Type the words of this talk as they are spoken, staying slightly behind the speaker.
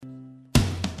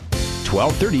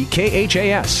1230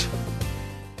 KHAS.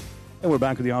 And we're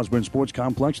back at the Osborne Sports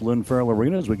Complex, Lynn Farrell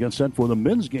Arena, as we get set for the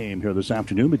men's game here this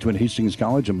afternoon between Hastings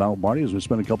College and Mount Marty, as we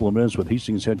spend a couple of minutes with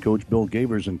Hastings head coach Bill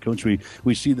Gavers. And, Coach,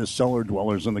 we see the cellar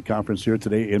dwellers in the conference here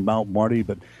today in Mount Marty,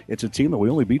 but it's a team that we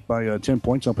only beat by 10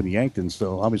 points up in Yankton,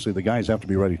 so obviously the guys have to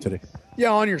be ready today.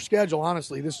 Yeah, on your schedule,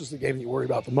 honestly, this is the game that you worry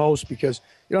about the most because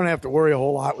you don't have to worry a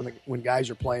whole lot when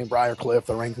guys are playing Briarcliff.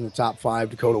 They're ranked in the top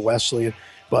 5, Dakota Wesley.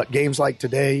 But games like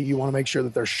today, you want to make sure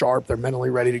that they're sharp, they're mentally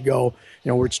ready to go. You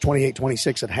know, where it's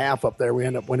 28-26 at half up there, we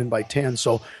end up winning by 10.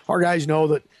 So our guys know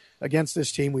that against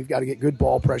this team, we've got to get good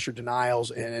ball pressure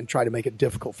denials and try to make it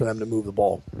difficult for them to move the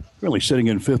ball. Really sitting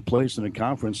in 5th place in the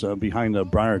conference behind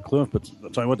Briarcliff. But I'll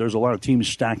tell you what, there's a lot of teams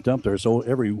stacked up there. So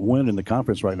every win in the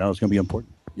conference right now is going to be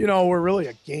important. You know, we're really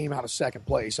a game out of second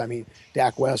place. I mean,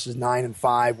 Dak West is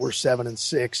 9-5. We're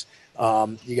 7-6.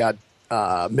 You got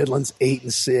Midland's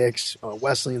 8-6,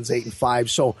 Wesleyan's 8-5.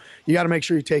 So you got to make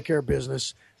sure you take care of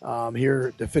business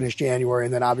here to finish January,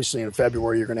 and then obviously in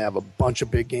February you're going to have a bunch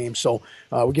of big games. So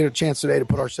we get a chance today to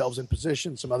put ourselves in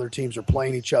position. Some other teams are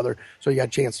playing each other, so you got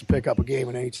a chance to pick up a game.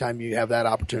 And anytime you have that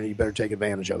opportunity, you better take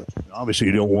advantage of it. Obviously,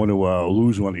 you don't want to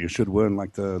lose one that you should win,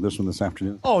 like this one this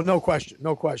afternoon. Oh, no question.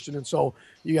 And so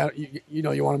you got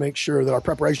you want to make sure that our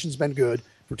preparation's been good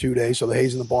for 2 days. So the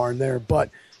hay's in the barn there, but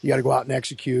you got to go out and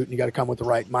execute, and you got to come with the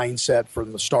right mindset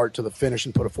from the start to the finish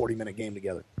and put a 40-minute game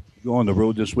together. Go on the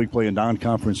road this week, play a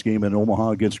non-conference game in Omaha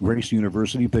against Grace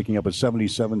University, picking up a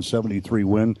 77-73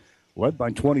 win, led by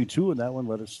 22, and that one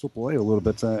let us slip away a little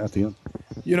bit at the end.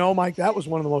 You know, Mike, that was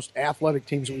one of the most athletic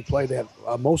teams that we played. They had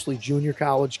mostly junior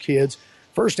college kids.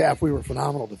 First half, we were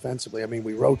phenomenal defensively. I mean,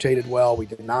 we rotated well, we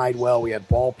denied well, we had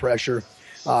ball pressure.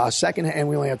 And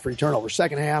we only had 3 turnovers.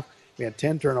 Second half, we had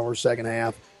 10 turnovers second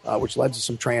half, which led to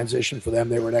some transition for them.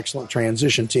 They were an excellent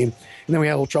transition team. And then we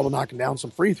had a little trouble knocking down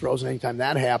some free throws, and anytime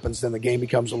that happens, then the game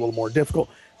becomes a little more difficult.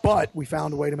 But we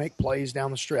found a way to make plays down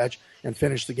the stretch and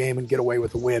finish the game and get away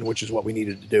with a win, which is what we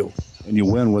needed to do. And you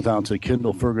win without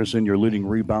Kendall Ferguson, your leading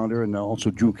rebounder, and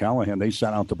also Drew Callahan. They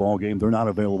sat out the ball game. They're not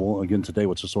available again today.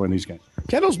 What's the story in these games?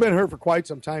 Kendall's been hurt for quite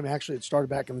some time. Actually, it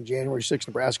started back in the January 6th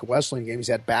Nebraska Wesleyan game. He's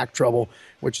had back trouble,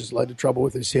 which has led to trouble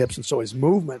with his hips, and so his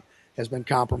movement has been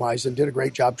compromised, and did a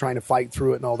great job trying to fight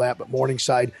through it and all that. But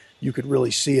Morningside, you could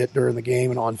really see it during the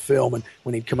game and on film and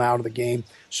when he'd come out of the game.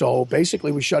 So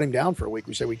basically we shut him down for a week.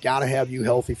 We said, we got to have you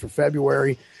healthy for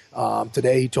February.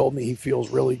 Today he told me he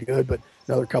feels really good, but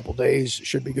another couple days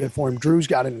should be good for him. Drew's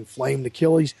got an inflamed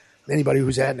Achilles. Anybody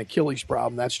who's had an Achilles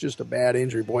problem, that's just a bad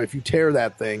injury. Boy, if you tear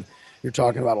that thing, you're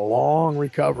talking about a long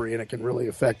recovery, and it can really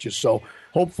affect you. So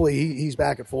hopefully he's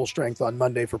back at full strength on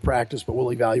Monday for practice, but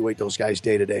we'll evaluate those guys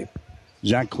day to day.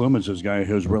 Zach Clemens is a guy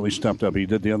who's really stepped up. He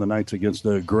did the other nights against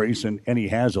Grace, and he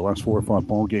has the last 4 or 5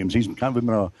 ball games. He's kind of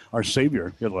been our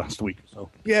savior here last week. So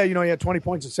yeah, he had 20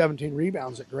 points and 17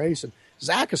 rebounds at Grace. And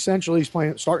Zach essentially is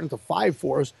starting to 5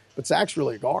 for us, but Zach's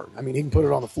really a guard. I mean, he can put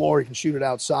it on the floor. He can shoot it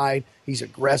outside. He's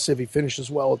aggressive. He finishes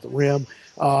well at the rim.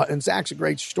 And Zach's a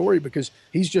great story because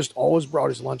he's just always brought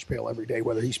his lunch pail every day,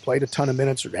 whether he's played a ton of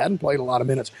minutes or hadn't played a lot of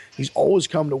minutes. He's always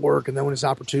come to work, and then when his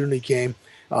opportunity came,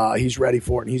 he's ready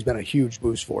for it, and he's been a huge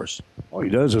boost for us. All he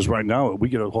does is right now, we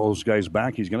get all those guys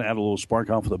back, he's going to add a little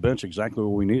spark off of the bench, exactly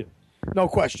what we need. No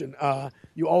question.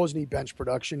 You always need bench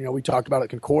production. We talked about at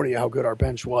Concordia how good our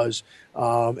bench was.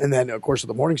 And then, of course, at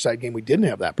the Morningside game, we didn't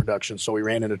have that production, so we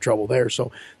ran into trouble there.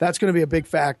 So that's going to be a big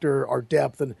factor, our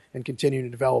depth, and continuing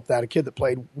to develop that. A kid that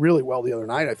played really well the other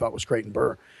night, I thought, was Creighton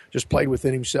Burr. Just played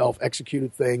within himself,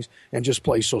 executed things, and just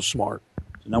plays so smart.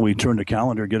 Now we turn the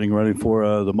calendar, getting ready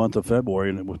for the month of February,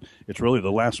 and it's really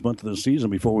the last month of the season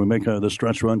before we make the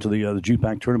stretch run to the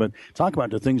GPAC tournament. Talk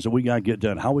about the things that we got to get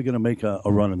done. How are we going to make a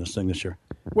run in this thing this year?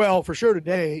 Well, for sure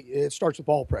today, it starts with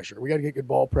ball pressure. We got to get good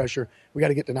ball pressure. We got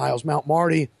to get denials. Mount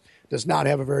Marty does not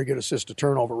have a very good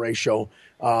assist-to-turnover ratio.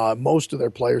 Most of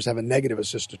their players have a negative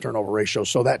assist-to-turnover ratio,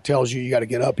 so that tells you got to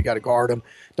get up, you got to guard them,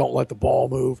 don't let the ball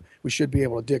move. We should be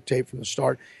able to dictate from the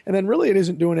start. And then really it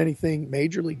isn't doing anything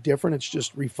majorly different. It's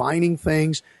just refining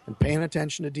things and paying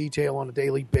attention to detail on a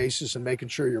daily basis and making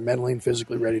sure you're mentally and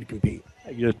physically ready to compete.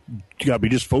 You got to be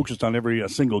just focused on every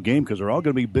single game because they're all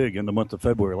going to be big in the month of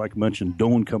February. Like I mentioned,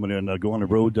 Doane coming in, go on the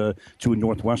road to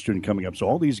Northwestern coming up. So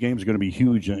all these games are going to be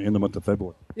huge in the month of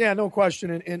February. Yeah, no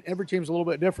question. And every team's a little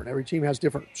bit different. Every team has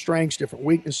different strengths, different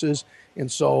weaknesses.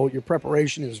 And so your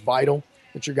preparation is vital,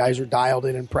 that your guys are dialed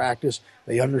in practice.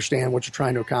 They understand what you're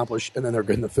trying to accomplish, and then they're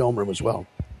good in the film room as well.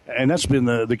 And that's been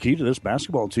the key to this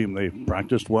basketball team. They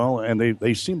practiced well, and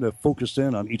they seem to focus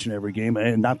in on each and every game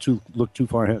and not to look too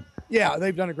far ahead. Yeah,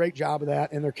 they've done a great job of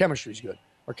that, and their chemistry's good.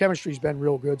 Our chemistry's been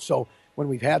real good, so when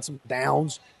we've had some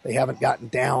downs, they haven't gotten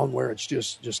down where it's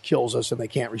just kills us and they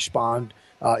can't respond.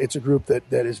 It's a group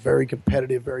that is very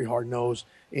competitive, very hard-nosed,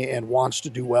 and wants to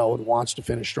do well and wants to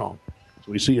finish strong.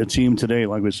 So we see a team today,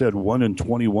 like we said,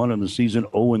 1-21 in the season,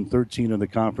 0-13 in the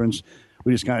conference.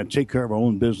 We just kind of take care of our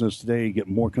own business today, get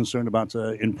more concerned about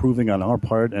improving on our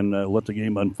part, and let the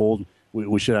game unfold.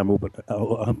 We should have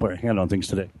our hand on things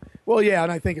today. Well, yeah,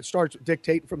 and I think it starts with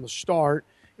dictating from the start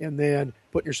and then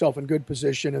putting yourself in good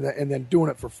position and then doing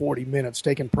it for 40 minutes,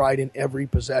 taking pride in every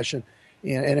possession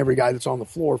and every guy that's on the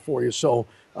floor for you. So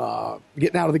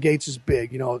getting out of the gates is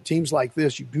big. Teams like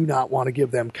this, you do not want to give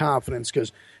them confidence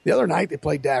because the other night they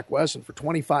played Dak West, and for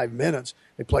 25 minutes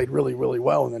they played really, really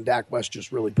well, and then Dak West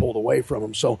just really pulled away from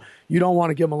them. So you don't want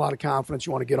to give them a lot of confidence.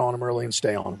 You want to get on them early and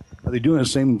stay on them. Are they doing the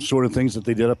same sort of things that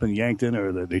they did up in Yankton, or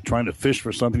are they trying to fish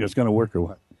for something that's going to work, or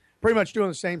what? Pretty much doing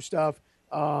the same stuff.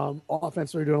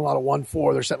 Offensively, they're doing a lot of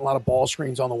 1-4. They're setting a lot of ball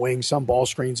screens on the wing, some ball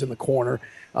screens in the corner.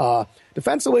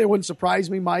 Defensively, it wouldn't surprise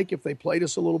me, Mike, if they played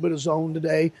us a little bit of zone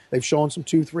today. They've shown some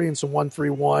 2-3 and some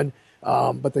 1-3-1,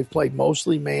 but they've played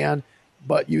mostly man.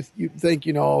 But you think,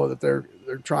 that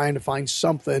they're trying to find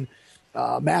something.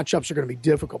 Matchups are going to be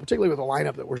difficult, particularly with the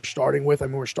lineup that we're starting with. I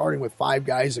mean, we're starting with 5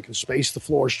 guys that can space the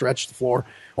floor, stretch the floor.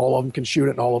 All of them can shoot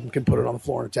it, and all of them can put it on the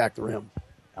floor and attack the rim.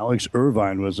 Alex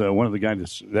Irvine was one of the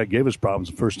guys that gave us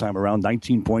problems the first time around,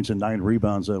 19 points and 9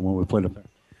 rebounds when we played up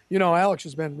there. Alex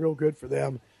has been real good for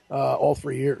them all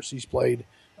 3 years. He's played,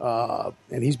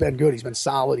 and he's been good. He's been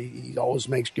solid. He always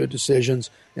makes good decisions.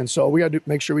 And so we got to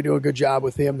make sure we do a good job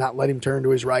with him, not let him turn to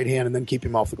his right hand and then keep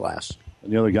him off the glass.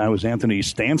 And the other guy was Anthony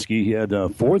Stansky. He had 4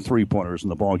 3-pointers in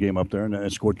the ball game up there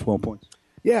and scored 12 points.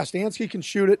 Yeah, Stansky can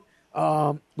shoot it.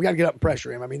 We got to get up and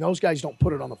pressure him. I mean, those guys don't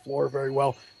put it on the floor very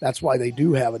well. That's why they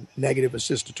do have a negative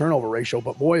assist-to-turnover ratio.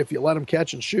 But, boy, if you let them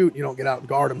catch and shoot, you don't get out and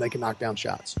guard them, they can knock down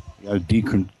shots. A D.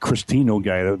 Cristino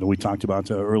guy that we talked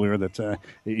about earlier, that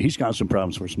he's got some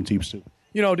problems for some teams, too.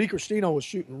 Di Cristino was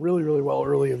shooting really, really well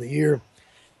early in the year.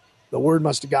 The word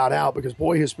must have got out because,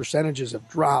 boy, his percentages have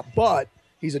dropped. But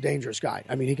he's a dangerous guy.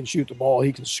 I mean, he can shoot the ball.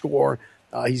 He can score.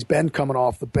 He's been coming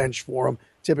off the bench for him.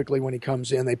 Typically, when he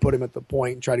comes in, they put him at the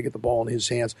point and try to get the ball in his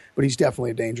hands. But he's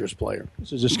definitely a dangerous player.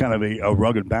 This is just kind of a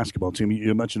rugged basketball team.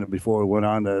 You mentioned it before. It went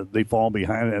on. They fall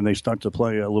behind, and they start to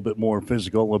play a little bit more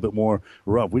physical, a little bit more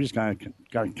rough. We just kind of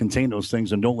got to contain those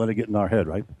things and don't let it get in our head,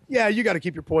 right? Yeah, you got to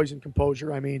keep your poise and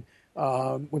composure. I mean,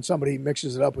 when somebody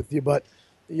mixes it up with you, but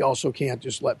you also can't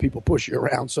just let people push you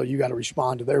around. So you got to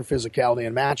respond to their physicality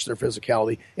and match their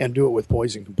physicality and do it with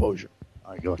poise and composure.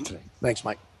 All right, go ahead today. Thanks,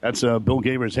 Mike. That's Bill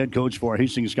Gavers, head coach for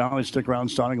Hastings College. Stick around,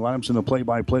 starting lineups and the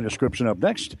play-by-play description up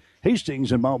next.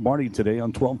 Hastings and Mount Marty today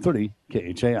on 1230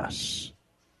 KHAS.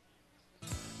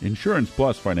 Insurance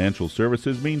Plus Financial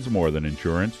Services means more than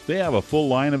insurance. They have a full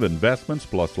line of investments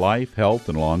plus life, health,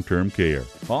 and long-term care.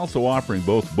 Also offering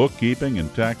both bookkeeping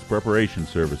and tax preparation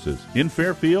services in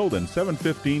Fairfield and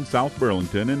 715 South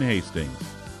Burlington in Hastings.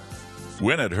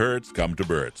 When it hurts, come to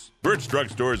Burt's. Burt's Drug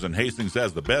Stores in Hastings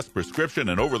has the best prescription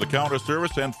and over-the-counter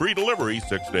service and free delivery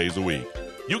 6 days a week.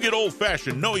 You get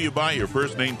old-fashioned know-you-buy your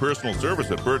first-name personal service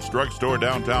at Burt's Drug Store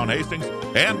downtown Hastings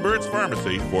and Burt's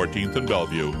Pharmacy, 14th and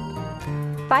Bellevue.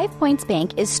 5 Points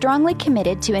Bank is strongly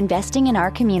committed to investing in our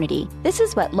community. This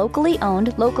is what locally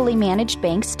owned, locally managed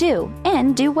banks do,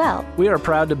 and do well. We are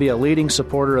proud to be a leading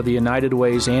supporter of the United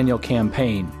Way's annual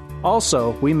campaign.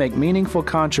 Also, we make meaningful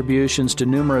contributions to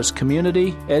numerous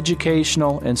community,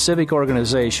 educational, and civic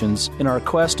organizations in our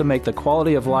quest to make the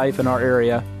quality of life in our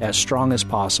area as strong as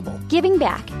possible. Giving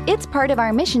back. It's part of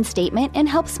our mission statement and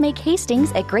helps make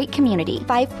Hastings a great community.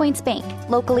 5 Points Bank.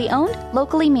 Locally owned,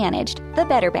 locally managed. The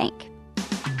better bank.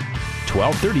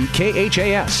 1230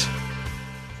 KHAS.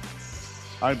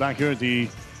 All right, back here at the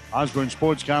Osborne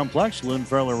Sports Complex, Lynn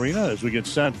Farrell Arena, as we get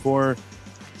set for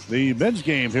the men's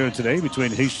game here today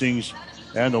between Hastings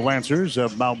and the Lancers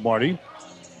of Mount Marty. The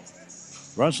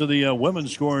rest of the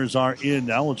women's scores are in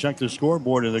now. We'll check the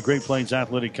scoreboard in the Great Plains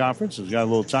Athletic Conference. We've got a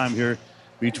little time here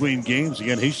between games.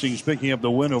 Again, Hastings picking up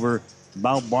the win over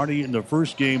Mount Marty in the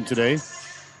first game today.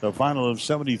 The final of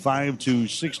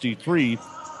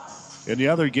 75-63. In the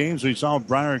other games, we saw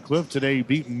Briar Cliff today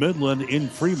beat Midland in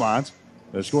Fremont.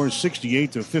 The score is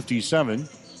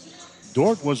 68-57.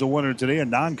 Dork was a winner today, a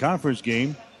non-conference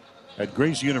game at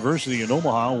Grace University in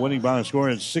Omaha, winning by a score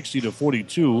of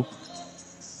 60-42.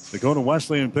 Dakota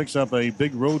Wesleyan picks up a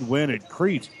big road win at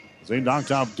Crete. They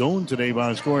knocked out Doane today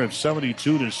by a score of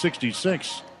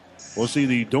 72-66. We'll see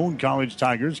the Doane College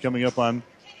Tigers coming up on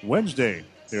Wednesday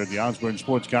here at the Osborne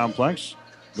Sports Complex.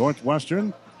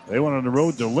 Northwestern, they went on the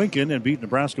road to Lincoln and beat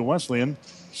Nebraska Wesleyan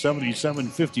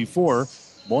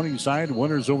 77-54. Morningside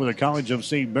winners over the College of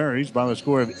St. Mary's by the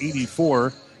score of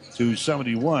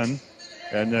 84-71.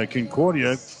 And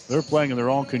Concordia, they're playing in their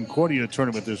All-Concordia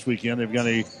tournament this weekend. They've got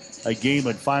a game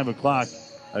at 5 o'clock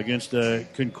against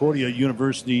Concordia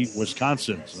University,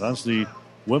 Wisconsin. So that's the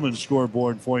women's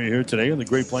scoreboard for you here today in the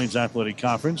Great Plains Athletic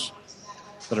Conference.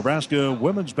 The Nebraska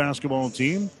women's basketball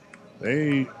team,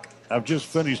 they have just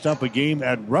finished up a game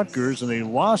at Rutgers, and they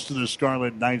lost to the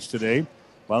Scarlet Knights today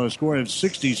by the score of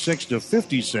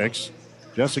 66-56.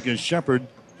 Jessica Shepard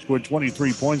scored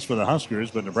 23 points for the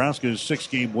Huskers, but Nebraska's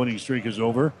 6-game winning streak is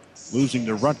over, losing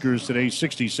to Rutgers today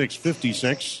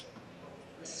 66-56.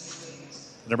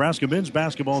 The Nebraska men's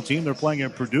basketball team, they're playing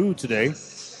at Purdue today.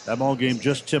 That ball game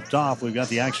just tipped off. We've got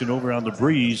the action over on the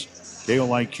Breeze.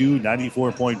 KOIQ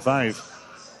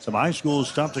 94.5. Some high school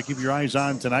stuff to keep your eyes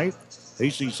on tonight.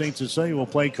 Hastings St. Cecilia will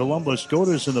play Columbus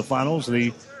Scotus in the finals of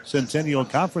the Centennial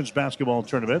Conference basketball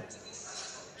tournament.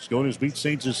 Scotus beat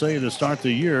St. Cecilia to start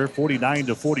the year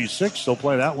 49-46. They'll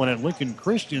play that one at Lincoln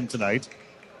Christian tonight.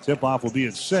 Tip-off will be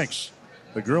at 6.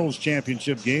 The girls'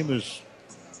 championship game is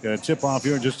going to tip off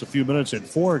here in just a few minutes at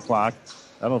 4 o'clock.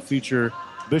 That'll feature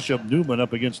Bishop Newman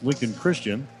up against Lincoln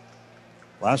Christian.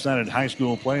 Last night in high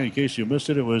school play, in case you missed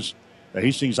it, it was the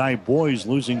Hastings High boys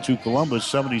losing to Columbus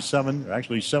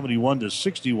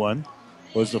 71-61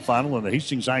 was the final. And the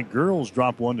Hastings High girls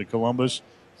dropped one to Columbus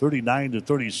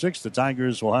 39-36. The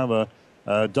Tigers will have a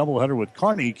doubleheader with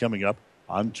Kearney coming up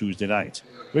on Tuesday night.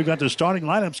 We've got the starting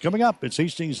lineups coming up. It's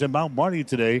Hastings and Mount Marty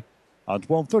today on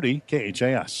 1230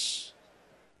 KHAS.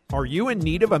 Are you in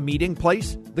need of a meeting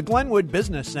place? The Glenwood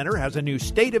Business Center has a new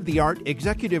state-of-the-art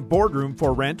executive boardroom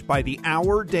for rent by the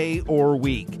hour, day, or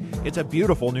week. It's a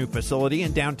beautiful new facility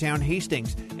in downtown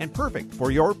Hastings and perfect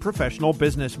for your professional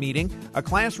business meeting, a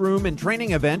classroom and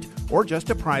training event, or just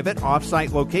a private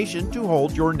off-site location to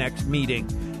hold your next meeting.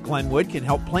 Glenwood can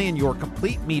help plan your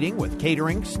complete meeting with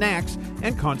catering, snacks,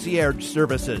 and concierge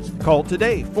services. Call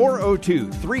today,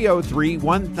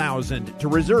 402-303-1000 to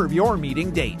reserve your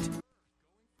meeting date.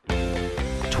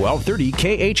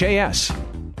 1230 KHAS.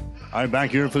 I'm back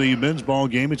here for the men's ball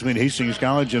game between Hastings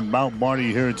College and Mount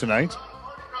Marty here tonight.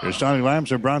 Your starting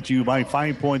lineups are brought to you by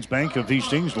 5 Points Bank of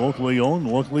Hastings, locally owned,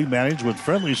 locally managed with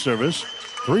friendly service,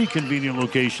 3 convenient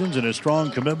locations, and a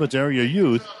strong commitment to area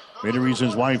youth. Many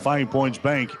reasons why 5 Points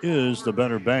Bank is the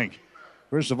better bank.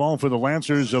 First of all, for the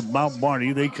Lancers of Mount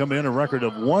Marty, they come in a record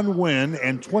of 1 win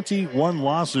and 21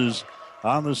 losses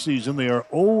on the season. They are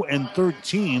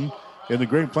 0-13 in the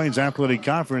Great Plains Athletic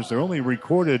Conference. Their only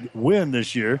recorded win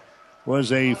this year was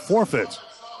a forfeit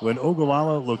when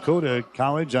Ogallala Lakota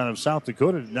College out of South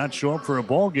Dakota did not show up for a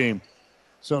ball game.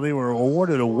 So they were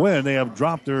awarded a win. They have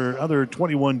dropped their other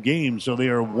 21 games, so they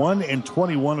are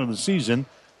 1-21 in the season,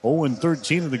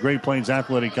 0-13 in the Great Plains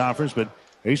Athletic Conference. But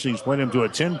Hastings played them to a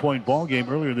 10-point ball game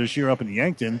earlier this year up in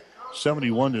Yankton,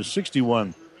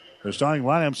 71-61. The starting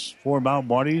lineups for Mount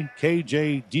Marty: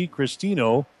 K.J.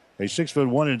 DiCristino, a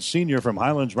 6'1" senior from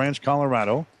Highlands Ranch,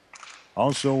 Colorado.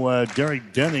 Also,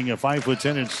 Derek Denning, a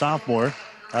 5'10" sophomore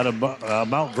out of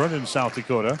Mount Vernon, South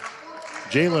Dakota.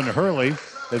 Jalen Hurley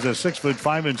is a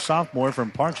 6'5" sophomore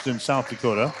from Parkston, South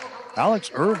Dakota. Alex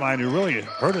Irvine, who really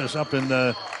hurt us up in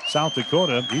South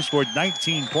Dakota, he scored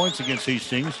 19 points against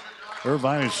Hastings.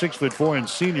 Irvine is 6'4"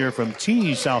 senior from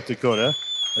Tees, South Dakota.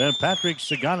 And then Patrick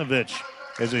Siganovich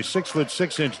is a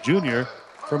 6'6" junior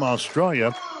from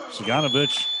Australia.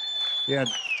 Siganovich, he had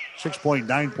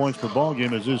 6.9 points per ball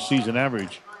game as his season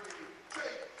average.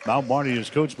 Mount Marty is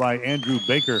coached by Andrew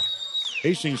Baker.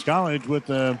 Hastings College with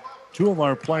 2 of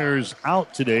our players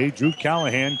out today. Drew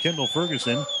Callahan, Kendall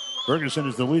Ferguson. Ferguson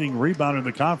is the leading rebounder in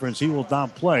the conference. He will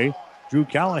not play. Drew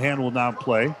Callahan will not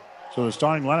play. So the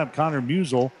starting lineup: Connor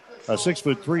Musel, a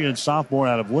 6'3" sophomore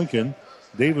out of Lincoln.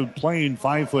 David Plain,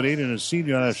 5'8" and a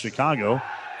senior out of Chicago.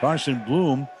 Carson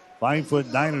Bloom,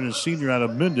 5'9" and a senior out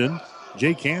of Minden.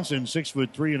 Jake Hansen,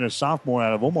 6'3" and a sophomore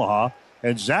out of Omaha.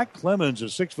 And Zach Clemens, a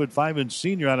 6'5" and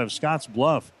senior out of Scotts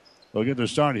Bluff. They'll get the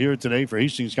start here today for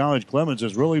Hastings College. Clemens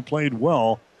has really played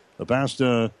well the past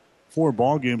 4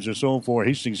 ball games or so for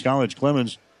Hastings College.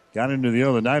 Clemens got into the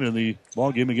other night in the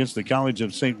ball game against the College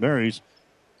of St. Mary's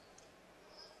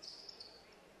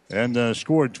and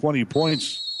scored 20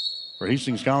 points for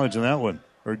Hastings College in that one.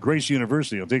 Or Grace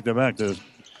University. I'll take that back. The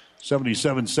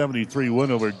 77-73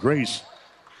 win over Grace.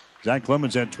 Zach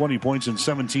Clemens had 20 points and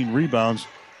 17 rebounds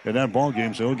in that ball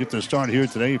game, so he'll get the start here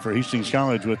today for Hastings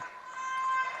College with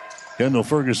Kendall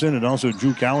Ferguson and also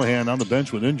Drew Callahan on the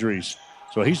bench with injuries.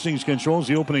 So Hastings controls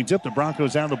the opening tip. The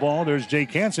Broncos have the ball. There's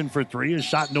Jake Hansen for 3. His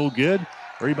shot no good.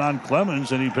 Rebound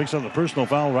Clemens, and he picks up the personal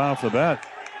foul right off the bat.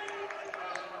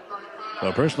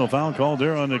 A personal foul called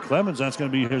there on the Clemens. That's going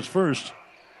to be his first.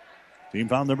 Team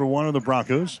foul number 1 of the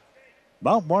Broncos.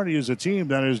 Mount Marty is a team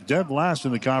that is dead last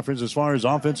in the conference as far as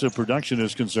offensive production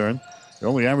is concerned. They're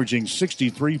only averaging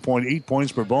 63.8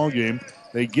 points per ball game.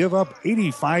 They give up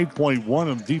 85.1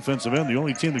 on the defensive end. The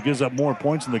only team that gives up more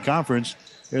points in the conference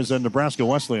is Nebraska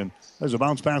Wesleyan. There's a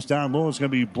bounce pass down low. It's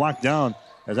going to be blocked down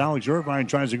as Alex Irvine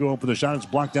tries to go up for the shot. It's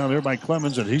blocked down there by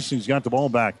Clemens, and Hastings got the ball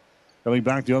back. Coming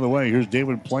back the other way. Here's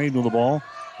David Plain with the ball.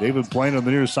 David Plain on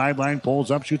the near sideline,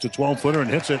 pulls up, shoots a 12-footer, and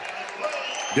hits it.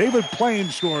 David Plain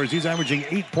scores. He's averaging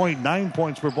 8.9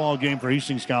 points per ball game for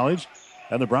Hastings College.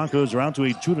 And the Broncos are out to a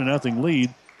 2-0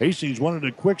 lead. Hastings wanted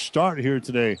a quick start here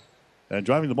today. And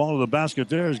driving the ball to the basket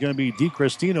there is going to be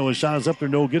DiCristino. His shot is up there,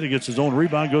 no good. He gets his own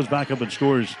rebound, goes back up and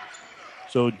scores.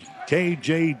 So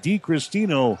K.J.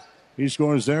 DiCristino, he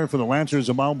scores there for the Lancers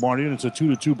of Mount Marty, and it's a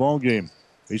 2-2 ball game.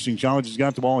 Hastings College has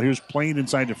got the ball. Here's Plain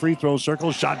inside the free throw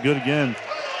circle. Shot good again.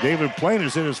 David Plain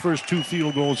has hit his first 2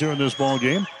 field goals here in this ball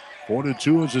game.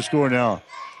 4-2 is the score now.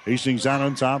 Hastings out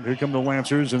on top. Here come the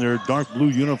Lancers in their dark blue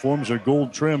uniforms. Their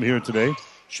gold trim here today.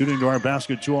 Shooting to our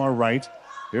basket to our right.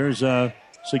 Here's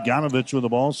Saganovich with the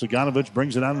ball. Saganovich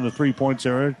brings it out in the 3-point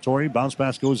territory. Bounce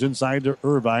pass goes inside to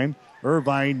Irvine.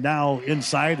 Irvine now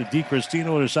inside to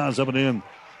DiCristino, and his shot is up and in.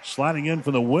 Sliding in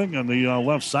from the wing on the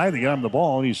left side. They got him the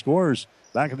ball, and he scores.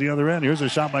 Back at the other end. Here's a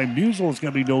shot by Musel. It's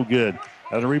going to be no good.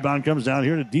 And the rebound comes down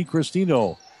here to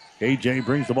DiCristino. KJ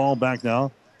brings the ball back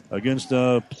now against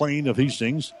Plain of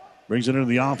Hastings. Brings it into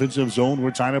the offensive zone.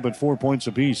 We're tied up at 4 points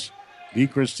apiece.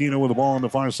 DiCristino with the ball on the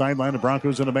far sideline. The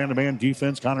Broncos in a man-to-man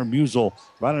defense. Connor Musel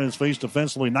right on his face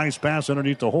defensively. Nice pass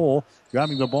underneath the hole.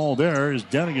 Grabbing the ball there is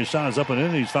Denning. His shot is up and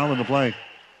in. He's fouling the play.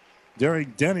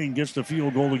 Derek Denning gets the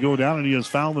field goal to go down, and he is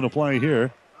fouled in the play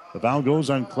here. The foul goes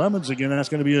on Clemens again. That's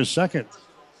going to be his second.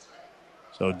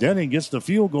 So Denning gets the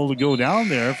field goal to go down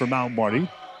there for Mount Marty.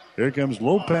 Here comes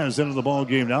Lopez into the ball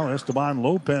game now. Esteban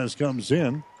Lopez comes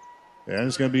in. And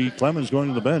it's going to be Clemens going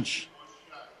to the bench.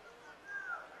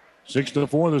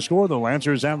 6-4 the score. The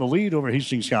Lancers have the lead over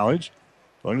Hastings College.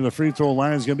 Going to the free throw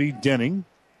line is going to be Denning.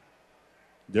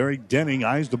 Derek Denning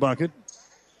eyes the bucket.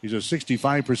 He's a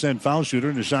 65% foul shooter,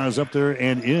 and the shot is up there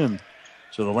and in.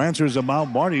 So the Lancers of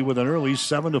Mount Marty with an early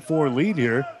 7-4 lead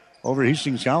here over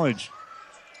Hastings College.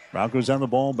 Broncos on the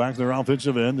ball, back to their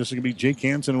offensive end. This is going to be Jake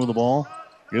Hansen with the ball.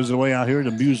 Gives it away out here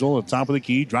to Musel at the top of the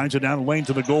key. Drives it down the lane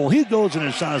to the goal. He goes, and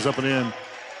his shot is up and in.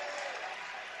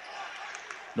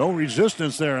 No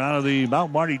resistance there out of the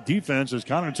Mount Marty defense as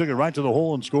Connor took it right to the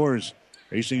hole and scores.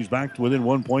 Hastings back to within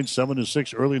 1 point,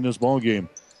 7-6 early in this ball game.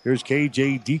 Here's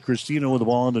K.J. DiCristino with the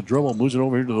ball on the dribble. Moves it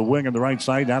over here to the wing on the right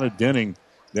side, down to Denning.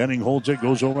 Denning holds it,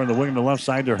 goes over on the wing on the left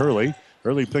side to Hurley.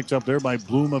 Hurley picked up there by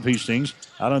Bloom of Hastings.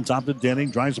 Out on top to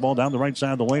Denning. Drives the ball down the right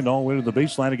side of the lane all the way to the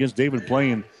baseline against David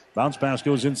Plain. Bounce pass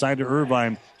goes inside to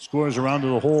Irvine. Scores around to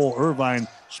the hole. Irvine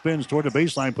spins toward the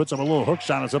baseline. Puts up a little hook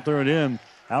shot. It's up there and in.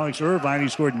 Alex Irvine, he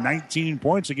scored 19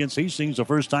 points against Hastings the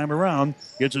first time around.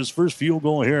 Gets his first field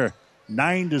goal here.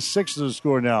 9-6 is the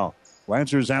score now.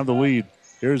 Lancers have the lead.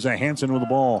 Here's a Hansen with the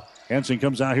ball. Hansen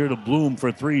comes out here to Bloom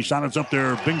for 3. Shot is up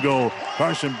there. Bingo.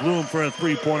 Carson Bloom for a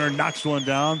 3-pointer. Knocks one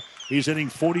down. He's hitting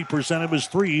 40% of his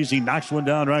threes. He knocks one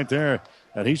down right there.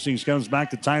 And Hastings comes back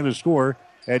to tie the score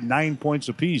at 9 points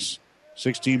apiece.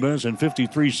 16 minutes and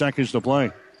 53 seconds to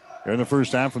play. Here in the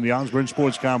first half from the Osborne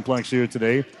Sports Complex here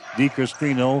today.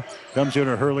 DiCristino comes here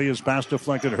to Hurley. His pass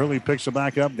deflected. Hurley picks it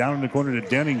back up. Down in the corner to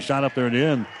Denning. Shot up there and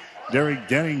in. Derek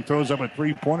Denning throws up a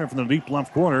 3-pointer from the deep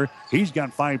left corner. He's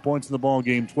got 5 points in the ball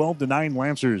game. 12-9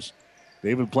 Lancers.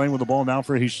 David playing with the ball now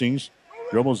for Hastings.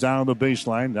 Dribbles down the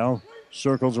baseline. Now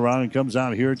circles around and comes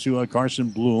out here to Carson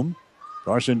Bloom.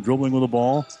 Carson dribbling with the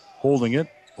ball. Holding it.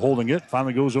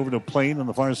 Finally goes over to Plain on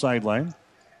the far sideline.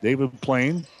 David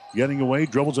Plain getting away.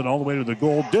 Dribbles it all the way to the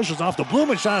goal. Dishes off to Bloom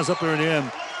and shot is up there and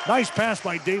in. Nice pass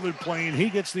by David Plain. He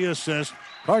gets the assist.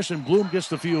 Carson Bloom gets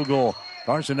the field goal.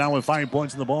 Carson now with 5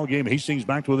 points in the ball game. Hastings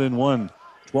back to within 1.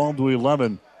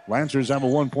 12-11. Lancers have a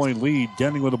 1-point lead.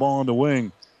 Denning with the ball on the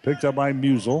wing. Picked up by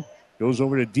Musel. Goes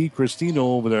over to DiCristino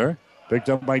over there. Picked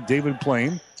up by David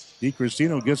Plain.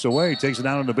 DiCristino gets away. Takes it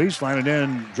down on the baseline and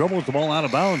then dribbles the ball out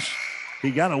of bounds.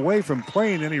 He got away from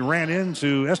Plain and he ran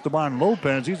into Esteban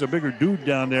Lopez. He's a bigger dude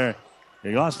down there. He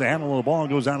lost the handle of the ball and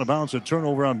goes out of bounds. A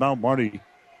turnover on Mount Marty.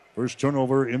 First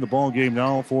turnover in the ball game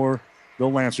now for the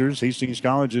Lancers. Hastings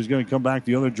College is going to come back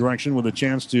the other direction with a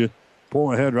chance to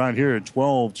pull ahead right here.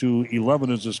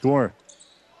 12-11 is the score.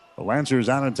 The Lancers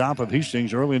out on top of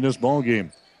Hastings early in this ball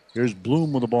game. Here's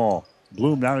Bloom with the ball.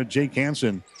 Bloom down to Jake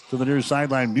Hansen to the near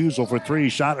sideline. Musel for 3.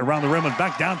 Shot around the rim and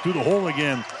back down through the hole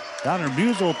again. Connor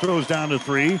Musel throws down to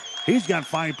 3. He's got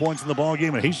 5 points in the ball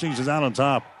game, and Hastings is out on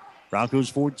top. Broncos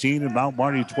 14 and Mount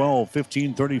Marty 12.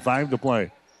 15:35 to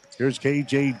play. Here's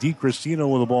KJ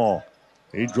DiCristino with the ball.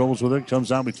 He dribbles with it,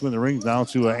 comes out between the rings now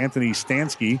to Anthony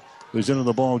Stansky, who's into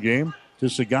the ball game. To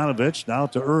Saganovich, now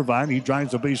to Irvine. He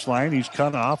drives the baseline. He's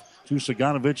cut off to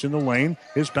Saganovich in the lane.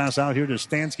 His pass out here to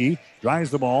Stansky.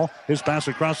 Drives the ball. His pass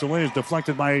across the lane is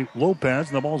deflected by Lopez,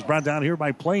 and the ball's brought down here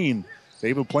by Plain.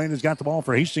 David Plain has got the ball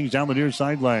for Hastings down the near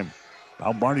sideline.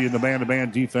 Now Marty in the man-to-man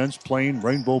defense. Plain,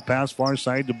 rainbow pass far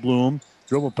side to Bloom.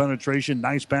 Dribble penetration,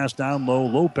 nice pass down low.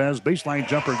 Lopez, baseline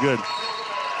jumper, good.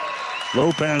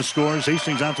 Lopez scores.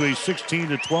 Hastings out to a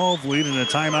 16-12 lead and a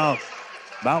timeout.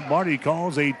 Mount Marty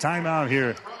calls a timeout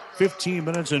here. 15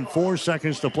 minutes and 4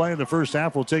 seconds to play in the first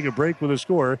half. We'll take a break with a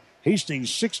score.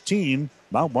 Hastings 16,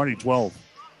 Mount Marty 12.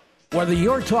 Whether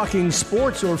you're talking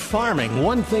sports or farming,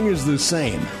 one thing is the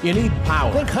same. You need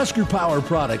power. Think Husker Power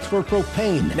products for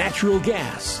propane, natural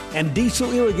gas, and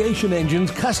diesel irrigation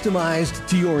engines customized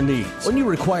to your needs. When you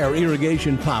require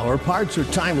irrigation power, parts, or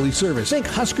timely service, think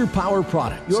Husker Power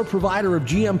products, your provider of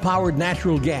GM-powered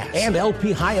natural gas and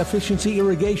LP high-efficiency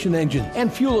irrigation engine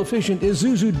and fuel-efficient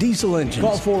Isuzu diesel engines.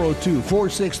 Call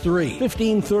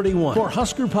 402-463-1531 for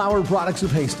Husker Power products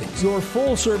of Hastings, your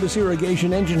full-service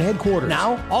irrigation engine headquarters.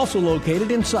 Now, also located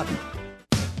in Sutton.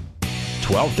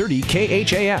 1230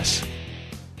 KHAS.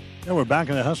 And we're back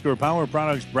in the Husker Power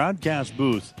Products broadcast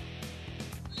booth.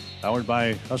 Powered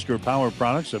by Husker Power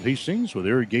Products of Hastings with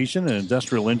irrigation and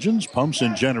industrial engines, pumps,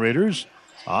 and generators.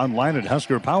 Online at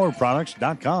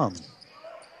HuskerPowerProducts.com.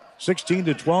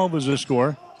 16-12 is the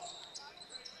score.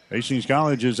 Hastings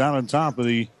College is out on top of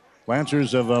the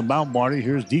Lancers of Mount Marty.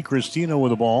 Here's DiCristino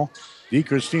with the ball.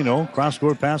 DiCristino,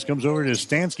 cross-court pass comes over to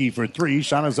Stansky for three.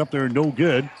 Shot is up there, no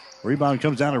good. Rebound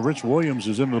comes down to Rich Williams,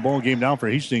 who's into the ball game now for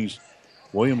Hastings.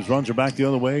 Williams runs her back the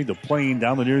other way to Plain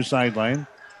down the near sideline.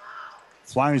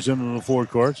 Flies into the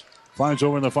forecourt. Flies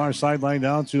over in the far sideline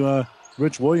down to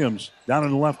Rich Williams. Down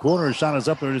in the left corner, shot is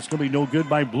up there. It's going to be no good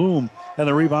by Bloom. And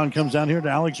the rebound comes down here to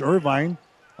Alex Irvine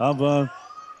of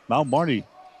Mount Marty.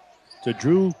 To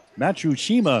Drew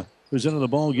Matsushima, who's into the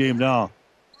ball game now.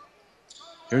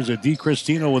 Here's a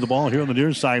DiCristino with the ball here on the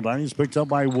near sideline. He's picked up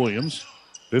by Williams.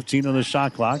 15 on the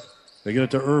shot clock. They get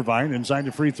it to Irvine inside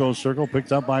the free throw circle.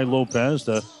 Picked up by Lopez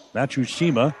to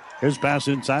Matsushima. His pass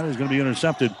inside is going to be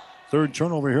intercepted. Third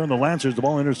turnover here on the Lancers. The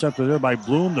ball intercepted there by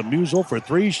Bloom. The Musel for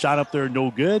three. Shot up there,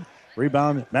 no good.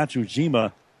 Rebound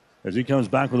Matsushima as he comes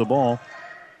back with the ball.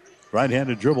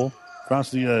 Right-handed dribble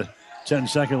across the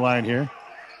 10-second line here.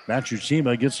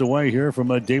 Matsushima gets away here from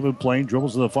David Plain.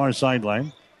 Dribbles to the far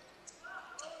sideline.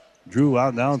 Drew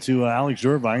out now to Alex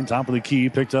Irvine, top of the key,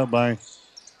 picked up by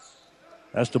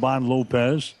Esteban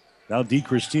Lopez. Now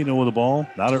DiCristino with the ball.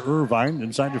 Now to Irvine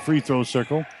inside the free throw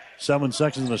circle. 7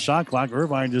 seconds on the shot clock.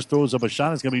 Irvine just throws up a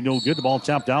shot. It's going to be no good. The ball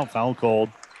tapped out. Foul called.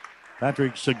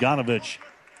 Patrick Saganovich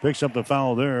picks up the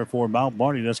foul there for Mount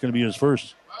Marty. That's going to be his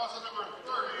first.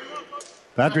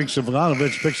 Patrick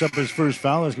Saganovich picks up his first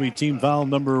foul. That's going to be team foul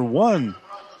number 1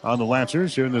 on the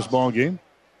Lancers here in this ball game.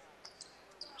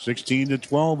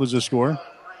 16-12 is the score.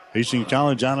 Hastings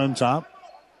College out on top.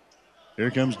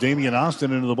 Here comes Damian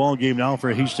Austin into the ball game now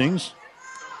for Hastings.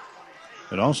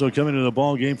 And also coming into the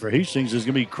ball game for Hastings is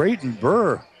going to be Creighton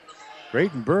Burr.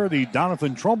 Creighton Burr, the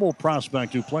Donovan Trumbull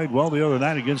prospect who played well the other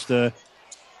night against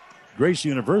Grace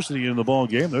University in the ball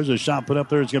game. There's a shot put up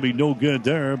there. It's going to be no good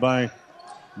there by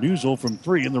Musel from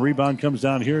three. And the rebound comes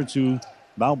down here to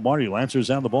Mount Marty. Lancers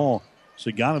have the ball.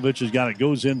 Saganovich has got it,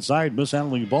 goes inside,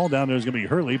 mishandling the ball down there is going to be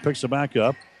Hurley, picks it back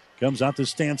up, comes out to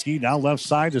Stansky, now left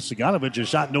side to Saganovich, a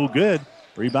shot no good.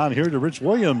 Rebound here to Rich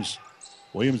Williams.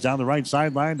 Williams down the right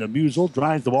sideline to Musel,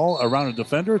 drives the ball around a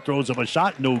defender, throws up a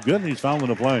shot, no good, and he's fouling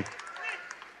the play.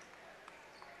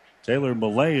 Taylor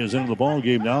Millay is into the ball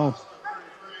game now.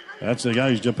 That's the guy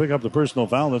who's going to pick up the personal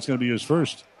foul. That's going to be his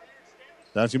first.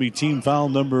 That's going to be team foul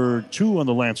number 2 on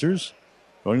the Lancers.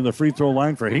 Going to the free throw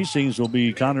line for Hastings will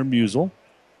be Connor Musel.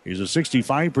 He's a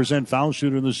 65% foul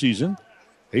shooter in the season.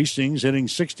 Hastings hitting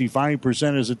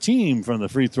 65% as a team from the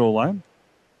free throw line.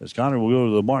 As Connor will go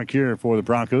to the mark here for the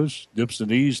Broncos. Dips the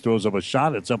knees, throws up a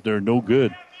shot. It's up there, no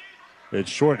good.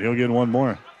 It's short. He'll get one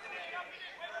more.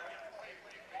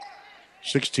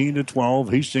 16-12.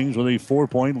 Hastings with a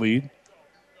 4-point lead.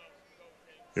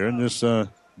 Here in this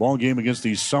ball game against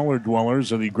the cellar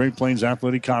dwellers of the Great Plains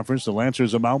Athletic Conference, the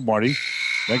Lancers of Mount Marty.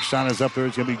 Next shot is up there.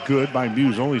 It's going to be good by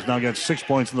Musel. He's now got 6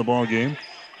 points in the ball game.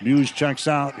 Muse checks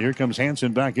out. Here comes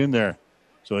Hansen back in there.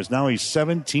 So it's now a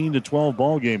 17-12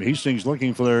 ball game. Hastings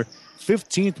looking for their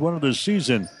 15th win of the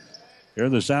season here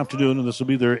this afternoon, and this will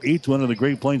be their 8th win of the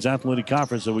Great Plains Athletic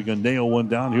Conference, so we can nail one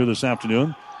down here this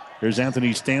afternoon. Here's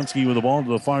Anthony Stansky with the ball to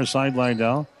the far sideline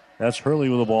now. That's Hurley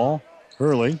with the ball.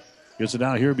 Hurley gets it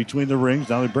down here between the rings.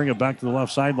 Now they bring it back to the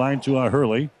left sideline to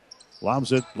Hurley.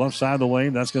 Lobs it left side of the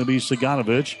lane. That's going to be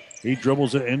Saganovic. He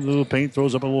dribbles it into the paint,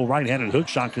 throws up a little right-handed hook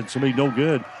shot. It's going to be no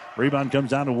good. Rebound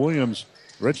comes down to Williams.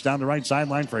 Rich down the right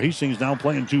sideline for Hastings, now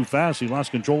playing too fast. He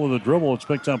lost control of the dribble. It's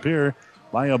picked up here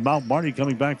by Mount Marty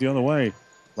coming back the other way.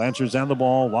 Lancers down the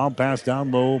ball. Lob pass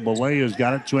down low. Malay has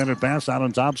got it. Two-handed pass out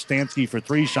on top. Stansky for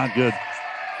three. Shot good.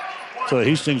 So the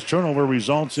Hastings turnover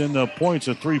results in points.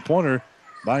 A three-pointer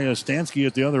by Stansky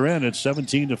at the other end. It's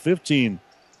 17-15.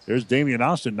 There's Damian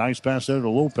Austin. Nice pass there to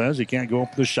Lopez. He can't go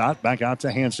up the shot. Back out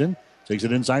to Hansen. Takes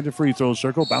it inside the free throw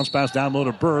circle. Bounce pass down low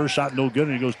to Burr. Shot no good,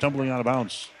 and he goes tumbling out of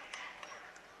bounds.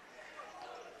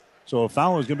 So a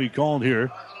foul is going to be called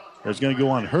here. It's going to go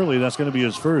on Hurley. That's going to be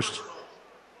his first.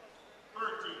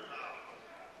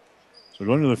 So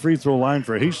going to the free throw line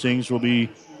for Hastings will be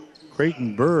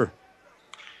Creighton Burr.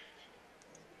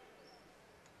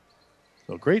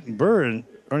 So Creighton Burr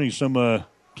earning some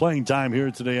playing time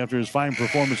here today after his fine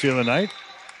performance the other night.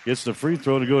 Gets the free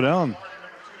throw to go down.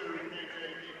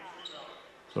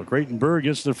 So Creighton Burr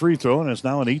gets the free throw, and it's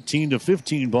now an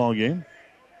 18-15 ball game.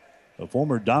 The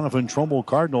former Donovan Trumbull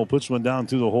Cardinal puts one down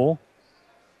through the hole.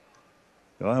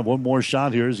 They'll have one more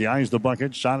shot here as he eyes the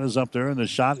bucket. Shot is up there, and the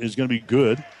shot is going to be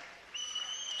good.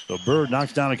 So Burr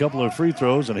knocks down a couple of free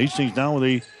throws, and Hastings down with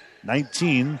a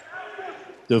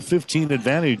 19-15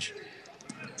 advantage.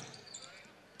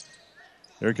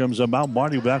 There comes Mount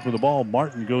Marty back with the ball.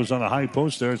 Martin goes on a high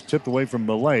post there. It's tipped away from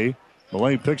Malay.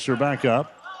 Malay picks her back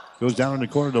up. Goes down in the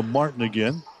corner to Martin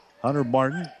again. Hunter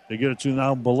Martin. They get it to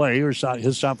now Malay.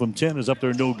 His shot from 10 is up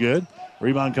there, no good.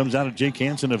 Rebound comes out of Jake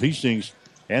Hansen of Hastings.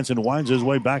 Hansen winds his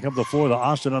way back up the floor to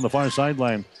Austin on the far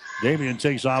sideline. Damian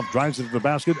takes off, drives it to the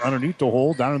basket underneath the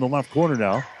hole, down in the left corner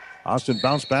now. Austin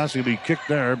bounce pass. He'll be kicked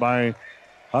there by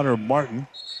Hunter Martin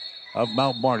of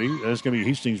Mount Marty. It's going to be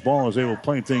Hastings' ball as they will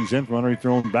play things in from underneath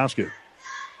their own basket.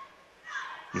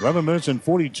 11 minutes and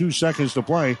 42 seconds to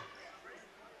play.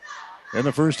 In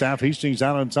the first half, Hastings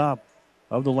out on top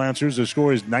of the Lancers. The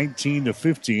score is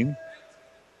 19-15.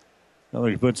 Now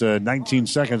he puts 19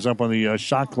 seconds up on the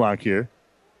shot clock here.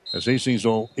 As Hastings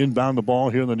will inbound the ball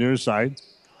here on the near side.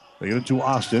 They get it to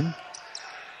Austin.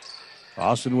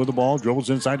 Austin with the ball, dribbles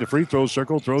inside the free throw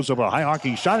circle, throws up a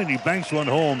high-arcing shot, and he banks one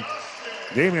home.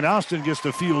 Damian Austin gets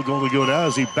the field goal to go down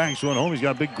as he banks one home. He's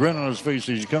got a big grin on his face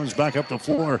as he comes back up the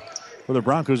floor for the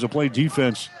Broncos to play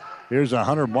defense. Here's a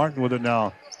Hunter Martin with it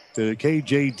now. To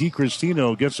KJ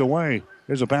DiCristino, gets away.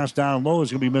 There's a pass down low.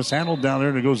 It's going to be mishandled down there,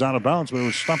 and it goes out of bounds, but it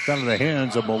was stumped out of the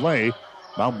hands of Malay.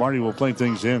 Mount Marty will play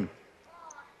things in.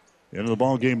 The end of the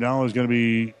ball game now is going to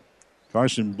be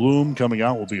Carson Bloom. Coming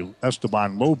out will be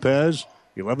Esteban Lopez.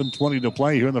 11:20 to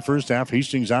play here in the first half.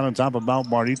 Hastings out on top of Mount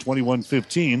Marty,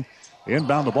 21-15.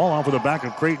 Inbound the ball off of the back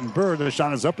of Creighton Burr. The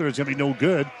shot is up there. It's going to be no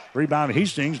good. Rebound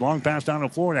Hastings. Long pass down the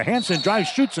floor to Hansen. Drives,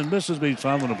 shoots, and misses, but he's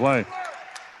fouled on the play.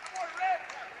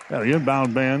 Yeah, the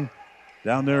inbound man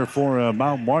down there for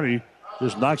Mount Marty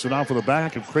just knocks it off of the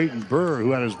back of Creighton Burr,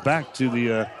 who had his back to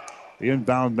the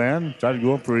inbound man. Tried to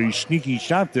go up for a sneaky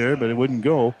shot there, but it wouldn't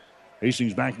go.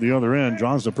 Hastings back to the other end,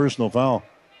 draws the personal foul.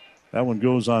 That one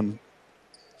goes on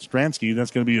Stransky.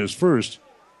 That's going to be his first.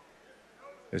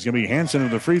 It's going to be Hansen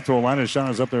at the free throw line. His shot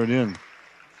is up there and in.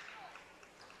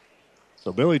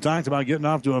 So Billy talked about getting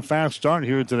off to a fast start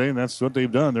here today, and that's what they've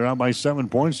done. They're out by 7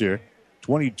 points here.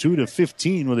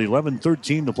 22-15 with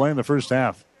 11:13 to play in the first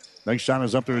half. Next shot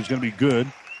is up there. It's going to be good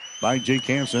by Jake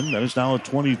Hansen. That is now a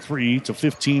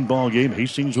 23-15 ball game.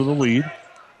 Hastings with a lead.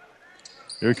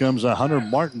 Here comes Hunter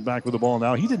Martin back with the ball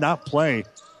now. He did not play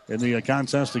in the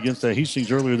contest against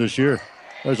Hastings earlier this year.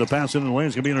 There's a pass into the lane.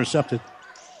 It's going to be intercepted.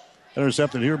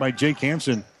 Intercepted here by Jake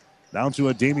Hansen. Down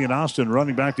to Damian Austin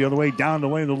running back the other way. Down the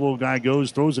way the little guy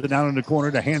goes. Throws it down in the corner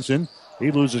to Hansen. He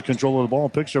loses control of the ball.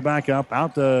 Picks her back up.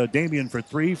 Out to Damian for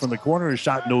three from the corner. His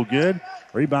shot no good.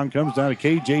 Rebound comes down to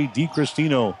KJ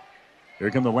DiCristino. Here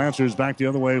come the Lancers back the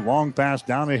other way. Long pass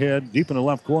down ahead. Deep in the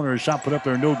left corner. His shot put up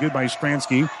there no good by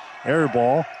Stransky. Air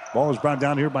ball. Ball is brought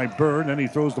down here by Bird. Then he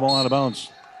throws the ball out of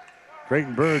bounds.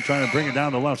 Creighton Bird trying to bring it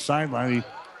down the left sideline. He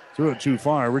threw it too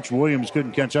far. Rich Williams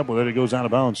couldn't catch up with it. It goes out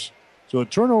of bounds. So a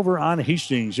turnover on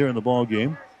Hastings here in the ball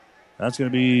game. That's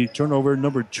going to be turnover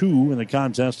number 2 in the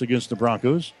contest against the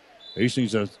Broncos.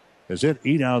 Hastings has hit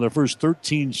 8 out of their first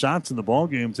 13 shots in the ball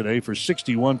game today for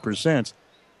 61%.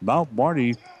 Mount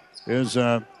Marty is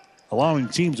allowing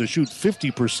teams to shoot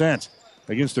 50%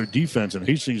 against their defense, and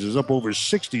Hastings is up over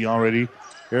 60 already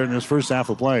here in this first half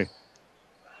of play.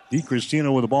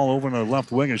 DiCristino with the ball over in the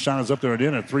left wing. His shot is up there and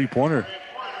in, a three-pointer.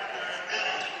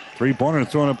 Three-pointer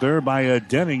thrown up there by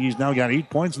Denning. He's now got 8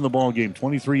 points in the ball game,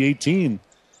 23-18.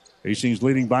 Hastings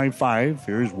leading by 5.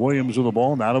 Here's Williams with the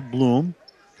ball, now to Bloom.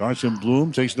 Carson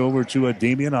Bloom takes it over to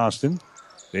Damian Austin.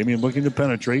 Damian looking to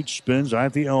penetrate, spins right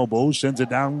at the elbow, sends it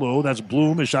down low. That's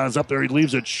Bloom. His shot is up there. He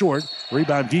leaves it short.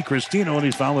 Rebound DiCristino, and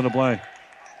he's fouling the play.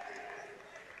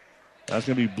 That's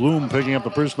going to be Bloom picking up the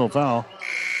personal foul.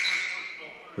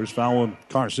 First foul on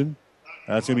Carson.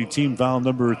 That's going to be team foul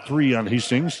number 3 on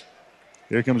Hastings.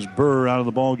 Here comes Burr out of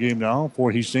the ball game now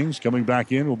for Hastings. Coming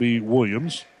back in will be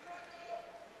Williams.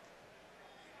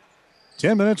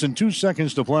 10 minutes and 2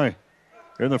 seconds to play.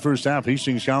 In the first half,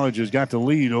 Hastings College has got the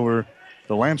lead over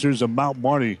the Lancers of Mount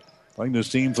Marty. Playing this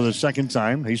team for the second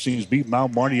time. Hastings beat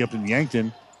Mount Marty up in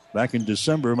Yankton back in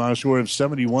December by a score of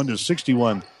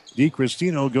 71-61.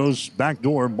 DiCristino goes back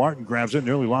door. Martin grabs it,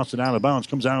 nearly lost it out of bounds.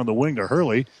 Comes out on the wing to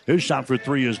Hurley. His shot for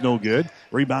 3 is no good.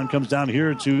 Rebound comes down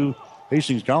here to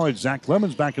Hastings College. Zach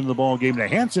Clemens back into the ball game to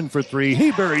Hansen for 3.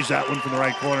 He buries that one from the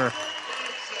right corner.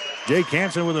 Jake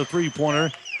Hansen with a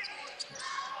 3-pointer.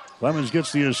 Clemens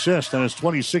gets the assist, and it's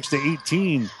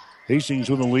 26-18. Hastings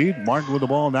with the lead. Martin with the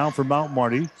ball now for Mount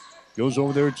Marty. Goes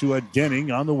over there to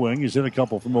Denning on the wing. He's hit a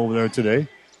couple from over there today.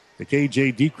 The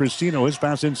KJ DiCristino, his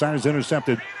pass inside is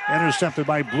intercepted. Intercepted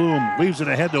by Bloom. Leaves it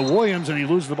ahead to Williams, and he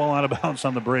loses the ball out of bounds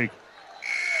on the break.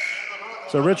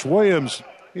 So Rich Williams,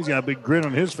 he's got a big grin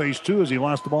on his face, too, as he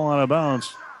lost the ball out of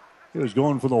bounds. He was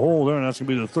going for the hole there, and that's going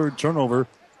to be the third turnover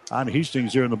on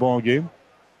Hastings here in the ball game.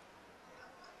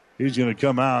 He's going to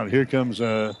come out. Here comes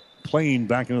Plain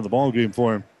back into the ball game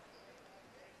for him.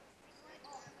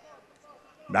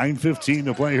 9:15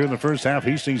 to play here in the first half.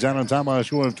 Hastings out on top by a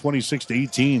score of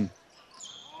 26-18.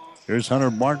 Here's Hunter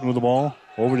Martin with the ball.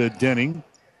 Over to Denning.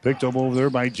 Picked up over there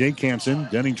by Jake Hansen.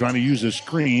 Denning trying to use a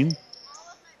screen.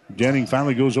 Denning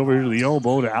finally goes over here to the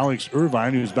elbow to Alex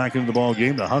Irvine, who's back into the ball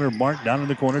game. To Hunter Martin down in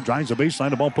the corner. Drives the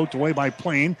baseline. The ball poked away by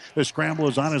Plain. The scramble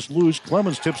is on. It's loose.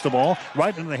 Clemens tips the ball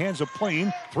right into the hands of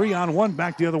Plain. 3-on-1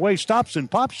 back the other way. Stops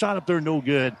and pops. Shot up there. No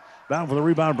good. Bound for the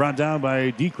rebound. Brought down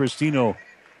by DiCristino.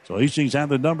 So Hastings had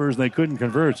the numbers. They couldn't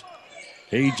convert.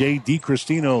 KJ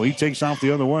DiCristino, he takes off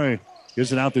the other way.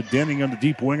 Gives it out to Denning on the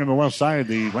deep wing on the left side.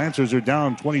 The Lancers are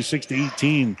down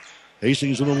 26-18.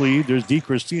 Hastings with the lead. There's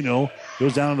DiCristino.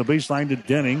 Goes down on the baseline to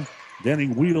Denning.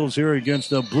 Denning wheels here against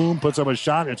Bloom. Puts up a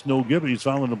shot. It's no good, but he's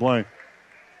fouling the play.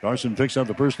 Carson picks up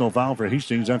the personal foul for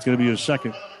Hastings. That's going to be his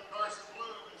second.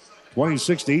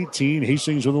 26-18.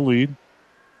 Hastings with the lead.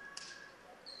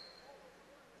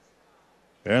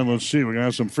 And let's see, we're going to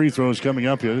have some free throws coming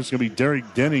up here. This is going to be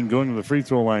Derek Denning going to the free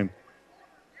throw line.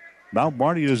 Mount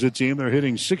Marty is a team. They're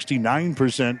hitting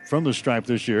 69% from the stripe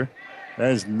this year.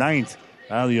 That is 9th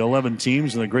out of the 11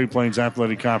 teams in the Great Plains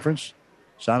Athletic Conference.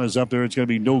 Shot is up there. It's going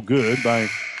to be no good by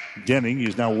Denning.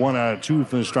 He's now 1 out of 2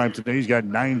 from the stripe today. He's got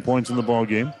 9 points in the ball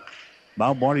game.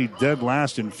 Mount Marty dead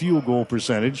last in field goal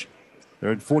percentage.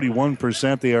 They're at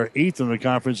 41%. They are 8th in the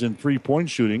conference in three-point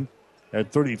shooting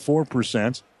at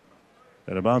 34%.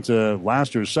 And about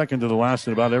last or second to the last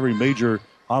in about every major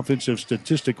offensive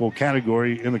statistical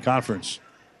category in the conference.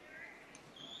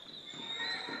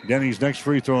 Denning's next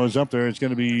free throw is up there. It's going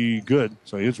to be good.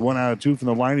 So he hits 1 out of 2 from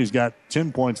the line. He's got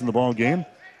 10 points in the ball game.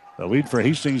 The lead for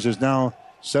Hastings is now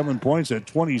 7 points at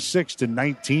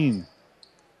 26-19.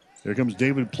 Here comes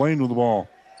David Plain with the ball.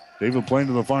 David Plain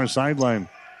to the far sideline.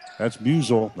 That's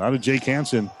Musel. Now to Jake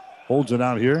Hansen. Holds it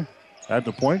out here at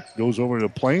the point. Goes over to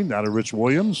Plain. Now to Rich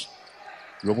Williams.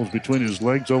 Dribbles between his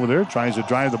legs over there. Tries to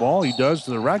drive the ball. He does to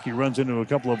the rack. He runs into a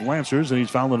couple of Lancers, and he's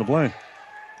fouling the play.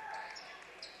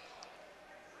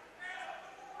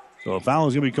 So a foul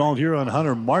is going to be called here on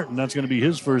Hunter Martin. That's going to be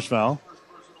his first foul.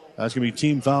 That's going to be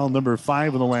team foul number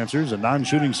 5 of the Lancers. A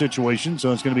non-shooting situation,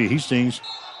 so it's going to be Hastings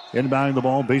inbounding the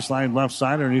ball. Baseline left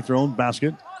side underneath their own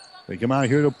basket. They come out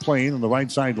here to Plain on the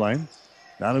right sideline.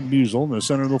 Now to Musel in the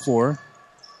center of the floor.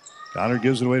 Connor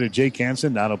gives it away to Jake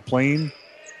Hansen. Now to Plain.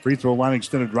 Free throw line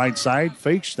extended right side.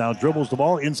 Fakes. Now dribbles the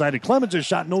ball inside to Clemens. His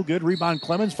shot no good. Rebound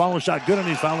Clemens. Follow shot good, and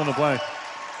he's fouling the play.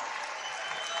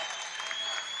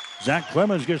 Zach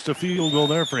Clemens gets the field goal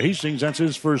there for Hastings. That's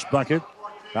his first bucket.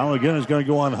 Foul again is going to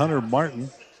go on Hunter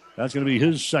Martin. That's going to be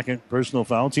his second personal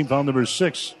foul. Team foul number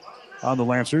 6 on the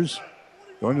Lancers.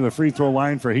 Going to the free throw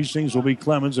line for Hastings will be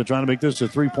Clemens. They're trying to make this a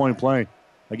 3-point play.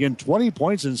 Again, 20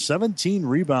 points and 17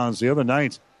 rebounds the other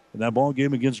night in that ball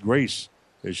game against Grace.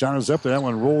 His shot is up there. That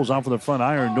one rolls off of the front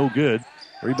iron. No good.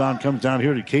 Rebound comes down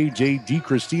here to KJ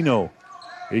DiCristino.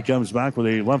 He comes back with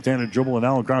a left-handed dribble and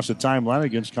now across the timeline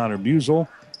against Connor Musel.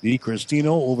 DiCristino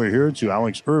over here to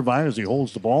Alex Irvine as he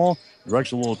holds the ball.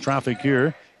 Directs a little traffic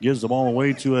here. Gives the ball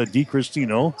away to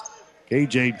DiCristino.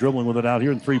 KJ dribbling with it out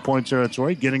here in three-point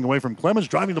territory. Getting away from Clemens.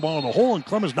 Driving the ball in the hole, and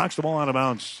Clemens knocks the ball out of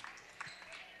bounds.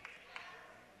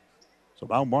 So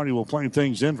Mount Marty will play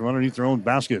things in from underneath their own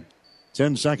basket.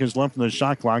 10 seconds left in the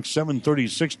shot clock.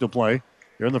 7:36 to play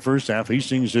here in the first half.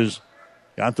 Hastings has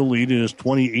got the lead. It is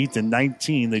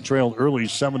 28-19. They trailed early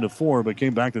 7-4, but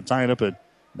came back to tie it up at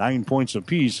 9 points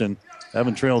apiece and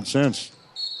haven't trailed since.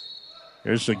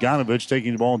 Here's Saganovich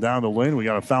taking the ball down the lane. We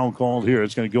got a foul called here.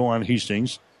 It's going to go on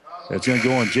Hastings. It's going to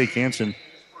go on Jake Hansen.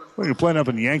 When you're playing up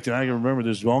in Yankton, I can remember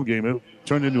this ball game. It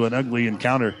turned into an ugly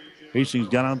encounter. Hastings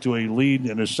got out to a lead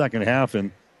in the second half,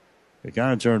 and it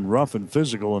kind of turned rough and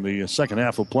physical in the second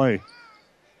half of play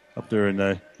up there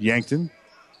in Yankton.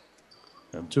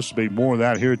 Anticipate more of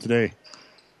that here today.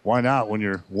 Why not when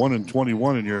you're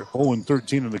 1-21 and you're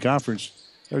 0-13 in the conference?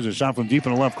 There's a shot from deep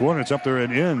in the left corner. It's up there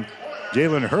and in.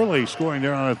 Jalen Hurley scoring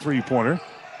there on a three-pointer.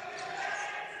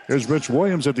 There's Rich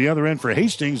Williams at the other end for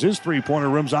Hastings. His three-pointer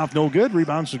rims off no good.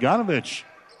 Rebound Saganovich.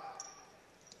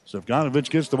 Saganovich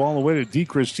gets the ball away to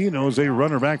DiCristino as they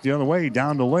run her back the other way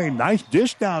down the lane. Nice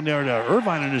dish down there to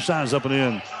Irvine, and his shot is up and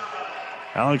in.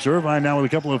 Alex Irvine now with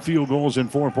a couple of field goals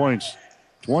and 4 points.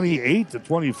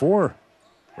 28-24.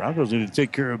 Broncos need to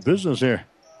take care of business here.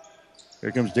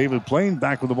 Here comes David Plain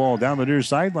back with the ball down the near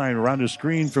sideline around the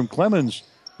screen from Clemens.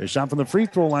 His shot from the free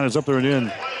throw line is up there and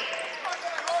in.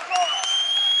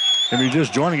 If you're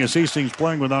just joining us, Hastings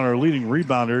playing without our leading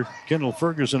rebounder, Kendall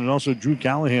Ferguson, and also Drew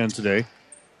Callahan today.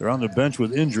 They're on the bench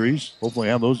with injuries. Hopefully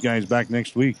have those guys back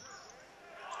next week.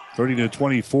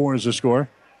 30-24 is the score.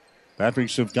 Patrick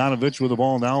Sivkanovich with the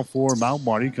ball now for Mount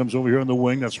Marty. Comes over here on the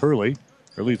wing. That's Hurley.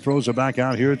 Hurley throws it back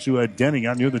out here to Denning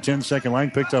out near the 10-second line.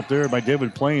 Picked up there by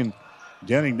David Plain.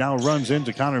 Denning now runs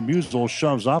into Connor Musel.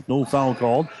 Shoves off. No foul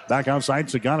called. Back outside.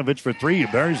 Saganovich for three. He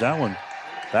buries that one.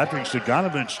 Patrick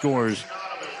Saganovich scores.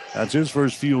 That's his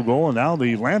first field goal. And now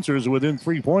the Lancers are within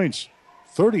 3 points.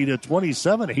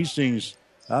 30-27. Hastings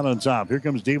out on top. Here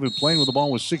comes David Plain with the ball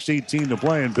with 6:18 to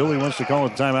play. And Billy wants to call a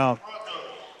timeout.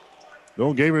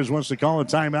 Bill Gavers wants to call a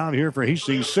timeout here for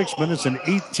Hastings. 6 minutes and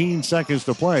 18 seconds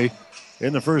to play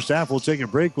in the first half. We'll take a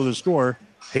break with a score.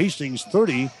 Hastings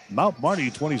 30, Mount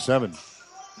Marty 27.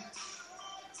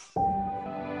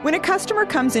 When a customer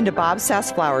comes into Bob's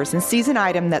Sass Flowers and sees an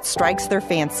item that strikes their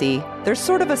fancy, there's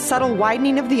sort of a subtle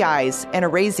widening of the eyes and a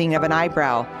raising of an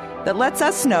eyebrow that lets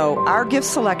us know our gift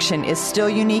selection is still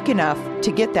unique enough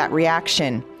to get that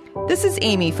reaction. This is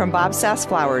Amy from Bob's Sass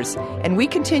Flowers, and we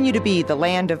continue to be the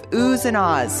land of oohs and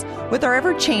ahs with our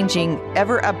ever-changing,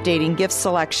 ever-updating gift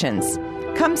selections.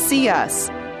 Come see us.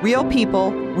 Real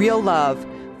people, real love.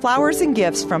 Flowers and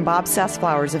gifts from Bob's Sass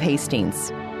Flowers of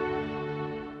Hastings.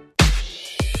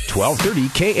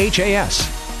 1230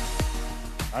 KHAS.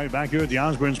 All right, back here at the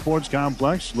Osborne Sports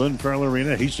Complex, Lynn Farrell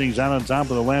Arena. Hastings out on top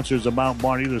of the Lancers of Mount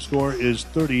Marty. The score is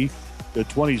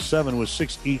 30-27 with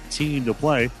 6:18 to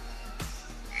play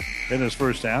in this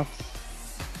first half.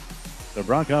 The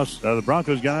Broncos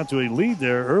got out to a lead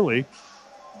there early,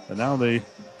 and now they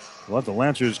let the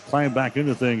Lancers climb back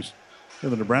into things.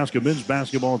 And the Nebraska men's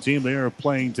basketball team, they are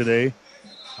playing today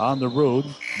on the road.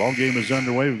 Ball game is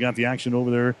underway. We've got the action over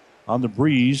there on the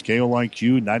breeze.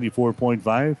 KOIQ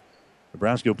 94.5.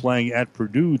 Nebraska playing at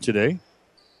Purdue today.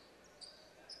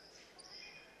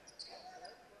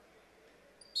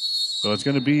 So it's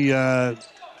going to be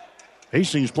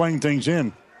Hastings playing things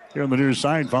in here on the near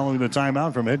side following the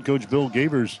timeout from head coach Bill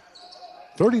Gavers.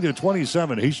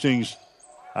 30-27. Hastings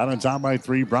out on top by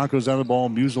three. Broncos out of the ball.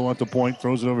 Musel at the point.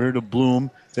 Throws it over here to Bloom.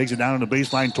 Takes it down on the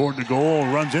baseline toward the goal.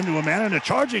 Runs into a man and a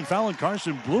charging foul on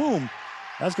Carson Bloom.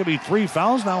 That's going to be 3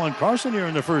 fouls now on Carson here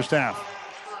in the first half.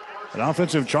 An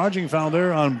offensive charging foul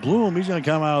there on Bloom. He's going to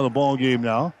come out of the ball game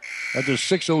now at the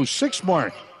 6:06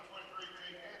 mark.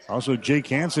 Also, Jake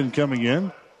Hansen coming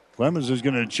in. Clemens is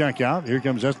going to check out. Here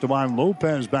comes Esteban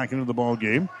Lopez back into the ball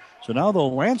game. So now the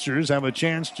Lancers have a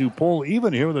chance to pull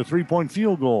even here with a 3-point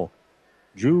field goal.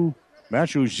 Drew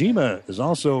Matsushima is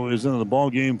into the ball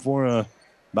game for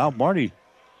Mount Marty.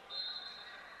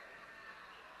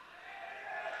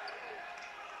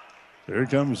 Here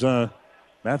comes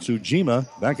Matsujima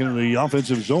back into the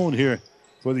offensive zone here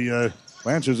for the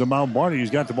Lancers of Mount Marty. He's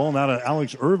got the ball now to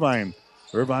Alex Irvine.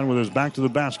 Irvine with his back to the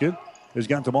basket has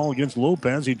got the ball against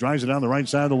Lopez. He drives it down the right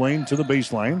side of the lane to the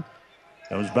baseline.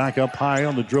 Comes back up high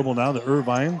on the dribble now to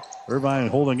Irvine. Irvine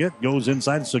holding it. Goes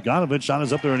inside. Saganovich. Shot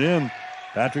is up there and in.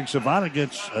 Patrick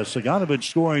Saganovich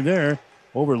scoring there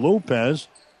over Lopez.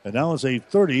 And now it's a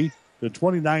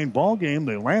 30-29 ball game.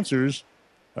 The Lancers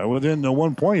are within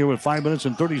 1 point here with 5 minutes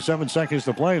and 37 seconds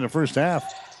to play in the first half.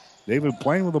 David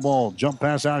playing with the ball. Jump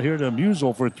pass out here to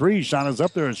Musel for three. Shot is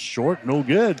up there. It's short. No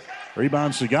good.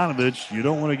 Rebound Saganovich. You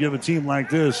don't want to give a team like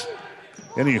this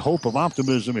any hope of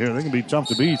optimism here. They can be tough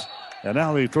to beat. And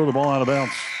now they throw the ball out of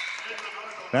bounds.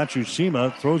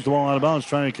 Matsushima throws the ball out of bounds,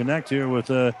 trying to connect here with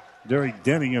Derek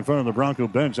Denning in front of the Bronco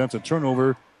bench. That's a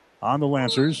turnover on the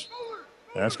Lancers.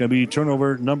 That's going to be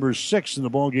turnover number 6 in the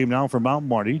ball game now for Mount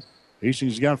Marty.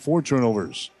 Hastings got 4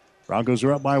 turnovers. Broncos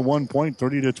are up by 1 point,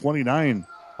 30-29.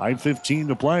 5:15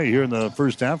 to play here in the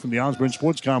first half from the Osborne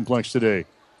Sports Complex today.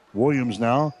 Williams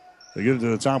now. They get it to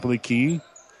the top of the key.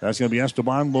 That's going to be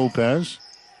Esteban Lopez.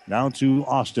 Now to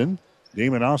Austin.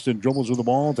 Damon Austin dribbles with the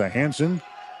ball to Hanson.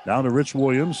 Down to Rich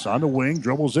Williams on the wing.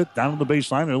 Dribbles it down to the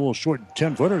baseline. A little short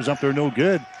 10-footers up there, no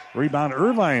good. Rebound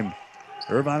Irvine.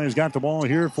 Irvine has got the ball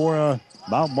here for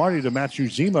Mount Marty to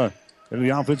Matsuzima into the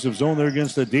offensive zone there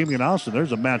against Damian Austin.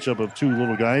 There's a matchup of 2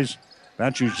 little guys.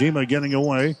 Matsuzima getting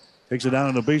away. Takes it down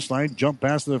on the baseline. Jump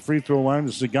past the free throw line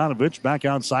to Saganovich. Back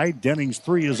outside. Denning's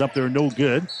 3 is up there, no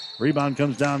good. Rebound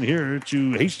comes down here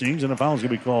to Hastings, and a foul's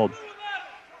going to be called.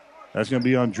 That's going to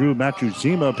be on Drew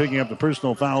Matsuzima, picking up the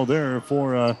personal foul there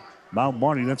for Mount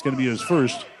Marty. That's going to be his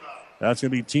first. That's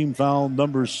going to be team foul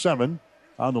number 7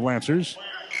 on the Lancers.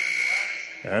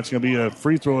 That's going to be a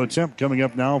free throw attempt coming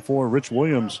up now for Rich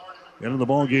Williams. Into the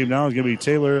ball game now is going to be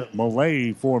Taylor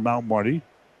Millay for Mount Marty.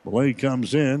 Millay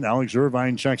comes in. Alex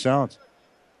Irvine checks out.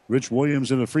 Rich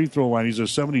Williams in the free throw line. He's a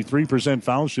 73%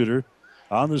 foul shooter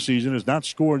on the season. Has not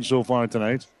scored so far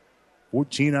tonight.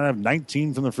 14 out of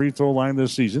 19 from the free throw line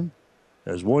this season.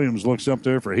 As Williams looks up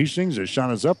there for Hastings, his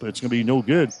shot is up. It's going to be no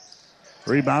good.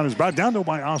 Rebound is brought down though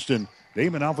by Austin.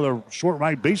 Damon out for the short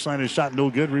right baseline. His shot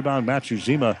no good. Rebound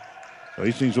Matsuzima.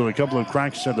 Hastings with a couple of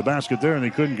cracks at the basket there, and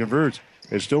they couldn't convert.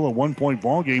 It's still a 1-point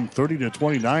ball game,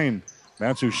 30-29.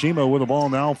 Matsushima with the ball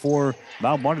now for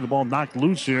Mount Marty. The ball knocked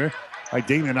loose here by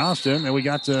Damian Austin. And we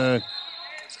got a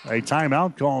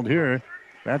timeout called here.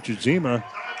 Matsushima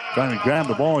trying to grab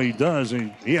the ball. He does.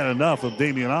 And he had enough of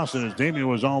Damian Austin as Damian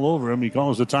was all over him. He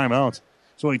calls the timeout.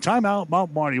 So a timeout,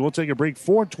 Mount Marty. We'll take a break.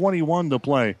 4:21 to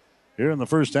play here in the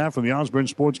first half from the Osborne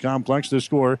Sports Complex. The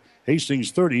score, Hastings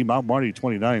 30, Mount Marty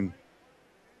 29.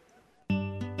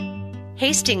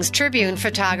 Hastings Tribune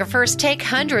photographers take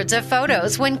hundreds of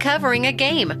photos when covering a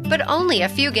game, but only a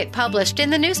few get published in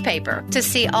the newspaper. To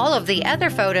see all of the other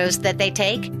photos that they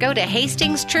take, go to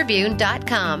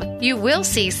hastingstribune.com. You will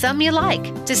see some you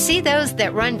like. To see those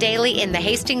that run daily in the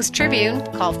Hastings Tribune,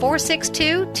 call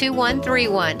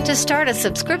 462-2131 to start a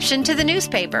subscription to the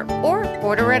newspaper, or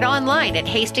order it online at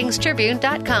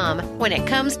hastingstribune.com. When it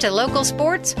comes to local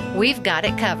sports, we've got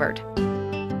it covered.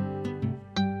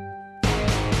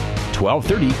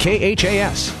 1230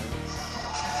 KHAS.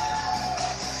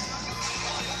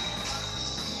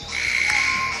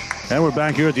 And we're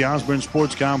back here at the Osborne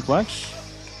Sports Complex,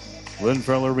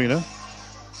 Linfeld Arena.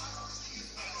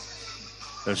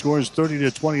 The score is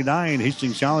 30-29.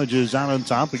 Hastings College is out on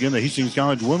top. Again, the Hastings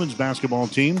College women's basketball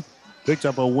team picked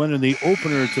up a win in the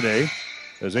opener today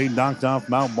as they knocked off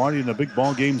Mount Marty in a big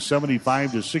ball game,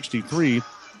 75-63.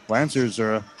 Lancers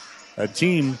are a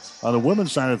team on the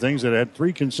women's side of things that had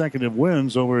 3 consecutive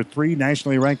wins over 3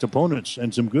 nationally ranked opponents,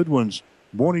 and some good ones: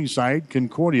 Morningside,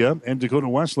 Concordia, and Dakota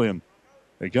Wesleyan.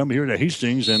 They come here to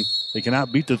Hastings, and they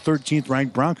cannot beat the 13th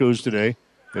ranked Broncos today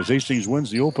as Hastings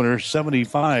wins the opener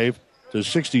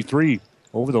 75-63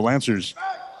 over the Lancers.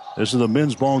 This is the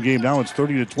men's ball game now. It's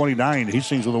 30-29.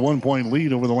 Hastings with a 1-point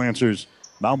lead over the Lancers.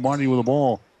 Mount Marty with the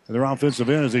ball. And their offensive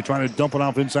end as they try to dump it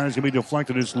off inside. It's going to be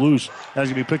deflected. It's loose. That's going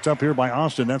to be picked up here by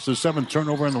Austin. That's the 7th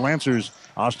turnover in the Lancers.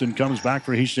 Austin comes back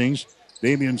for Hastings.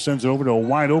 Damian sends it over to a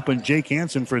wide open Jake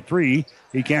Hansen for 3.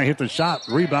 He can't hit the shot.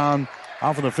 Rebound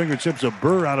off of the fingertips of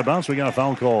Burr out of bounds. We got a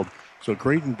foul called. So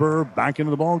Creighton Burr back into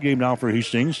the ball game now for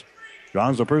Hastings.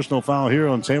 Draws a personal foul here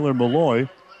on Taylor Malloy.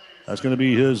 That's going to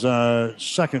be his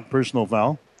 2nd personal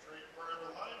foul.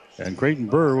 And Creighton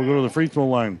Burr will go to the free throw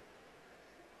line.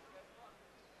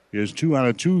 He has 2 out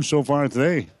of 2 so far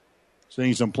today.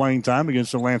 Seeing some playing time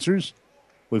against the Lancers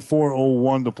with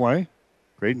 4:01 to play.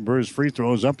 Creighton Burr's free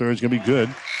throw is up there. It's going to be good.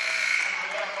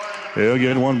 He'll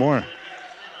get one more.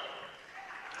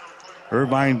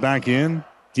 Irvine back in.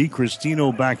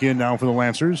 DiCristino back in now for the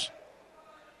Lancers.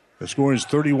 The score is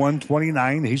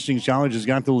 31-29. Hastings College has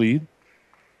got the lead.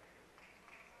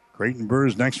 Creighton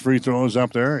Burr's next free throw is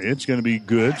up there. It's going to be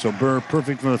good. So Burr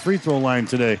perfect from the free throw line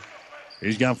today.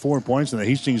 He's got 4 points, and the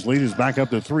Hastings lead is back up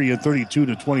to 3 at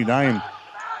 32-29.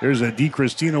 There's a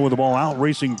DiCristino with the ball out,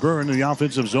 racing Burr into the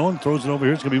offensive zone. Throws it over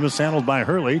here. It's going to be mishandled by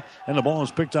Hurley, and the ball is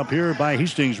picked up here by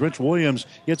Hastings. Rich Williams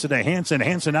gets it to Hansen.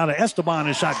 Hansen out to Esteban.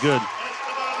 His shot good.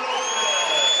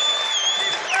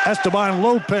 Esteban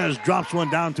Lopez drops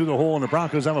one down through the hole, and the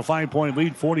Broncos have a 5-point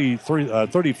lead.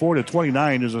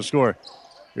 34-29 is the score.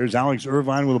 Here's Alex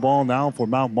Irvine with the ball now for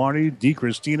Mount Marty.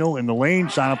 DiCristino in the lane.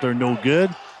 Shot up there, no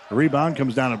good. The rebound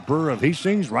comes down to Burr of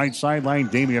Hastings. Right sideline,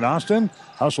 Damian Austin.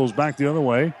 Hustles back the other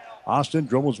way. Austin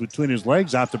dribbles between his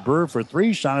legs. Out to Burr for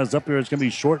three. Shot is up there. It's going to be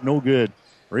short. No good.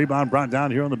 Rebound brought down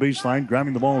here on the baseline.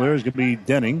 Grabbing the ball there is going to be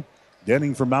Denning.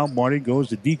 Denning from Mount Marty goes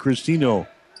to DiCristino.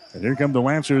 And here come the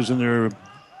Lancers in their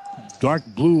dark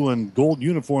blue and gold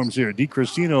uniforms here.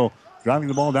 DiCristino driving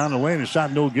the ball down the lane. His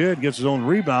shot no good. Gets his own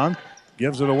rebound.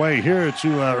 Gives it away here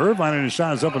to Irvine, and his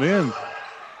shot is up and in.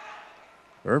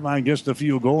 Irvine gets the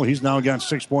field goal. He's now got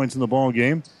 6 points in the ball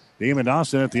game. Damon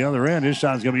Austin at the other end. His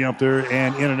shot is going to be up there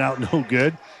and in and out. No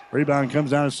good. Rebound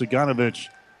comes down to Saganovich.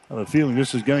 I have a feeling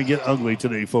this is going to get ugly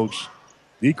today, folks.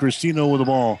 DiCristino with the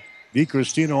ball.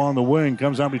 DiCristino on the wing.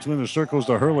 Comes out between the circles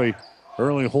to Hurley.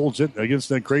 Hurley holds it against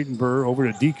the Creighton Burr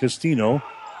over to DiCristino.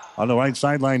 On the right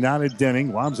sideline now to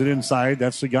Denning. Lobs it inside.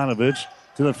 That's Saganovich.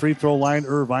 To the free throw line,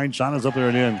 Irvine. Shot is up there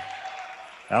and in.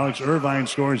 Alex Irvine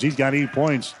scores. He's got 8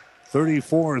 points.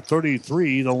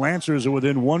 34-33. The Lancers are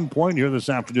within 1 point here this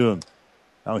afternoon.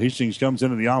 Now Hastings comes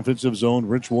into the offensive zone.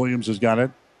 Rich Williams has got it.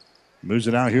 Moves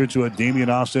it out here to a Damian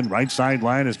Austin. Right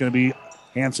sideline is going to be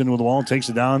Hansen with the ball. Takes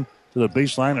it down to the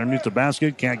baseline underneath the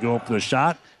basket. Can't go up for the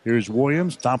shot. Here's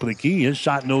Williams. Top of the key. His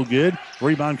shot no good.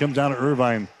 Rebound comes down to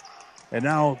Irvine. And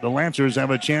now the Lancers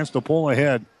have a chance to pull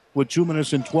ahead with 2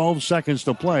 minutes and 12 seconds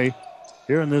to play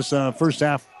here in this first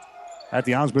half at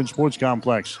the Osborne Sports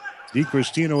Complex.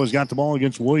 DiCristino has got the ball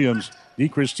against Williams.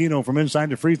 DiCristino from inside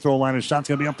the free throw line. His shot's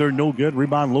going to be up there. No good.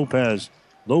 Rebound Lopez.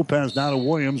 Lopez now to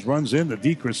Williams. Runs into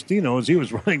DiCristino as he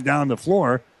was running down the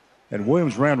floor. And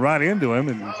Williams ran right into him.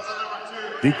 And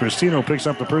DiCristino picks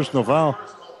up the personal foul.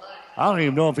 I don't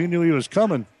even know if he knew he was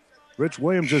coming. Rich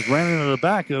Williams just ran into the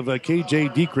back of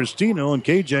KJ DiCristino. And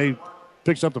KJ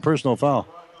picks up the personal foul.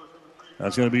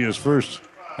 That's going to be his first.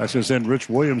 That's going to send Rich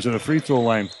Williams in the free throw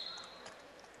line.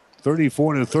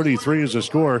 34-33 is the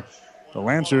score. The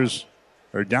Lancers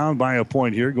are down by a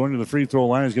point here. Going to the free throw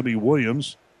line is going to be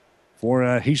Williams for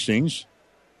Hastings.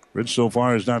 Rich so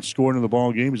far has not scored in the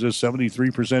ball game. He's a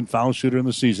 73% foul shooter in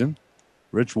the season.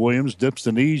 Rich Williams dips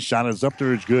the knees. Shot is up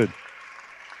there. It's good.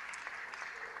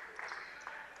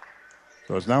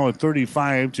 So it's now a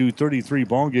 35-33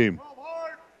 ball game.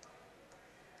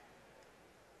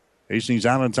 Hastings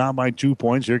out on top by 2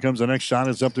 points. Here comes the next shot.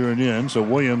 It's up there and in. So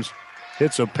Williams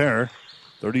hits a pair.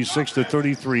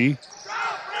 36-33.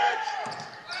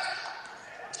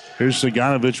 Here's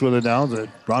Saganovich with it now. The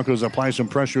Broncos apply some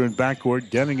pressure in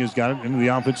backcourt. Denning has got it into the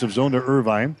offensive zone to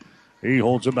Irvine. He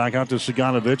holds it back out to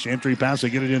Saganovich. Entry pass to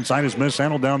get it inside is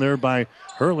mishandled down there by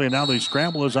Hurley. And now the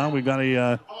scramble is on. We've got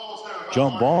a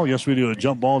jump ball. Yes, we do. A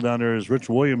jump ball down there as Rich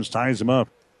Williams ties him up.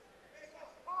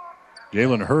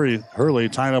 Jalen Hurley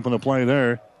tied up in the play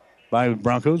there by the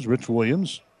Broncos. Rich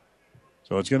Williams.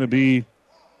 So it's going to be,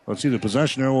 let's see, the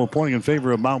possession arrow pointing in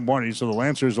favor of Mount Marty. So the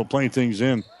Lancers will play things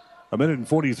in. 1 minute and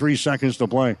 43 seconds to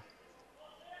play.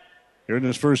 Here in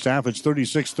this first half, it's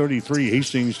 36-33.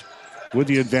 Hastings with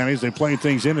the advantage. They play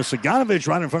things in. Saganovich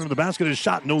right in front of the basket. His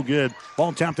shot no good.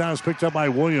 Ball tapped out is picked up by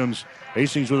Williams.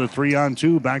 Hastings with a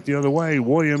 3-on-2. Back the other way.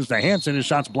 Williams to Hansen. His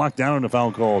shot's blocked down and a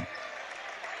foul called.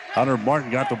 Hunter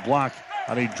Martin got the block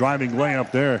on a driving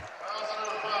layup there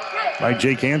by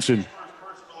Jake Hansen.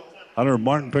 Hunter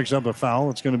Martin picks up a foul.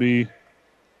 It's going to be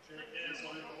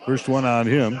first one on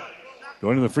him.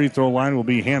 Going to the free throw line will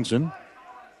be Hansen.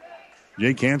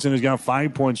 Jake Hansen has got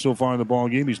 5 points so far in the ball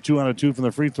game. He's 2 out of 2 from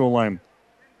the free throw line.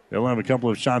 They'll have a couple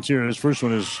of shots here. His first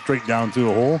one is straight down through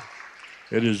the hole.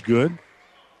 It is good.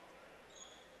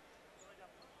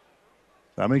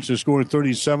 That makes the score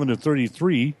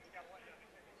 37-33.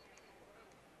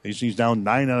 Hastings down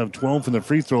 9 out of 12 from the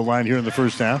free throw line here in the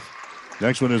first half.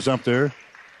 Next one is up there.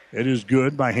 It is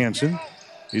good by Hansen.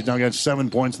 He's now got 7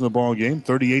 points in the ball game.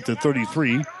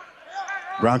 38-33.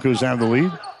 Broncos have the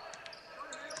lead.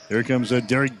 Here comes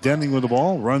Derek Denning with the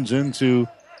ball. Runs into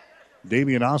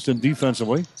Damian Austin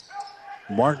defensively.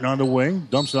 Martin on the wing.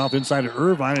 Dumps it off inside to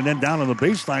Irvine and then down on the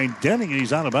baseline. Denning, and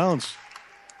he's out of bounds.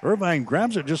 Irvine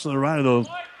grabs it just to the right of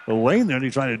the lane there, and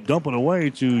he tried to dump it away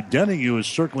to Denning. He was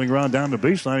circling around down the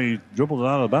baseline. He dribbled it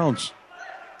out of bounds.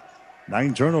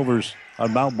 9 turnovers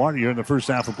on Mount Marty here in the first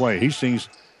half of play. Hastings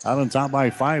out on top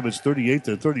by 5. It's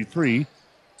 38-33.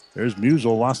 There's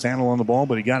Musial, lost handle on the ball,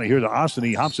 but he got it here to Austin.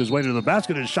 He hops his way to the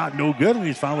basket. His shot no good, and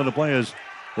he's fouling the play as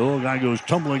the little guy goes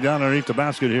tumbling down underneath the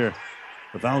basket here.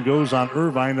 The foul goes on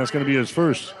Irvine. That's going to be his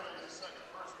first.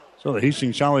 So the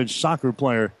Hastings College soccer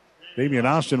player, Damian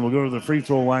Austin, will go to the free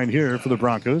throw line here for the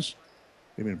Broncos.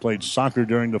 Damian played soccer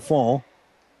during the fall.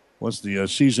 Once the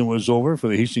season was over for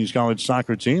the Hastings College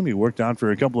soccer team, he worked out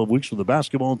for a couple of weeks with the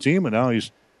basketball team, and now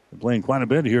he's been playing quite a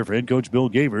bit here for head coach Bill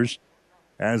Gavers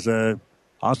as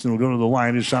Austin will go to the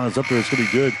line. His shot is up there. It's going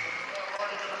to be good.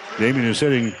 Damian is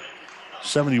hitting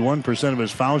 71% of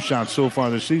his foul shots so far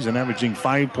this season, averaging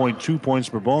 5.2 points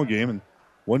per ball game and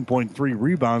 1.3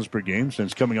 rebounds per game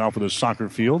since coming off of the soccer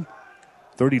field.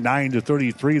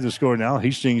 39-33 the score now.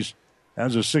 Hastings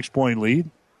has a 6-point lead.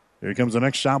 Here comes the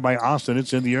next shot by Austin.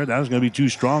 It's in the air. That is going to be too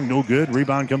strong. No good.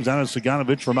 Rebound comes down to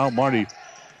Saganovic from Mount Marty.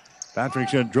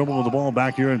 Patrick's going to dribble with the ball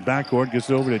back here in backcourt. Gets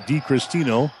it over to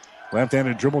DiCristino.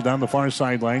 Left-handed dribble down the far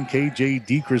sideline. KJ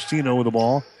DiCristino with the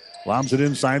ball. Lobs it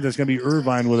inside. That's going to be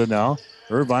Irvine with it now.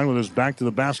 Irvine with his back to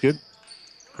the basket.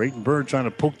 Creighton Bird trying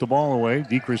to poke the ball away.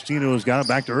 DiCristino has got it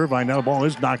back to Irvine. Now the ball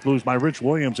is knocked loose by Rich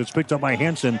Williams. It's picked up by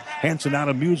Hansen. Hansen out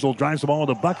of Musel. Drives the ball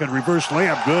to the bucket. Reverse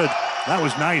layup. Good. That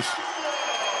was nice.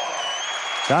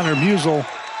 Connor Musel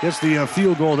gets the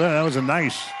field goal there. That was a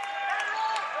nice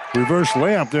reverse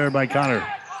layup there by Connor.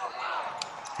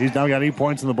 He's now got 8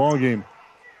 points in the ball game.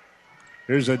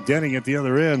 Here's a Denning at the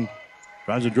other end.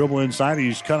 Tries to dribble inside.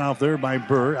 He's cut off there by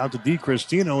Burr. Out to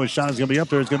DiCristino. His shot is going to be up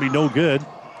there. It's going to be no good.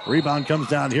 Rebound comes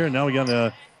down here. Now we got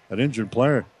an injured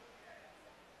player.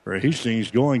 For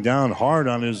Hastings going down hard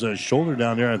on his shoulder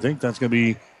down there. I think that's going to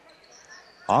be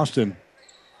Austin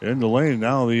in the lane.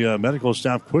 Now the medical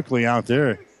staff quickly out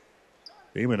there.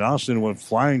 Damon Austin went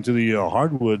flying to the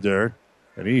hardwood there.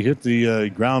 And he hit the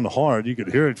ground hard. You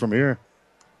could hear it from here.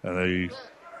 And the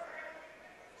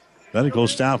medical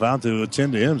staff out to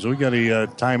attend to him. So we got a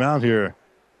timeout here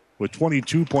with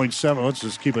 22.7. Let's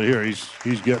just keep it here.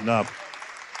 He's getting up.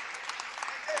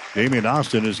 Damian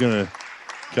Austin is going to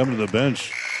come to the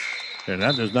bench. And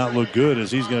that does not look good as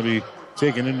he's going to be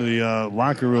taken into the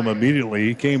locker room immediately.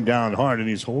 He came down hard and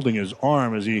he's holding his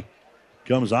arm as he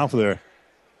comes off of there.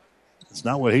 It's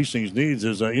not what Hastings needs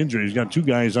is an injury. He's got two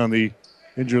guys on the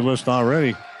injury list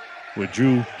already with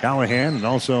Drew Callahan and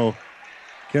also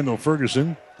Kendall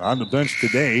Ferguson on the bench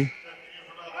today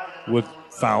with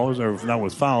fouls, or not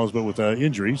with fouls, but with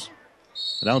injuries.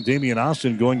 And now Damian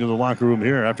Austin going to the locker room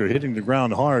here after hitting the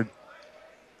ground hard.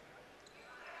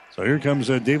 So here comes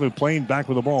David Plain back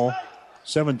with the ball.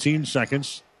 17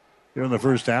 seconds here in the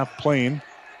first half. Plain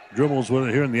dribbles with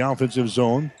it here in the offensive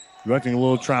zone. Directing a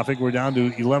little traffic. We're down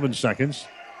to 11 seconds.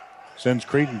 Sends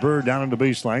Creighton Burr down on the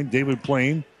baseline. David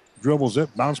Plain dribbles it.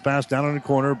 Bounce pass down in the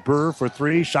corner. Burr for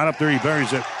three. Shot up there. He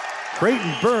buries it.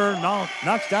 Creighton Burr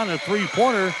knocks down a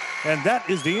three-pointer. And that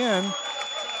is the end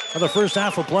of the first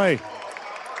half of play.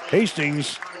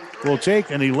 Hastings will take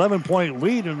an 11-point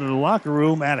lead into the locker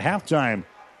room at halftime.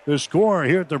 The score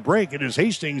here at the break, it is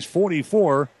Hastings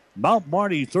 44, Mount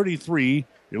Marty 33.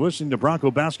 You're listening to Bronco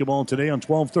Basketball today on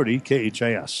 1230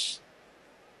 KHAS.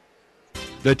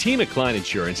 The team at Klein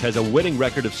Insurance has a winning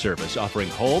record of service, offering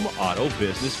home, auto,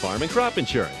 business, farm, and crop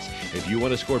insurance. If you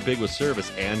want to score big with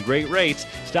service and great rates,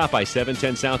 stop by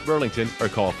 710 South Burlington or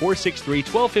call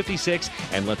 463-1256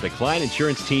 and let the Klein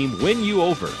Insurance team win you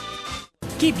over.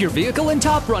 Keep your vehicle in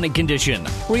top running condition.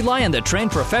 Rely on the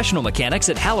trained professional mechanics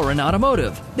at Halloran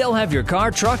Automotive. They'll have your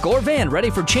car, truck, or van ready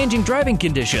for changing driving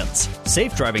conditions.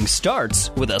 Safe driving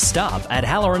starts with a stop at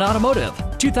Halloran Automotive,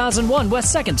 2001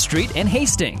 West 2nd Street in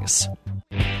Hastings.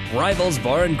 Rivals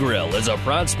Bar and Grill is a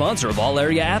proud sponsor of all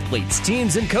area athletes,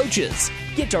 teams, and coaches.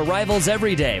 Get to Rivals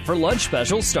every day for lunch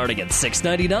specials starting at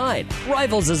 $6.99.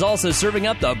 Rivals is also serving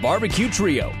up the Barbecue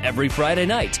Trio every Friday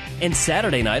night, and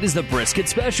Saturday night is the Brisket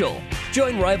Special.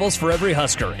 Join Rivals for every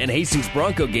Husker and Hastings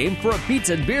Bronco game for a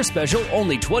pizza and beer special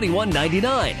only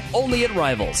 $21.99. Only at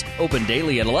Rivals. Open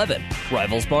daily at 11.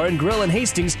 Rivals Bar and Grill in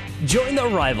Hastings. Join the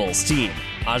Rivals team.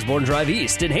 Osborne Drive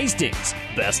East in Hastings.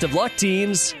 Best of luck,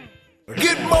 teams.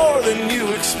 Get more than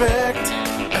you expect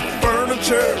at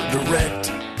Furniture Direct.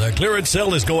 The clearance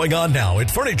sale is going on now at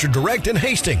Furniture Direct in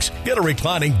Hastings. Get a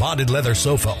reclining bonded leather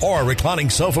sofa or a reclining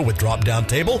sofa with drop-down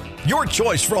table. Your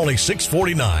choice for only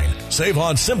 $649. Save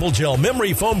on Simple Gel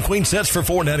Memory Foam Queen Sets for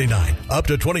 $499. Up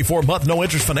to 24-month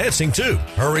no-interest financing, too.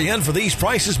 Hurry in for these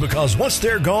prices because once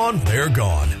they're gone, they're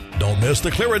gone. Don't miss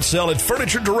the clearance sale at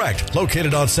Furniture Direct,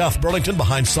 located on South Burlington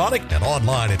behind Sonic and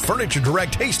online at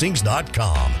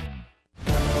FurnitureDirectHastings.com.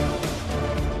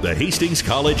 The Hastings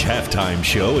College Halftime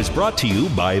Show is brought to you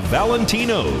by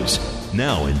Valentino's.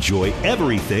 Now enjoy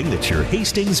everything that your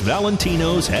Hastings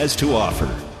Valentino's has to offer.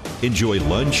 Enjoy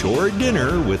lunch or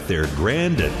dinner with their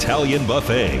grand Italian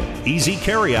buffet. Easy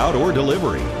carryout or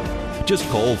delivery. Just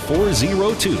call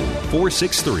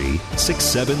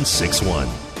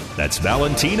 402-463-6761. That's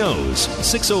Valentino's,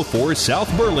 604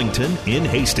 South Burlington in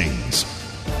Hastings.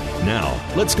 Now,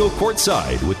 let's go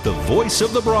courtside with the voice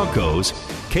of the Broncos,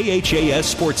 KHAS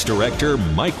Sports Director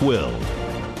Mike Wild.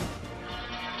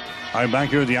 I'm back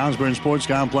here at the Osborne Sports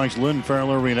Complex, Lynn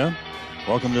Farrell Arena.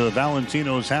 Welcome to the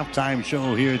Valentino's halftime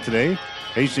show here today.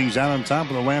 Hastings out on top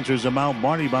of the Lancers of Mount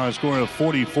Marty by a score of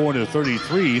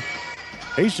 44-33.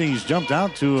 Hastings jumped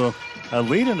out to a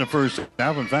lead in the first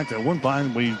half. In fact, at one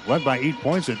point we led by 8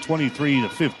 points at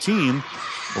 23-15.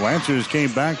 The Lancers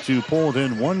came back to pull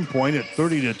within 1 point at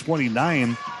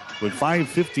 30-29 with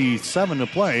 5:57 to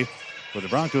play. But the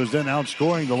Broncos then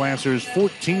outscoring the Lancers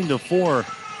 14-4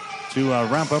 to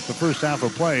wrap up the first half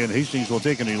of play. And Hastings will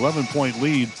take an 11-point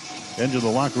lead into the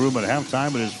locker room at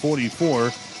halftime. It is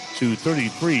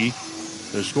 44-33.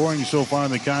 The scoring so far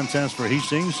in the contest for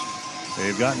Hastings,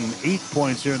 they've gotten 8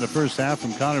 points here in the first half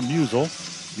from Connor Musel.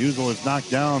 Musel has knocked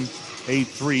down a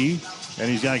 3, and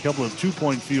he's got a couple of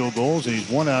 2-point field goals, and he's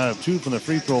 1 out of 2 from the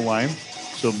free throw line.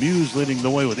 So Muse leading the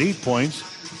way with 8 points.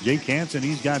 Jake Hansen,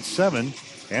 he's got 7.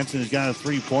 Hansen has got a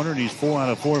 3-pointer, and he's 4 out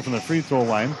of 4 from the free throw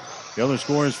line. The other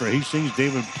scorers for Hastings,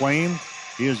 David Plain,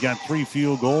 he has got 3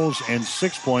 field goals and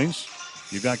 6 points.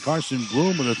 You've got Carson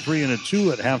Bloom with a 3 and a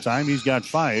 2 at halftime. He's got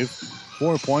 5.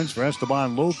 4 points for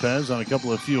Esteban Lopez on a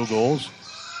couple of field goals.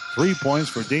 3 points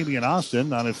for Damian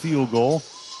Austin on a field goal,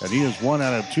 and he is 1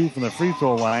 out of 2 from the free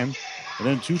throw line. And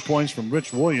then 2 points from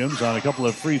Rich Williams on a couple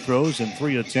of free throws and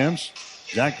 3 attempts.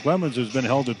 Zach Clemens has been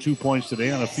held to 2 points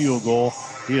today on a field goal.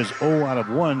 He is 0 out of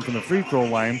 1 from the free throw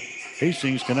line.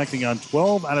 Hastings connecting on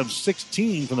 12 out of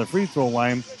 16 from the free throw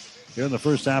line here in the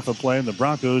first half of play. And the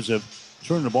Broncos have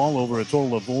turned the ball over a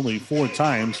total of only 4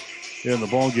 times here in the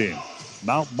ball game.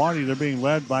 Mount Marty, they're being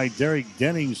led by Derek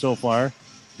Denning so far.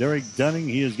 Derek Denning,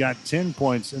 he has got 10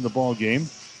 points in the ball game.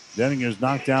 Denning has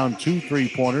knocked down 2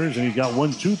 3-pointers, and he's got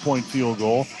 1 2-point field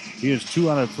goal. He is 2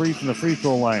 out of 3 from the free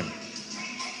throw line.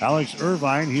 Alex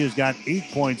Irvine, he has got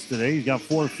 8 points today. He's got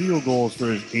 4 field goals for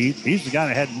his 8. He's the guy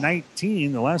that had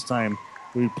 19 the last time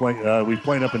we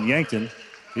played up in Yankton.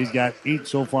 He's got 8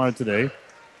 so far today.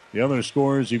 The other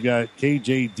scorers, you've got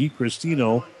KJ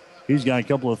DiCristino. He's got a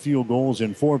couple of field goals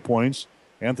and 4 points.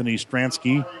 Anthony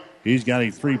Stransky, he's got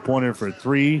a 3-pointer for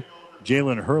 3.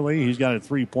 Jalen Hurley, he's got a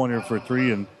 3-pointer for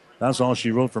 3. And that's all she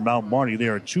wrote for Mount Marty. They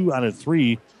are 2 out of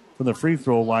 3 from the free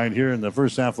throw line here in the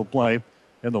first half of play.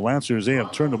 And the Lancers, they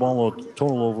have turned the ball over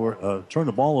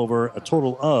a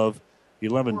total of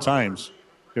 11 times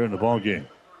here in the ball game.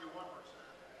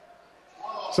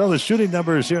 So the shooting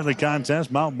numbers here in the contest,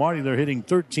 Mount Marty, they're hitting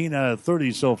 13 out of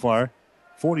 30 so far,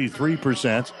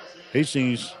 43%.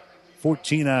 Hastings,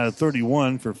 14 out of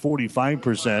 31 for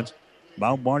 45%.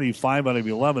 Mount Marty, 5 out of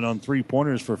 11 on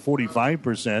 3-pointers for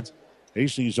 45%.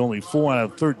 Hastings only 4 out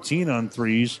of 13 on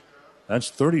threes. That's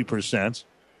 30%.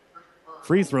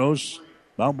 Free throws,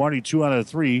 Mount Marty 2 out of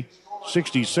 3,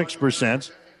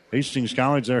 66%. Hastings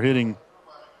College, they're hitting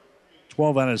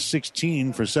 12 out of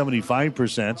 16 for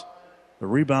 75%. The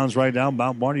rebounds right now,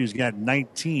 Mount Marty's got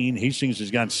 19. Hastings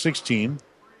has got 16.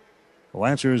 The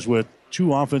Lancers with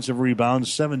 2 offensive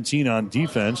rebounds, 17 on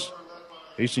defense.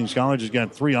 Hastings College has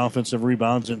got 3 offensive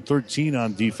rebounds and 13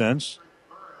 on defense.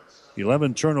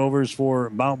 11 turnovers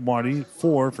for Mount Marty,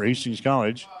 4 for Hastings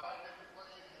College.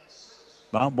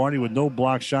 Mount Marty with no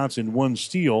block shots and 1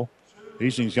 steal.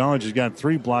 Hastings College has got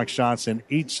 3 block shots and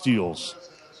 8 steals.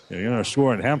 They're going to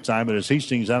score at halftime. It is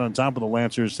Hastings out on top of the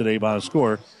Lancers today by a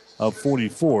score of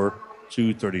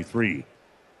 44-33.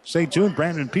 Stay tuned.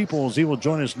 Brandon Peoples, he will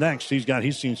join us next. He's got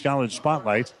Hastings College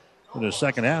Spotlight. And the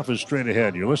second half is straight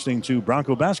ahead. You're listening to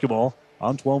Bronco Basketball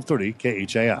on 1230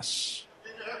 KHAS.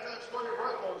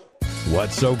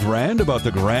 What's so grand about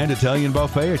the Grand Italian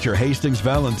Buffet at your Hastings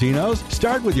Valentino's?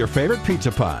 Start with your favorite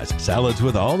pizza pies, salads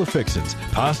with all the fixins,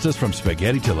 pastas from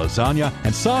spaghetti to lasagna,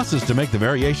 and sauces to make the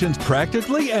variations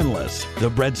practically endless. The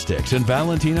breadsticks and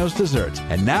Valentino's desserts,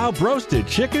 and now roasted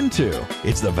chicken too.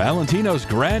 It's the Valentino's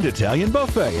Grand Italian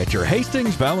Buffet at your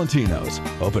Hastings Valentino's.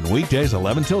 Open weekdays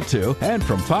 11 till 2 and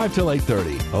from 5 till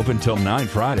 8:30. Open till 9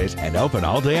 Fridays and open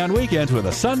all day on weekends with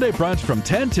a Sunday brunch from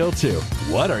 10 till 2.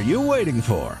 What are you waiting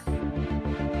for?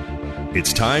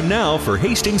 It's time now for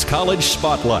Hastings College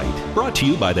Spotlight, brought to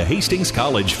you by the Hastings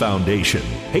College Foundation.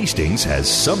 Hastings has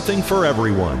something for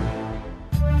everyone.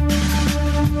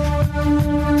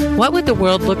 What would the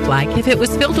world look like if it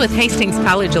was filled with Hastings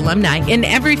College alumni in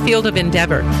every field of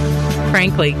endeavor?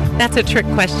 Frankly, that's a trick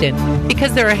question,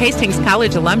 because there are Hastings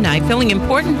College alumni filling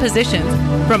important positions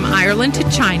from Ireland to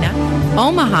China,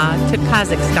 Omaha to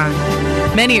Kazakhstan.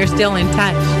 Many are still in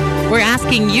touch. We're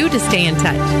asking you to stay in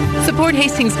touch. Support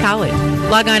Hastings College.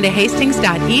 Log on to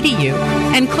hastings.edu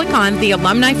and click on the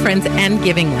Alumni Friends and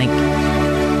Giving link.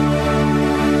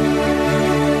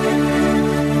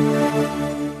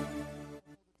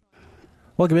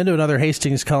 Welcome into another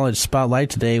Hastings College Spotlight.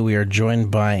 Today we are joined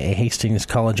by a Hastings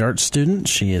College art student.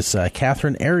 She is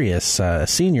Catherine Arias, a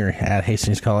senior at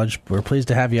Hastings College. We're pleased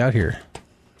to have you out here.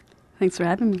 Thanks for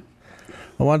having me.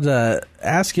 I wanted to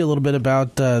ask you a little bit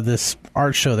about this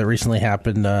art show that recently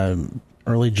happened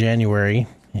early January.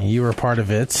 You were a part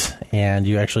of it, and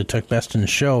you actually took Best in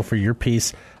Show for your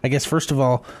piece. I guess, first of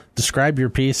all, describe your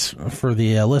piece for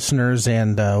the listeners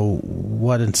and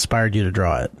what inspired you to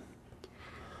draw it.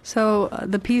 So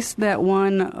the piece that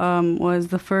won was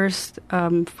the first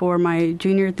for my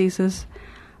junior thesis,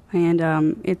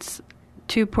 and it's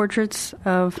 2 portraits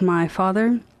of my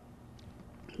father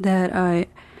that I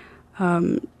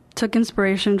took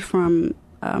inspiration from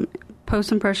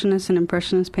post-impressionist and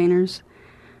impressionist painters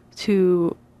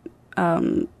to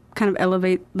kind of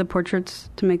elevate the portraits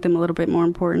to make them a little bit more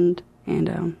important.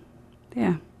 And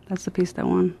that's the piece that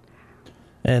won.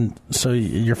 And so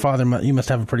your father, you must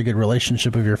have a pretty good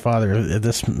relationship with your father.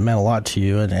 This meant a lot to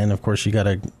you, and of course you got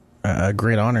a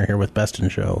great honor here with Best in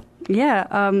Show.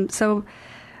 Yeah, so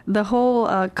the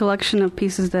whole collection of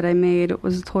pieces that I made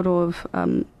was a total of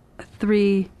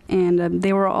 3, and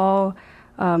they were all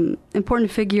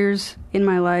important figures in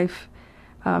my life,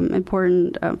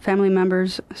 important family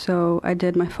members. So I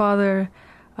did my father,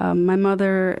 my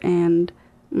mother, and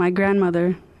my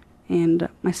grandmother, and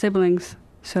my siblings.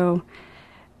 So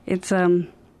it's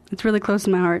really close to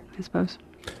my heart, I suppose.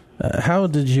 How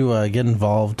did you get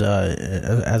involved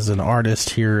as an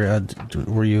artist here?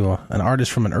 Were you an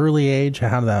artist from an early age?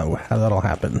 How did that all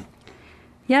happen?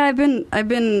 Yeah, I've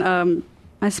been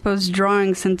I suppose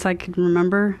drawing since I could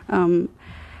remember.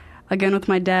 Again, with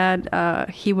my dad,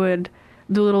 he would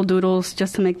do little doodles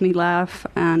just to make me laugh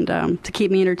and to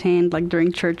keep me entertained, like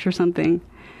during church or something.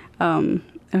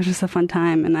 It was just a fun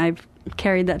time, and I've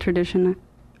carried that tradition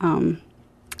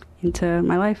into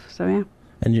my life. So yeah.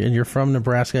 And you're from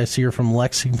Nebraska. I see you're from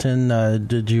Lexington.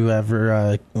 Did you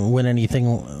ever win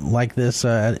anything like this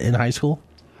in high school?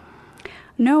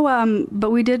 No, but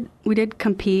we did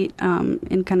compete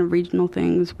in kind of regional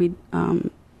things. We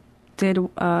did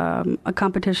a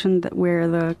competition where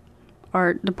the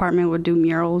art department would do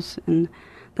murals, and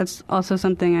that's also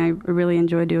something I really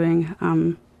enjoy doing.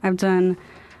 I've done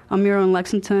a mural in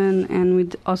Lexington, and we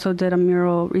also did a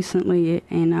mural recently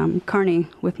in Kearney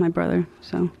with my brother.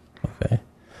 So. Okay.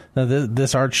 Now,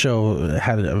 this art show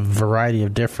had a variety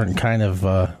of different kind of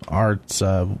arts.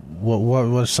 What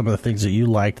were some of the things that you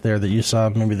liked there that you saw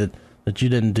maybe that you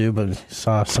didn't do, but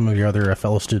saw some of your other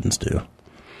fellow students do?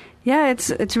 Yeah,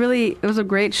 it was a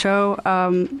great show.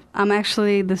 I'm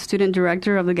actually the student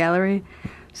director of the gallery,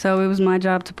 so it was my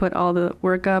job to put all the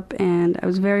work up, and I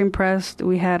was very impressed.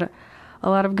 We had a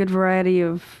lot of good variety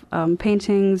of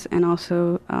paintings and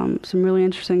also some really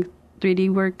interesting 3D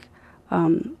work.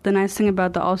 The nice thing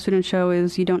about the all-student show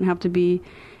is you don't have to be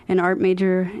an art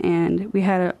major, and we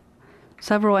had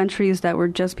several entries that were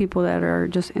just people that are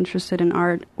just interested in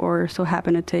art or so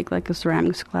happen to take like a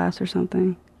ceramics class or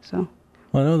something. So.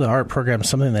 Well, I know the art program is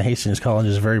something that Hastings College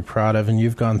is very proud of, and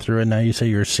you've gone through it. Now you say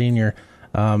you're a senior.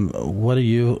 What have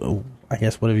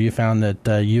you found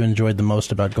that you enjoyed the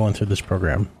most about going through this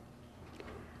program?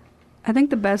 I think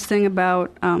the best thing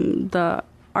about the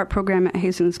art program at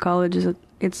Hastings College is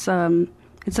it's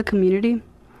a community,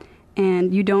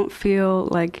 and you don't feel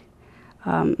like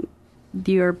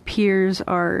your peers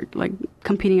are like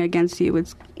competing against you.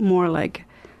 It's more like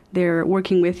they're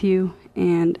working with you,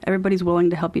 and everybody's willing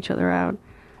to help each other out.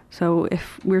 So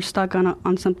if we're stuck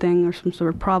on something or some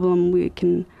sort of problem, we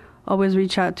can always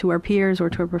reach out to our peers or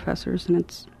to our professors, and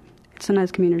it's a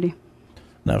nice community.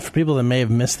 Now, for people that may have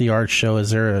missed the art show,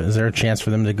 is there a chance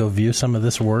for them to go view some of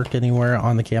this work anywhere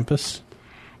on the campus?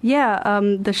 Yeah,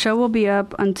 the show will be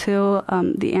up until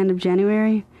the end of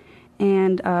January,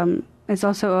 and it's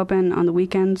also open on the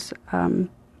weekends,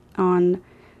 on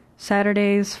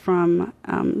Saturdays from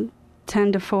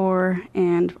 10 to 4,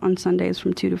 and on Sundays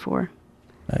from 2 to 4.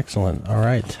 Excellent. All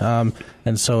right.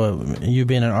 And so you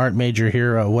being an art major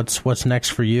here, what's next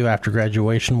for you after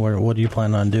graduation? What do you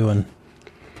plan on doing?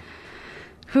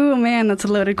 Oh, man, that's a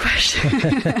loaded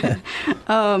question.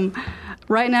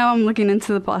 Right now I'm looking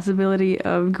into the possibility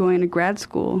of going to grad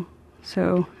school.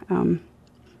 So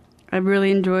I've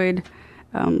really enjoyed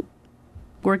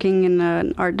working in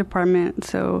an art department.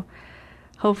 So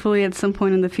hopefully at some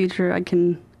point in the future I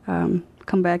can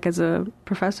come back as a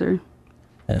professor.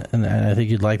 And I think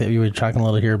you'd like that. You were talking a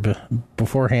little here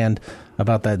beforehand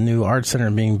about that new art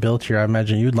center being built here. I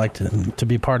imagine you'd like to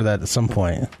be part of that at some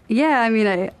point. Yeah, I mean,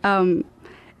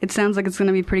 it sounds like it's going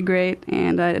to be pretty great,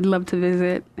 and I'd love to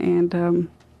visit. And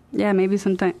yeah, maybe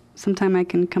sometime I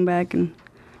can come back and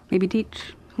maybe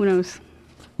teach. Who knows?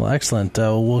 Well, excellent.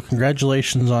 Well,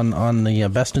 congratulations on the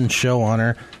Best in Show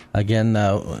honor. Again,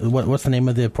 what's the name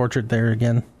of the portrait there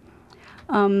again?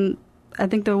 I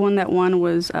think the one that won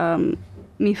was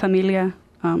Mi Familia,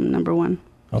 number 1.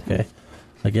 Okay.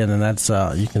 Again, and that's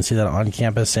you can see that on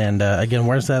campus. And again,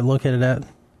 where's that located at?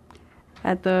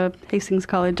 At the Hastings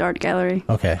College Art Gallery.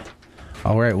 Okay.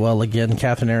 All right. Well, again,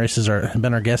 Catherine Arias has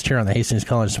been our guest here on the Hastings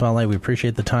College Spotlight. We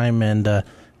appreciate the time and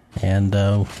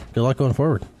good luck going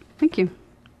forward. Thank you.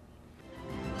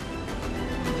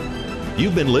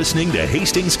 You've been listening to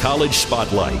Hastings College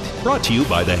Spotlight, brought to you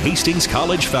by the Hastings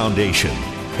College Foundation.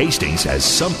 Hastings has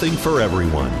something for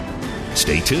everyone.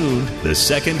 Stay tuned. The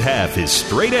second half is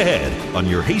straight ahead on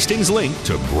your Hastings link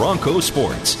to Bronco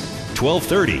Sports.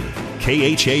 1230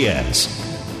 KHAS.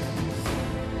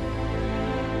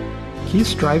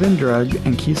 Keith's Drive-In Drug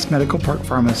and Keith's Medical Park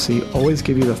Pharmacy always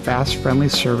give you the fast, friendly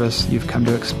service you've come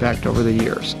to expect over the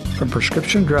years. From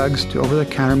prescription drugs to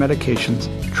over-the-counter medications,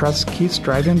 trust Keith's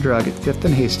Drive-In Drug at 5th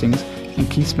and Hastings and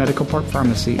Keith's Medical Park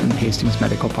Pharmacy in Hastings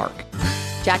Medical Park.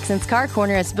 Jackson's Car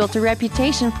Corner has built a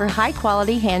reputation for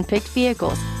high-quality, hand-picked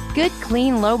vehicles. Good,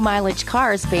 clean, low-mileage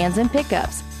cars, vans, and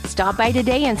pickups. Stop by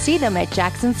today and see them at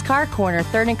Jackson's Car Corner,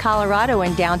 3rd and Colorado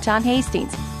in downtown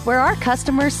Hastings, where our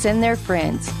customers send their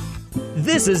friends.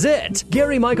 This is it!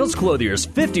 Gary Michaels Clothiers,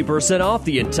 50% off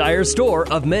the entire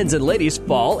store of men's and ladies'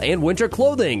 fall and winter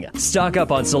clothing. Stock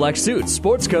up on select suits,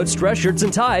 sports coats, dress shirts,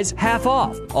 and ties, half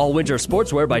off. All winter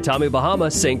sportswear by Tommy Bahama,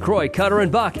 St. Croix, Cutter,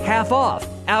 and Buck, half off.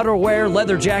 Outerwear,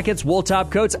 leather jackets, wool top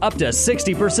coats, up to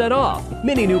 60% off.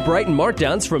 Many new Brighton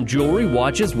markdowns from jewelry,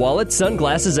 watches, wallets,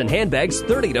 sunglasses, and handbags,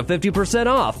 30 to 50%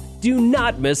 off. Do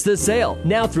not miss this sale.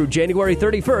 Now through January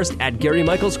 31st at Gary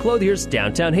Michaels Clothiers,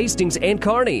 downtown Hastings and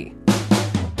Kearney.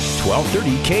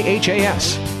 1230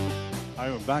 KHAS. All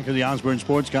right, we're back at the Osborne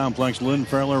Sports Complex, Lynn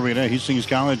Farrell Arena. Hastings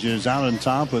College is out on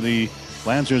top with the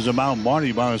Lancers of Mount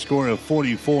Marty by a score of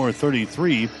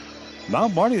 44-33.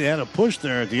 Mount Marty, they had a push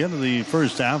there at the end of the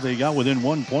first half. They got within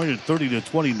 1 point at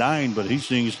 30-29, but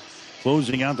Hastings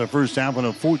closing out the first half on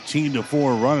a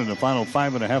 14-4 run in the final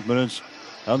 5.5 minutes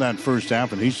of that first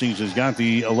half. And Hastings has got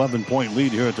the 11-point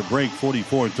lead here at the break,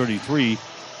 44-33.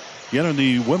 Yet in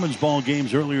the women's ball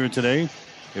games earlier today,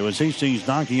 it was Hastings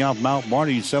knocking off Mount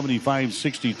Marty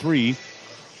 75-63.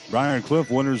 Briar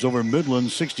Cliff winners over Midland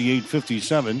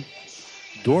 68-57.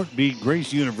 Dordt beat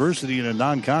Grace University in a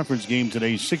non-conference game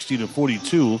today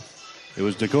 60-42. It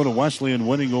was Dakota Wesleyan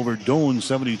winning over Doane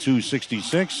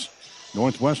 72-66.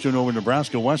 Northwestern over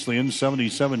Nebraska Wesleyan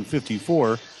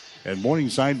 77-54. And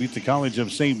Morningside beat the College of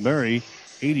St. Mary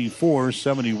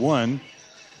 84-71.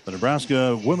 The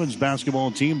Nebraska women's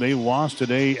basketball team, they lost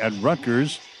today at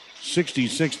Rutgers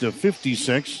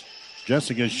 66-56.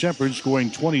 Jessica Shepard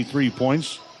scoring 23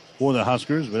 points for the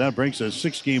Huskers, but that breaks a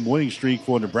 6-game winning streak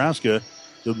for Nebraska.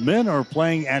 The men are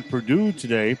playing at Purdue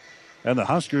today, and the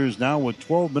Huskers now with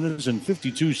 12 minutes and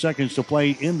 52 seconds to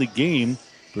play in the game.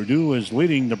 Purdue is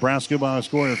leading Nebraska by a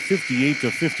score of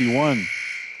 58-51.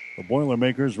 The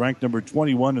Boilermakers ranked number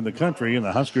 21 in the country, and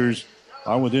the Huskers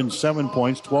are within 7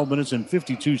 points, 12 minutes and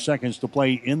 52 seconds to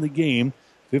play in the game.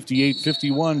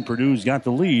 58-51, Purdue's got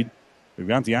the lead. We've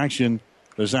got the action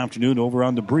this afternoon over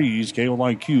on the Breeze,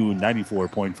 KOIQ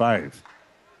 94.5.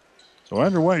 So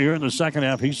underway here in the second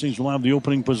half, Hastings will have the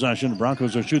opening possession. The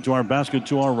Broncos will shoot to our basket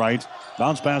to our right.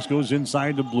 Bounce pass goes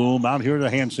inside to Bloom. Out here to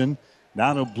Hansen.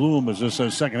 Now to Bloom as this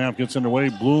second half gets underway.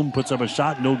 Bloom puts up a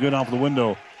shot, no good off the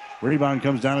window. Rebound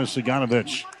comes down to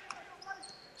Saganovic.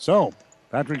 So,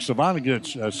 Patrick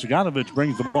Saganovic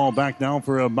brings the ball back now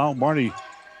for Mount Marty.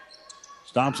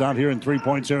 Stops out here in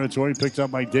three-point territory, picked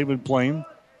up by David Plain.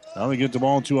 Now they get the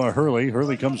ball to Hurley.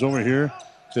 Hurley comes over here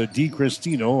to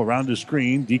DiCristino around the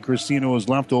screen. DiCristino is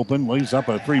left open, lays up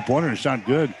a three-pointer, shot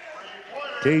good.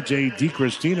 KJ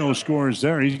DiCristino scores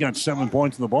there. He's got 7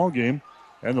 points in the ball game.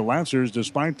 And the Lancers,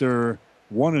 despite their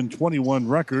 1-21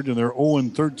 record and their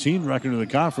 0-13 record in the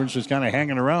conference, is kind of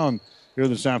hanging around here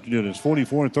this afternoon. It's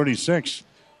 44-36.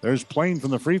 There's Plain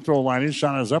from the free throw line. His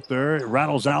shot is up there. It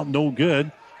rattles out, no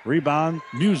good. Rebound,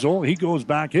 Musel. He goes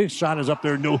back. His shot is up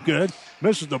there, no good.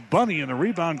 Misses the bunny, and the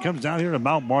rebound comes down here to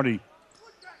Mount Marty.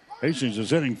 Hastings is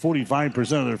hitting 45%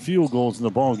 of their field goals in the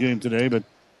ball game today, but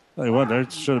tell you what,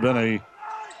 that should have been a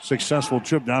successful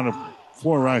trip down the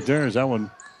floor right there as that one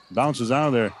bounces out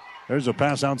of there. There's a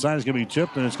pass outside. It's going to be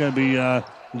tipped, and it's going to be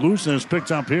loose, and it's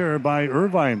picked up here by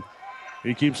Irvine.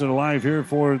 He keeps it alive here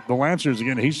for the Lancers.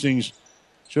 Again, Hastings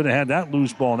should have had that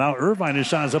loose ball. Now Irvine, his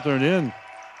shot is up there and in.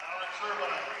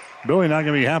 Billy not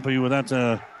going to be happy with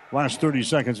that last 30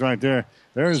 seconds right there.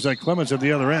 There's Clements at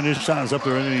the other end. His shot is up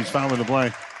there and he's fouling the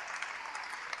play.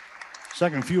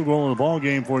 Second field goal of the ball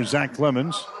game for Zach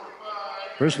Clemens.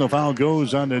 Personal foul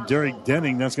goes on to Derek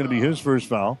Denning. That's going to be his first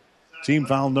foul. Team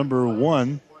foul number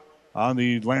 1 on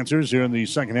the Lancers here in the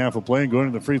second half of play.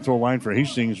 Going to the free throw line for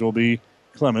Hastings will be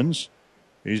Clemens.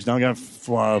 He's now got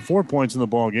 4 points in the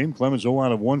ball game. Clemens 0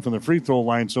 out of 1 from the free throw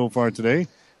line so far today.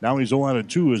 Now he's 0 out of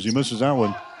 2 as he misses that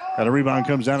one. And a rebound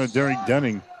comes down to Derek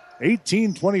Denning.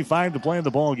 18:25 to play in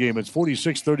the ball game. It's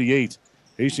 46-38.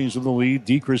 Hastings with the lead.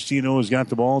 DiCristino has got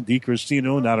the ball.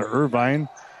 DiCristino now to Irvine.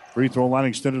 Free throw line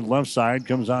extended left side.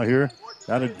 Comes out here.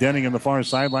 Now to Denning on the far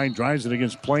sideline. Drives it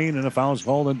against Plain, and a foul is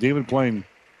called on David Plain.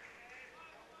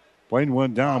 Plain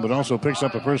went down, but also picks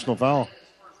up a personal foul.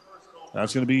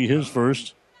 That's going to be his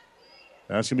first.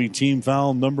 That's going to be team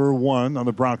foul number 1 on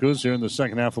the Broncos here in the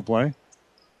second half of play.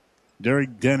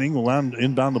 Derek Denning will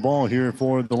inbound the ball here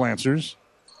for the Lancers.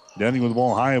 Denning with the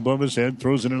ball high above his head,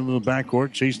 throws it into the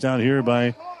backcourt, chased down here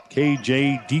by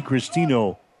KJ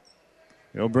DiCristino.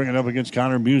 He'll bring it up against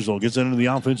Connor Musel, gets it into the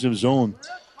offensive zone.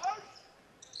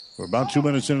 We're about 2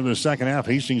 minutes into the second half.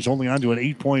 Hastings holding on to an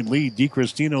 8-point lead.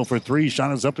 DiCristino for 3.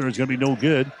 Shot is up there. It's going to be no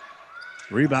good.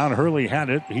 Rebound. Hurley had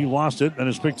it. He lost it, and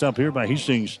it's picked up here by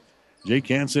Hastings. Jake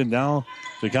Hansen now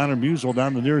to Connor Musel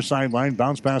down the near sideline.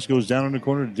 Bounce pass goes down in the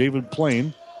corner to David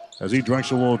Plain as he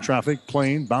directs a little traffic.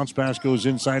 Plain. Bounce pass goes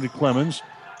inside to Clemens.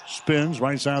 Spins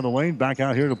right side of the lane. Back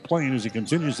out here to Plain as he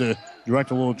continues to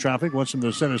direct a little traffic. Wants him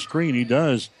to set a screen. He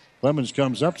does. Clemens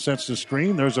comes up, sets the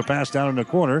screen. There's a pass down in the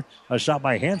corner. A shot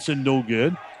by Hansen, no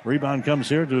good. Rebound comes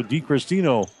here to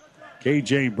DiCristino.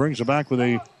 KJ brings it back with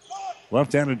a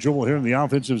left-handed dribble here in the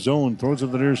offensive zone. Throws it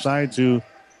to the near side to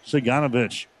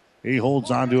Siganovic. He holds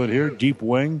on to it here. Deep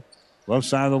wing. Left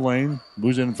side of the lane.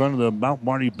 Moves it in front of the Mount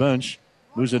Marty bench.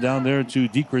 Moves it down there to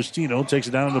DiCristino. Takes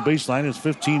it down to the baseline. His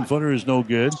 15-footer is no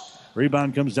good.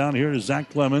 Rebound comes down here to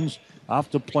Zach Clemens. Off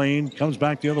the Plain. Comes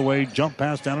back the other way. Jump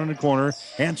pass down in the corner.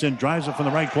 Hansen drives it from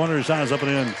the right corner. His shot is up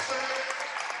and in.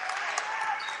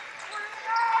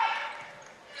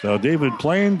 So David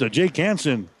Plain to Jake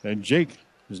Hansen. And Jake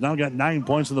has now got 9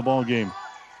 points in the ball game.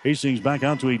 Hastings back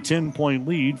out to a 10-point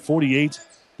lead.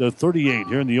 48-38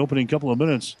 here in the opening couple of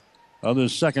minutes of the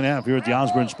second half here at the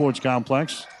Osborne Sports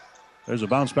Complex. There's a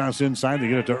bounce pass inside. They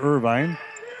get it to Irvine.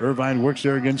 Irvine works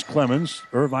there against Clemens.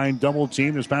 Irvine double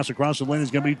team. His pass across the lane is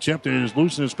going to be tipped. It is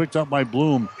loose and is picked up by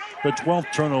Bloom. The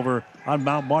 12th turnover on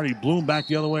Mount Marty. Bloom back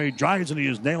the other way. Drives and he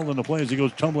is nailed in the play as he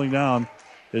goes tumbling down.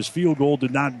 His field goal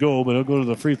did not go, but he'll go to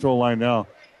the free throw line now.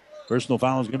 Personal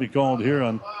foul is going to be called here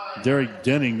on Derek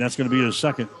Denning. That's going to be his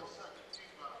second.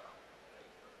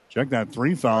 Check that,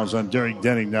 3 fouls on Derek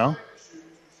Denning now.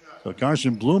 So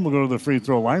Carson Bloom will go to the free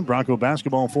throw line. Bronco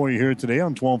basketball for you here today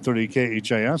on 1230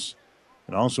 KHIS.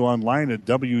 And also online at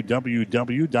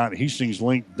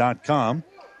www.hastingslink.com.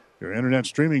 Your internet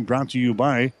streaming brought to you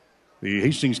by the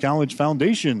Hastings College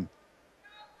Foundation.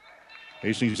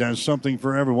 Hastings has something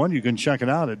for everyone. You can check it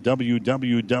out at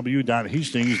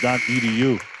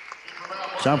www.hastings.edu.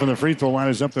 Shot from the free throw line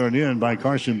is up there and in by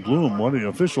Carson Bloom. One of the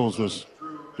officials was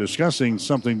discussing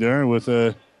something there with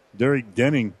Derek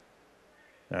Denning.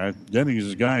 Denning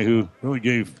is a guy who really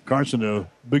gave Carson a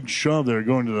big shove there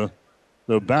going to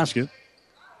the basket.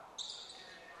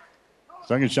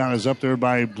 Second shot is up there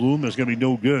by Bloom. That's going to be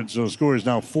no good. So the score is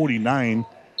now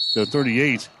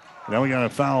 49-38. Now we got a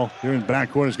foul here in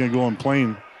backcourt. It's going to go on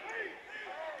Plain.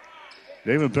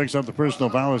 David picks up the personal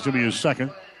foul. It's going to be his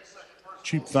second.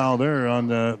 Cheap foul there on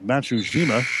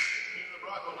Matsushima.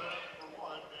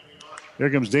 Here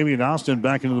comes Damian Austin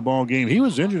back into the ball game. He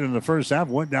was injured in the first half.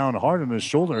 Went down hard on his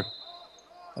shoulder.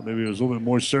 Maybe it was a little bit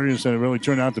more serious than it really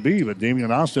turned out to be. But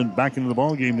Damian Austin back into the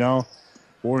ball game now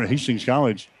for Hastings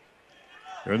College.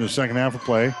 They're in the second half of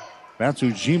play.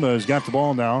 Matsujima has got the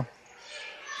ball now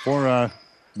for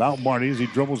Mount Marty as he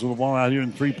dribbles with the ball out here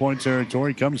in 3-point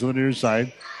territory. Comes to the near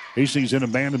side. Hastings in a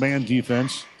man-to-man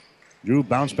defense. Drew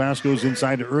bounce pass goes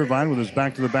inside to Irvine with his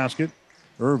back to the basket.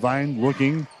 Irvine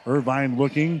looking.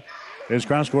 His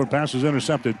cross-court pass is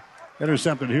intercepted.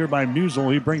 Intercepted here by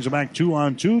Musel. He brings it back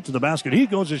 2-on-2 to the basket. He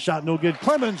goes, his shot no good.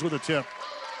 Clemens with a tip.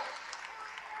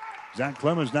 Zach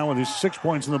Clemens now with his 6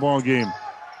 points in the ball game.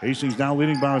 Hastings now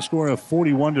leading by a score of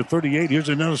 41-38. Here's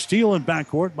another steal in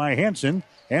backcourt by Hansen.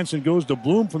 Hansen goes to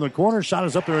Bloom from the corner. Shot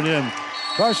is up there and in.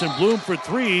 Carson Bloom for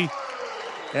 3.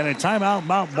 And a timeout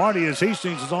Mount Marty as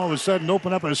Hastings has all of a sudden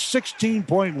opened up a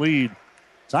 16-point lead.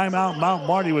 Timeout Mount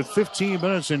Marty with 15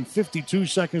 minutes and 52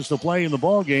 seconds to play in the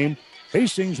ball game.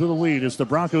 Hastings with a lead. It's the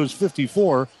Broncos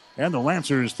 54 and the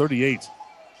Lancers 38.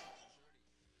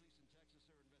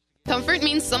 Comfort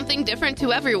means something different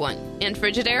to everyone, and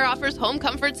Frigidaire offers home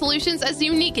comfort solutions as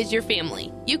unique as your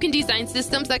family. You can design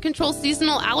systems that control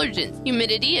seasonal allergens,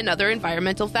 humidity, and other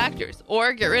environmental factors,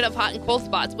 or get rid of hot and cold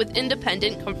spots with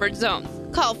independent comfort zones.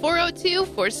 Call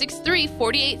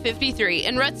 402-463-4853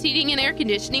 and Ruts Heating and Air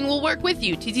Conditioning will work with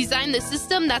you to design the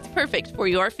system that's perfect for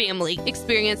your family.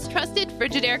 Experience trusted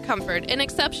Frigidaire comfort and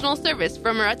exceptional service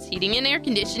from Ruts Heating and Air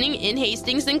Conditioning in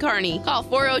Hastings and Kearney. Call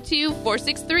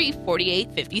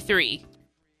 402-463-4853.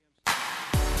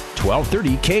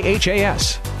 1230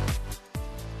 KHAS.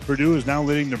 Purdue is now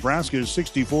leading Nebraska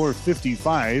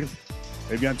 64-55.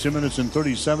 They've got 2 minutes and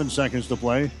 37 seconds to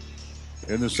play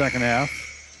in the second half.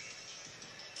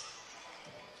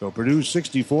 So Purdue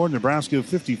 64, Nebraska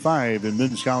 55 in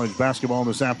men's college basketball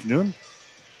this afternoon.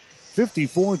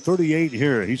 54-38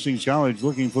 here. Hastings College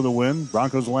looking for the win.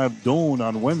 Broncos will have Doane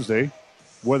on Wednesday,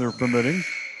 weather permitting.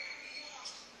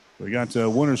 We got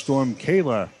Winter Storm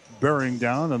Kayla bearing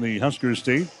down on the Husker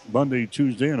State Monday,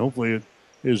 Tuesday, and hopefully it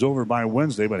is over by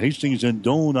Wednesday. But Hastings and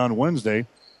Doane on Wednesday.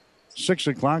 6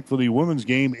 o'clock for the women's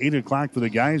game, 8 o'clock for the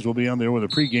guys. We'll be on there with a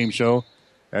pregame show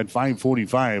at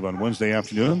 5:45 on Wednesday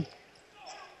afternoon.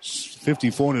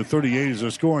 54-38 is the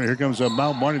score. Here comes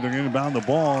Mount Marty. They're going to inbound the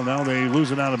ball. Now they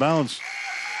lose it out of bounds.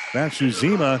 Matt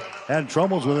Shuzima had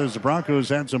troubles with it as the Broncos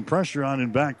had some pressure on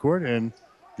in backcourt, and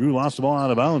Drew lost the ball out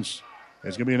of bounds.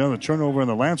 It's going to be another turnover in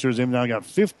the Lancers. They've now got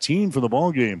 15 for the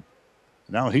ball game.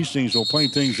 Now Hastings will play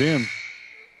things in.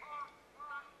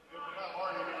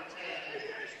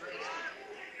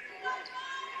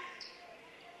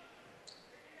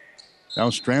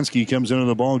 Now Stransky comes into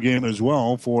the ball game as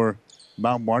well for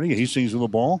Mount Marty. Hastings with the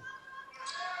ball.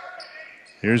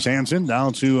 Here's Hansen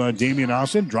down to Damian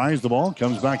Austin. Drives the ball.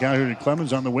 Comes back out here to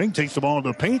Clemens on the wing. Takes the ball to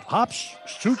the paint. Hops,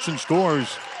 shoots, and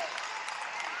scores.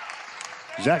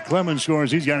 Zach Clemens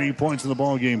scores. He's got 8 points in the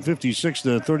ball game.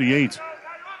 56-38.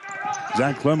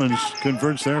 Zach Clemens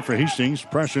converts there for Hastings.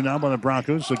 Pressure now by the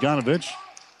Broncos. Saganovich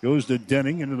goes to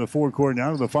Denning into the forecourt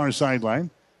now to the far sideline.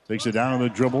 Takes it down on the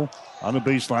dribble on the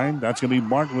baseline. That's going to be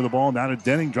Martin with the ball. Now to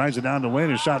Denning. Drives it down the lane.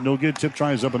 A shot no good. Tip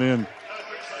tries up and in.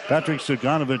 Patrick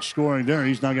Saganovich scoring there.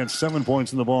 He's now got 7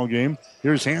 points in the ball game.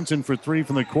 Here's Hansen for 3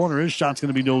 from the corner. His shot's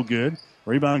going to be no good.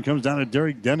 Rebound comes down to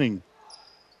Derek Denning.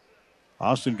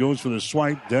 Austin goes for the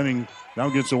swipe. Denning now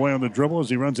gets away on the dribble as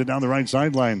he runs it down the right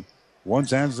sideline. One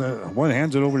hands it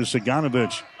over to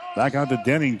Saganovich. Back out to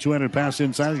Denning. Two-handed pass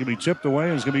inside. It's going to be chipped away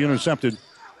and it's going to be intercepted.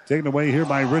 Taken away here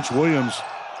by Rich Williams.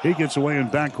 He gets away in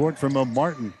backcourt from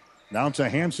Martin. Now to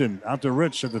Hansen. Out to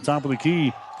Rich at the top of the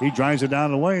key. He drives it down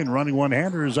the lane. Running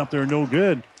one-hander is up there. No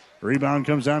good. Rebound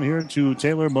comes down here to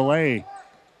Taylor Millay.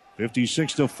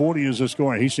 56-40 is the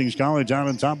score. Hastings College out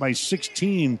on top by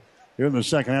 16 here in the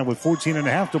second half with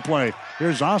 14.5 to play.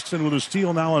 Here's Austin with a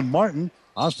steal now on Martin.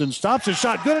 Austin stops his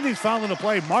shot. Good, and he's fouling the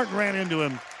play. Martin ran into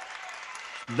him.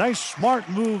 Nice, smart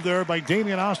move there by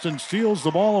Damian Austin. Steals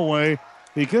the ball away.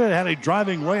 He could have had a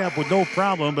driving layup with no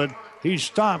problem, but he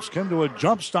stops, come to a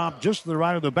jump stop just to the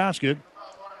right of the basket.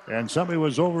 And somebody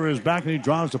was over his back, and he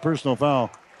draws the personal foul.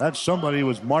 That somebody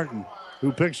was Martin,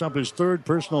 who picks up his third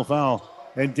personal foul.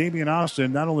 And Damian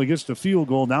Austin not only gets the field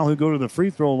goal, now he'll go to the free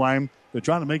throw line to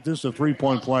try to make this a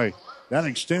three-point play. That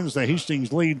extends the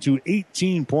Hastings lead to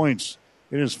 18 points.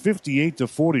 It is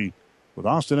 58-40. With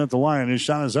Austin at the line, his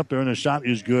shot is up there, and his shot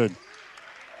is good.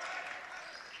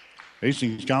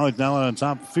 Hastings College now on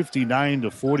top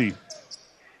 59-40.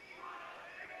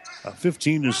 A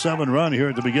 15-7 run here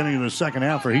at the beginning of the second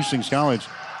half for Hastings College.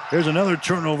 Here's another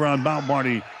turnover on Mount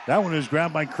Marty. That one is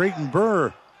grabbed by Creighton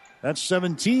Burr. That's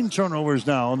 17 turnovers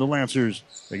now on the Lancers.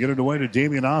 They get it away to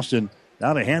Damian Austin.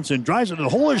 Now to Hansen. Drives it to the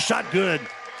hole. His shot good.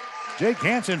 Jake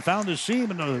Hansen found the seam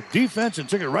in the defense and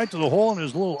took it right to the hole, and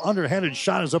his little underhanded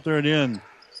shot is up there and in.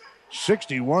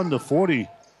 61-40.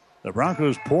 The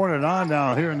Broncos pouring it on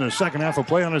now here in the second half of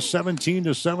play on a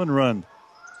 17-7 run.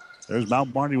 There's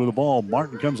Mount Marty with the ball.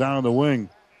 Martin comes out on the wing.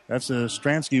 That's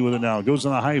Stransky with it now. Goes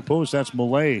on the high post. That's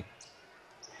Millay.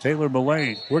 Taylor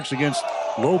Millay works against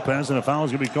Lopez, and a foul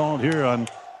is going to be called here on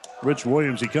Rich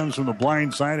Williams. He comes from the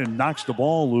blind side and knocks the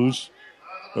ball loose.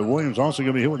 But Williams also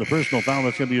going to be hit with a personal foul.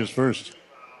 That's going to be his first.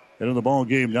 Into the ball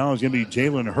game now is going to be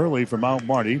Jalen Hurley from Mount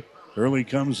Marty. Hurley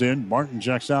comes in. Martin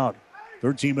checks out.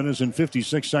 13 minutes and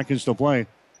 56 seconds to play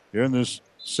here in this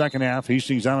second half.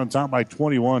 Hastings out on top by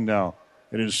 21 now.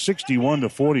 It is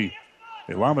 61-40.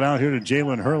 They lob it out here to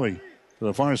Jalen Hurley. To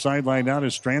the far sideline now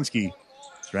to Stransky.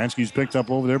 Stransky's picked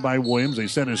up over there by Williams. They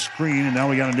set a screen, and now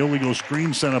we got an illegal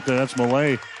screen set up there. That's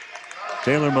Millay.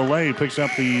 Taylor Millay picks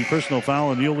up the personal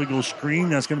foul and the illegal screen.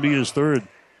 That's going to be his third.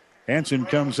 Hansen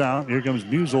comes out. Here comes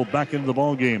Musel back into the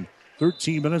ball game.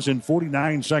 13 minutes and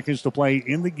 49 seconds to play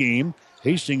in the game.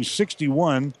 Hastings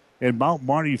 61 and Mount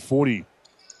Marty 40.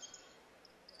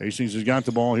 Hastings has got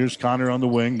the ball. Here's Connor on the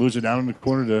wing. Moves it down in the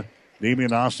corner to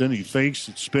Damian Austin, he fakes,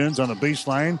 it spins on the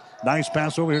baseline. Nice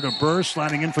pass over here to Burr,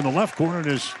 sliding in from the left corner.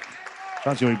 His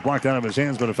shot's going to be blocked out of his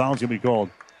hands, but a foul's going to be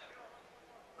called.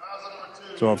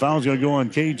 So a foul's going to go on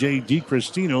KJ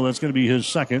DiCristino. That's going to be his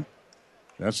second.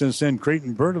 That's going to send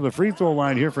Creighton Burr to the free throw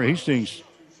line here for Hastings.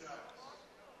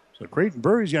 So Creighton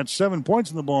Burr, he's got 7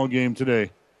 points in the ball game today.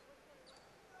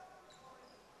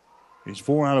 He's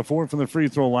 4 out of 4 from the free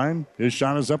throw line. His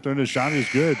shot is up there, and his shot is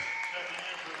good.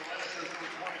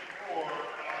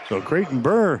 So Creighton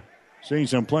Burr seeing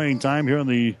some playing time here on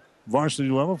the varsity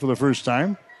level for the first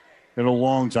time in a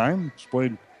long time. He's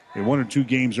played in 1 or 2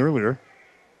 games earlier.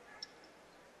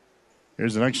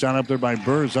 Here's the next shot up there by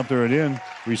Burr. It's up there and in,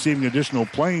 receiving additional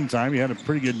playing time. He had a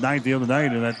pretty good night the other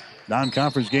night in that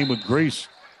non-conference game with Grace.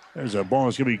 There's a ball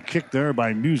that's going to be kicked there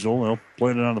by Musel. They'll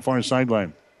play it on the far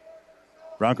sideline.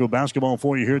 Bronco basketball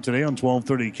for you here today on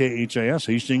 1230 KHAS.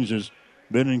 Hastings has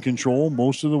been in control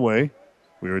most of the way.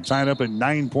 We were tied up at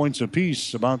 9 points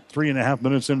apiece about 3.5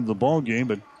 minutes into the ball game,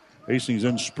 but Hastings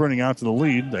then sprinting out to the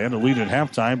lead. They had the lead at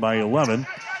halftime by 11,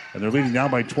 and they're leading now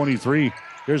by 23.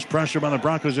 Here's pressure by the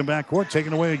Broncos in backcourt,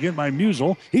 taken away again by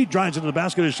Musel. He drives into the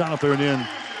basket, his shot up there and in.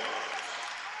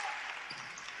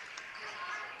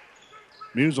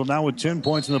 Musel now with 10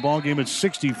 points in the ball game. It's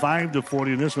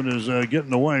 65-40, and this one is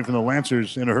getting away from the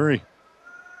Lancers in a hurry.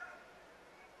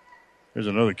 There's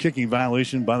another kicking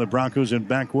violation by the Broncos in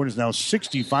backcourt. It's now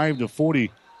 65-40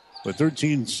 with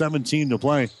 13-17 to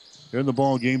play. Here in the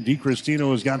ball game,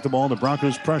 DiCristino has got the ball. The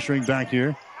Broncos pressuring back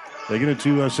here. They get it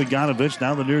to Siganovic.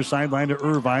 Now the near sideline to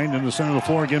Irvine. In the center of the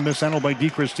floor again, mishandled by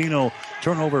DiCristino.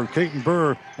 Turnover, Creighton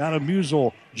Burr down to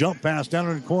Musel. Jump pass down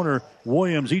in the corner.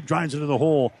 Williams, he drives into the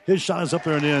hole. His shot is up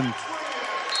there and in.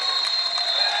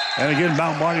 And again,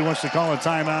 Mount Marty wants to call a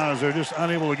timeout as they're just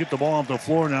unable to get the ball off the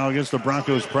floor now against the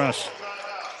Broncos press.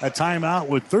 A timeout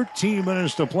with 13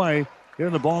 minutes to play. Here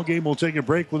in the ball game, we'll take a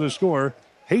break with a score.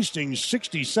 Hastings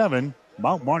 67,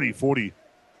 Mount Marty 40.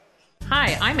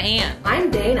 Hi, I'm Ann. I'm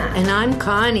Dana. And I'm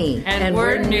Connie. And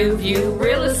we're New View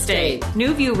Real Estate.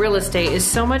 New View Real Estate is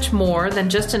so much more than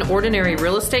just an ordinary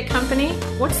real estate company.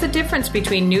 What's the difference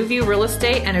between New View Real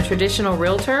Estate and a traditional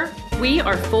realtor? We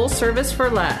are full service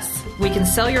for less. We can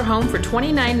sell your home for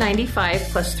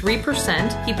 $29.95 plus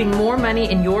 3%, keeping more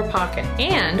money in your pocket.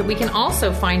 And we can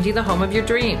also find you the home of your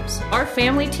dreams. Our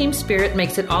family team spirit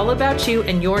makes it all about you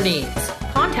and your needs.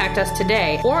 Contact us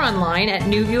today or online at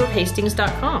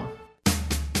newviewofhastings.com.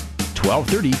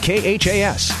 1230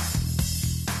 KHAS.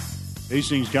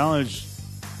 Hastings College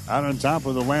out on top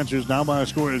of the Lancers now by a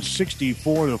score of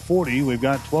 64-40. We've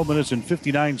got 12 minutes and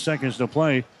 59 seconds to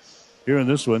play here in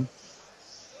this one.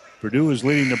 Purdue is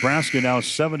leading Nebraska now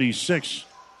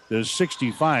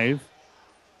 76-65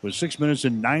 with 6 minutes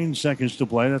and 9 seconds to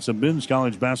play. That's a men's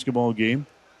college basketball game.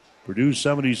 Purdue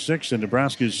 76 and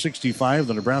Nebraska is 65.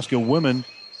 The Nebraska women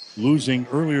losing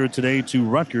earlier today to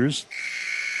Rutgers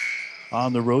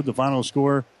on the road. The final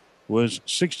score was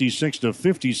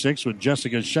 66-56 with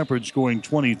Jessica Shepard scoring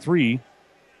 23.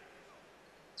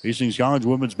 Hastings College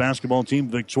women's basketball team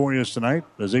victorious tonight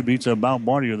as they beat Mount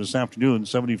Marty this afternoon,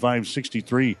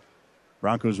 75-63.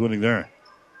 Broncos winning there.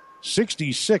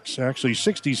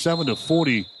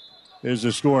 67-40 is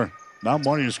the score. Mount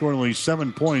Marty has scored only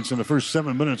 7 points in the first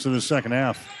 7 minutes of the second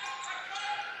half.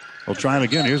 We'll try it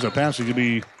again. Here's a pass that can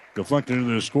be deflected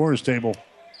into the scorer's table.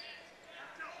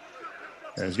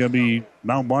 And it's going to be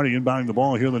Mount Marty inbounding the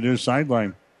ball here on the near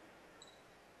sideline.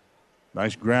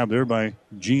 Nice grab there by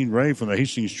Gene Ray from the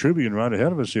Hastings Tribune right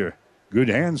ahead of us here. Good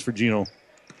hands for Gino.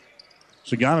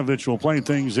 Siganovic will play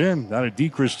things in. Out of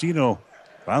DiCristino.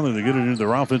 Finally, they get it into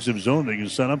their offensive zone. They can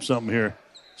set up something here.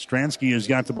 Stransky has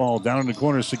got the ball down in the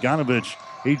corner. Siganovic,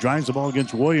 he drives the ball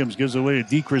against Williams. Gives it away to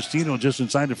DiCristino just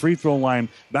inside the free throw line.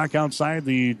 Back outside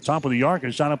the top of the arc.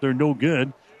 A shot up there, no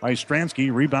good. By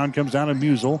Stransky. Rebound comes down to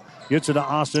Musel. Gets it to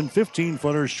Austin.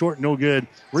 15-footer, short, no good.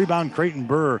 Rebound, Creighton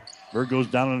Burr. Burr goes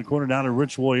down in the corner, down to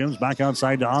Rich Williams. Back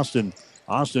outside to Austin.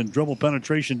 Austin, dribble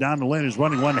penetration down the lane. Is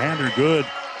running one-hander, good.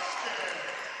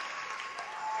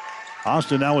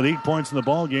 Austin now with 8 points in the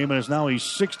ball game, and it's now a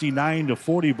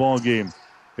 69-40 ball game.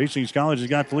 Hastings College has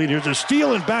got the lead. Here's a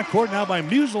steal in backcourt now by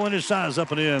Musel, and his shot is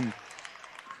up and in.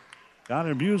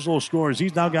 Connor Musel scores.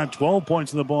 He's now got 12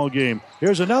 points in the ball game.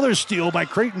 Here's another steal by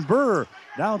Creighton Burr.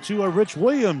 Now to Rich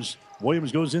Williams.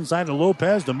 Williams goes inside to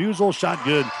Lopez. The Musel shot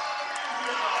good.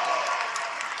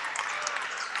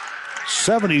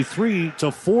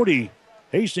 73-40.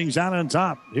 Hastings out on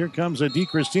top. Here comes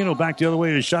DiCristino back the other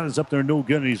way. His shot is up there, no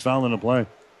good, and he's fouling the play.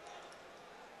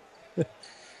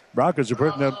 Broncos are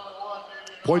putting up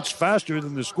points faster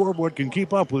than the scoreboard can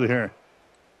keep up with here.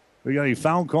 We got a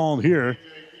foul call here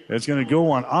It's going to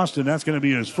go on Austin. That's going to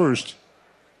be his first.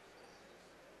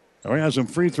 We have some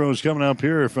free throws coming up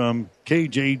here from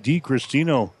KJ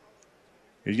DiCristino.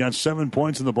 He's got 7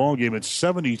 points in the ball game. It's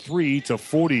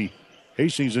 73-40.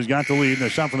 Hastings has got the lead. The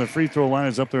shot from the free throw line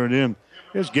is up there and in.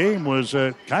 This game was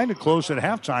kind of close at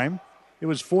halftime. It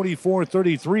was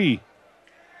 44-33.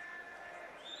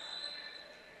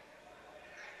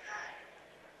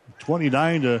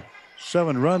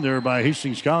 29-7 run there by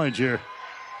Hastings College here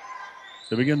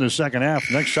to begin the second half.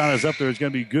 Next shot is up there. It's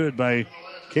going to be good by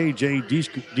KJ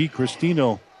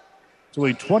DiCristino. So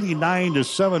a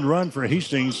 29-7 run for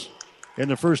Hastings in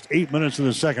the first 8 minutes of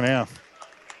the second half.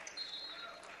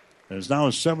 And it's now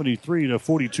a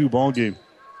 73-42 ball game.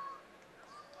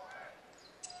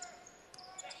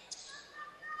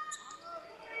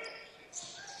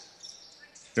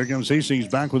 Here comes Hastings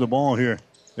back with the ball here.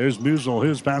 There's Musel.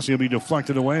 His pass will be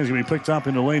deflected away. It's going to be picked up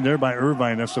in the lane there by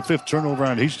Irvine. That's the fifth turnover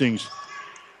on Hastings.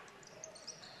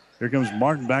 Here comes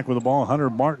Martin back with the ball. Hunter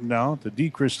Martin now to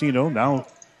DiCristino. Now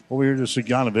over here to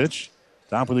Siganovic.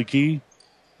 Top of the key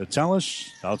to Tellis.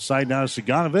 Outside now to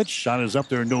Siganovic. Shot is up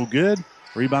there, no good.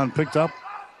 Rebound picked up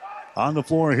on the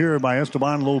floor here by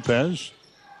Esteban Lopez.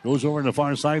 Goes over to the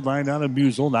far sideline. Now to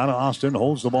Musel. Now to Austin.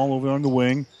 Holds the ball over on the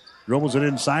wing. Dribbles it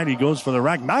inside. He goes for the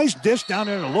rack. Nice dish down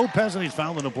there to Lopez, and he's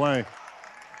fouled in the play.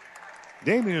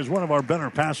 Damien is one of our better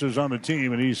passers on the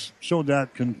team, and he's showed that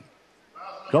a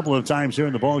couple of times here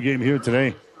in the ball game here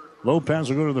today. Lopez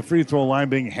will go to the free throw line,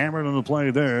 being hammered on the play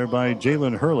there by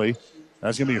Jalen Hurley.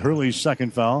 That's going to be Hurley's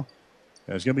second foul.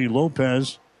 That's going to be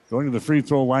Lopez going to the free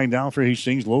throw line down for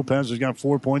Hastings. Lopez has got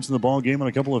 4 points in the ball game and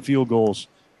a couple of field goals.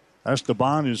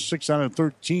 Esteban is 6 out of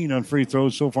 13 on free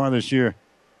throws so far this year.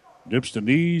 Dips the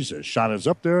knees. The shot is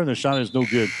up there, and the shot is no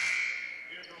good.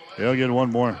 They'll get one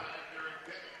more.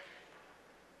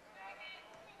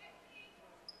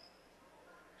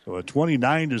 So a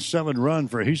 29-7 run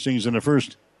for Hastings in the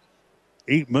first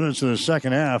 8 minutes of the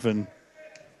second half, and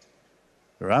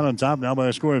they're out on top now by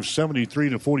a score of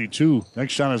 73-42.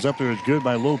 Next shot is up there. It's good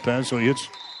by Lopez, so he hits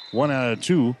 1 out of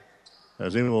 2.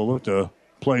 As able to look to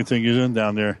play things in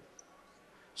down there.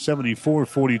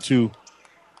 74-42.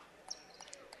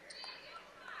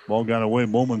 Ball got away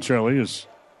momentarily as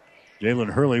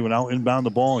Jalen Hurley went out inbound the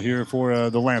ball here for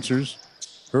the Lancers.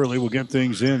 Hurley will get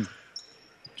things in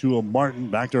to a Martin.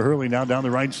 Back to Hurley now down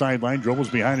the right sideline. Dribbles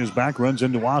behind his back. Runs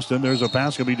into Austin. There's a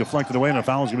pass going to be deflected away, and a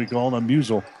foul is going to be called on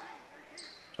Musel.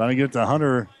 Trying to get to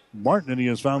Hunter Martin, and he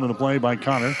is found in the play by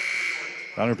Connor.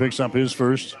 Connor picks up his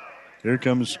first. Here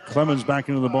comes Clemens back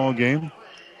into the ball game.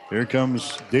 Here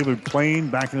comes David Plain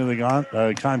back into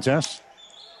the contest.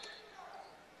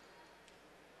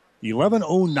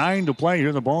 11:09 to play here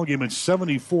in the ball game. It's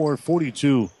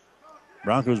 74-42.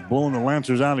 Broncos blowing the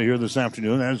Lancers out of here this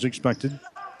afternoon, as expected.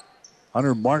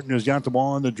 Hunter Martin has got the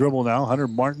ball on the dribble now. Hunter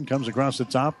Martin comes across the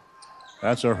top.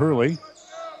 That's a Hurley.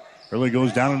 Hurley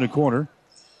goes down in the corner.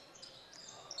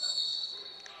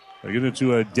 They get it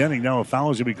to Denning. Now a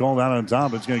foul is going to be called out on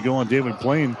top. It's going to go on David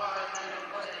Plain.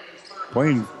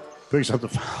 Plain picks up the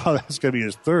foul. That's going to be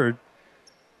his third.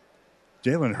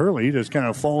 Jalen Hurley just kind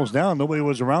of falls down. Nobody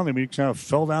was around him. He kind of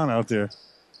fell down out there.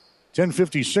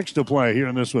 10:56 to play here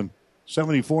in this one.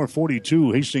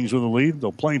 74-42. Hastings with the lead.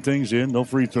 They'll play things in. No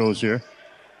free throws here.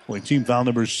 Only team foul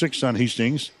number 6 on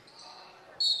Hastings.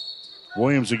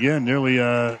 Williams again nearly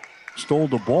stole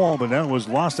the ball, but that was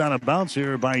lost out of bounds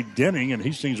here by Denning, and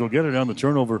Hastings will get it on the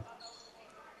turnover.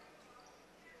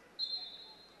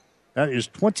 That is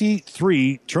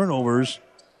 23 turnovers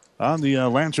on the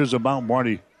Lancers of Mount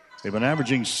Marty. They've been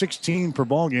averaging 16 per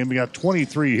ball game. We got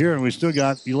 23 here, and we still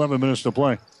got 11 minutes to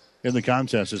play in the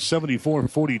contest. It's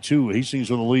 74-42.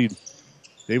 Hastings with the lead.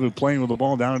 David Plain with the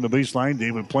ball down in the baseline.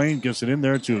 David Plain gets it in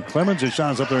there to Clemens. His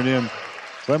shot's up there and in.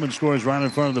 Clemens scores right in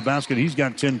front of the basket. He's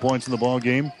got 10 points in the ball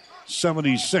game.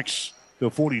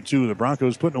 76-42. The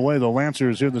Broncos putting away the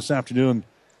Lancers here this afternoon.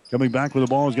 Coming back with the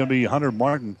ball is going to be Hunter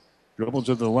Martin. Dribbles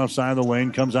to the left side of the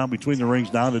lane. Comes out between the rings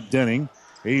down to Denning.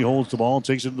 He holds the ball,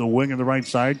 takes it to the wing on the right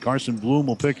side. Carson Bloom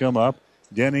will pick him up.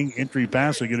 Denning, entry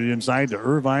pass, they get it inside to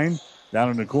Irvine. Down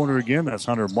in the corner again, that's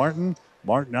Hunter Martin.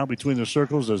 Martin out between the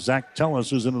circles as Zach Tellis,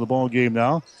 who's into the ball game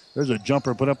now. There's a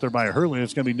jumper put up there by Hurley.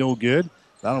 It's going to be no good.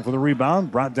 Down for the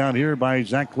rebound, brought down here by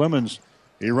Zach Clemens.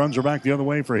 He runs her back the other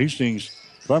way for Hastings.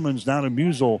 Clemens down to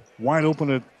Musel, wide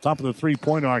open at top of the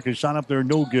three-point arc. His shot up there,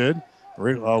 no good. A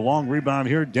long rebound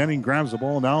here. Denning grabs the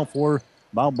ball now for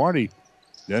Mount Marty.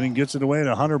 Denning gets it away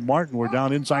to Hunter Martin. We're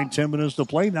down inside 10 minutes to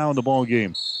play now in the ball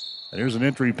game. And here's an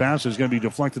entry pass that's going to be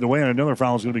deflected away, and another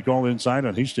foul is going to be called inside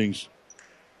on Hastings.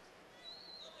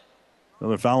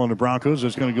 Another foul on the Broncos.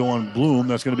 That's going to go on Bloom.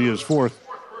 That's going to be his fourth.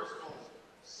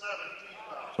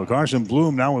 So So Carson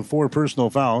Bloom now with 4 personal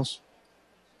fouls.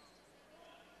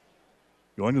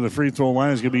 Going to the free throw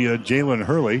line is going to be Jalen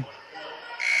Hurley.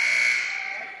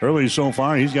 Hurley so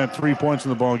far, he's got 3 points in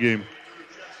the ball game.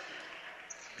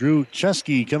 Drew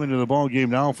Chesky coming to the ball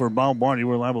game now for Mount Marty.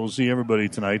 We're liable to see everybody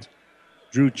tonight.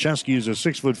 Drew Chesky is a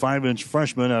 6'5"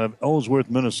 freshman out of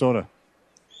Ellsworth, Minnesota.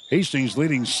 Hastings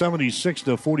leading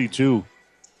 76-42.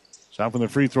 Shot from the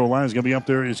free throw line is going to be up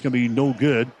there. It's going to be no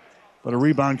good. But a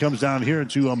rebound comes down here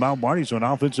to Mount Marty. So an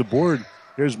offensive board.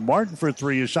 Here's Martin for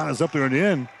 3. His shot is up there and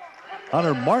in.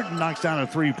 Hunter Martin knocks down a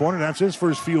 3-pointer. That's his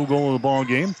first field goal of the ball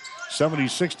game.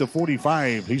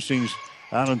 76-45. Hastings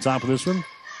out on top of this one.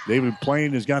 David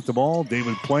Plain has got the ball.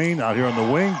 David Plain out here on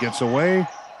the wing. Gets away.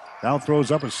 Now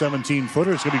throws up a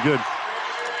 17-footer. It's going to be good.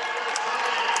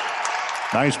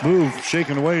 Nice move.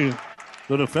 Shaking away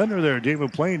the defender there.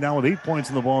 David Plain now with 8 points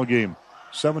in the ball game.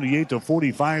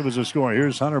 78-45 is the score.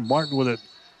 Here's Hunter Martin with it.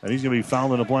 And he's going to be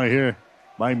fouled in the play here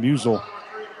by Musel.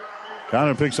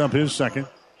 Connor picks up his second.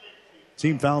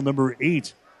 Team foul number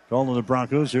 8 called on the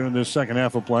Broncos here in this second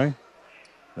half of play.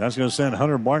 That's going to send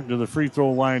Hunter Martin to the free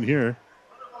throw line here.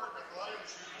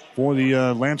 For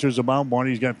the Lancers of Mount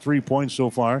Marty, he's got 3 points so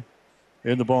far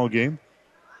in the ball game.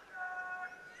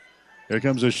 Here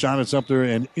comes a shot. It's up there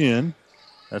and in.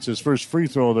 That's his first free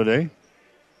throw of the day.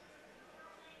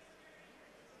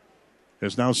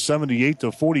 It's now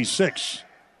 78-46.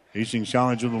 Hastings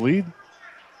College with the lead.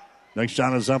 Next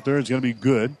shot is up there. It's going to be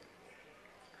good.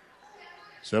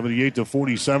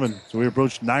 78-47. So we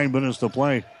approach 9 minutes to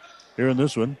play here in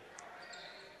this one.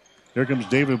 Here comes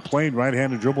David Plain,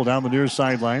 right-handed dribble down the near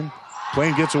sideline.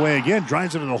 Plain gets away again,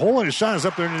 drives it in the hole, and his shot is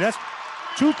up there. And that's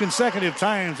 2 consecutive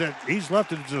times that he's left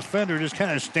the defender just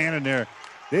kind of standing there.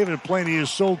 David Plain, he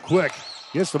is so quick.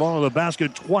 Gets the ball to the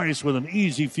basket twice with an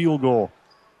easy field goal.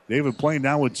 David Plain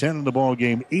now with 10 in the ball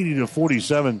game,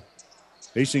 80-47.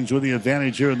 Hastings with the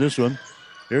advantage here in this one.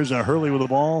 Here's a Hurley with the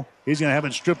ball. He's going to have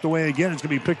it stripped away again. It's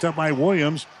going to be picked up by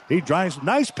Williams. He drives.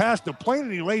 Nice pass to Plain,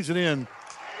 and he lays it in.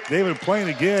 David Plain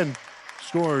again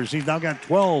scores. He's now got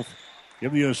 12.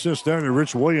 Give the assist there to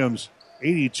Rich Williams.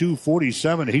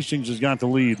 82-47. Hastings has got the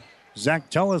lead. Zach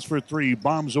Tellis for 3.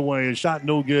 Bombs away. A shot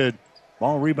no good.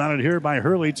 Ball rebounded here by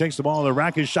Hurley. Takes the ball to the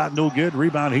rack. His shot no good.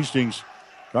 Rebound Hastings.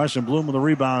 Carson Bloom with the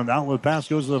rebound. Outlet pass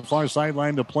goes to the far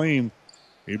sideline to Plain.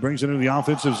 He brings it into the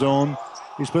offensive zone.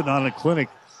 He's putting on a clinic.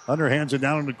 Underhands it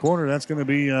down in the corner. That's going to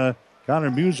be Connor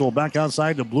Musel back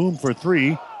outside to Bloom for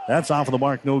 3. That's off of the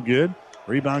mark. No good.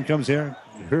 Rebound comes here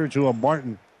to a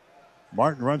Martin.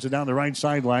 Martin runs it down the right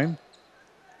sideline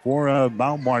for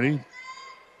Mount Marty.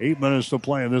 8 minutes to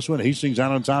play in this one. Hastings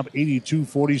out on top,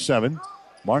 82-47.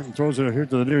 Martin throws it here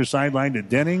to the near sideline to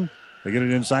Denning. They get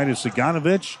it inside to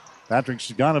Siganovich. Patrick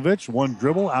Siganovich, 1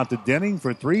 dribble out to Denning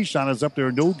for 3. Shot is up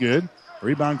there, no good.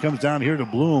 Rebound comes down here to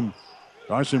Bloom.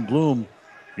 Carson Bloom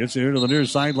gets it here to the near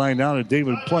sideline down to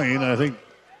David Plain. I think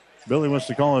Billy wants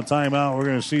to call a timeout. We're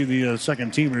going to see the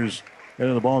second teamers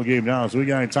into the ball game now. So we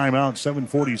got a timeout,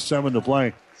 7:47 to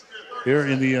play here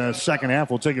in the second half.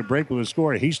 We'll take a break with a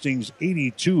score. Hastings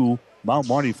 82, Mount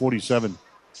Marty 47.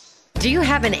 Do you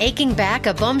have an aching back,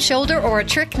 a bum shoulder, or a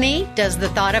trick knee? Does the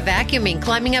thought of vacuuming,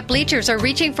 climbing up bleachers, or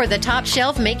reaching for the top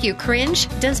shelf make you cringe?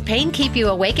 Does pain keep you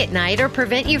awake at night or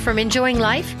prevent you from enjoying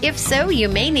life? If so, you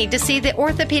may need to see the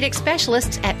orthopedic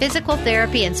specialists at Physical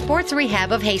Therapy and Sports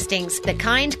Rehab of Hastings. The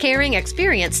kind, caring,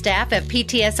 experienced staff of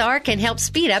PTSR can help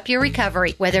speed up your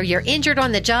recovery. Whether you're injured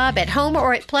on the job, at home,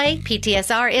 or at play,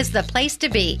 PTSR is the place to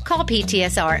be. Call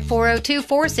PTSR at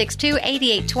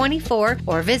 402-462-8824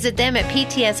 or visit them at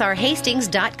PTSRHastings.com.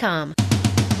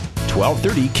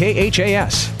 1230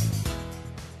 KHAS.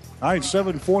 All right,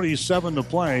 7:47 to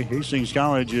play. Hastings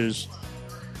College is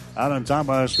out on top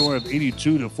by a score of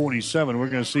 82-47. We're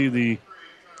going to see the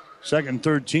second,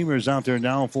 third teamers out there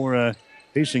now for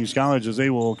Hastings College as they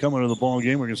will come into the ball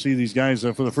game. We're going to see these guys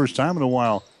for the first time in a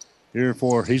while here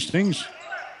for Hastings.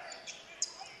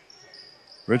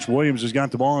 Rich Williams has got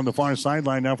the ball on the far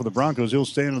sideline now for the Broncos. He'll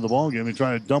stay into the ball game and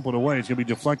try to dump it away. It's going to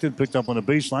be deflected, picked up on the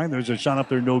baseline. There's a shot up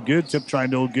there, no good. Tip try,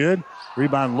 no good.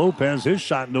 Rebound Lopez, his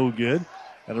shot no good.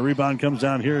 And the rebound comes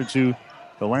down here to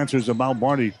the Lancers of Mount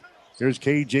Marty. Here's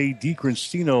KJ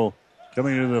DiCristino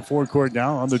coming into the forecourt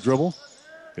now on the dribble.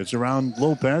 It's around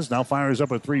Lopez. Now fires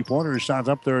up a three-pointer. His shot's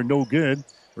up there, no good.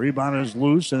 Rebound is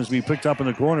loose and it's being picked up in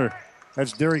the corner.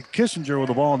 That's Derek Kissinger with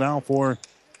the ball now for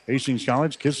Hastings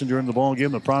College. Kissinger in the ball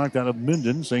game, the product out of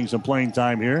Minden, seeing some playing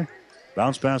time here.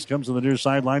 Bounce pass comes to the near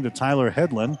sideline to Tyler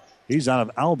Hedlund. He's out of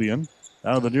Albion.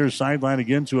 Out of the near sideline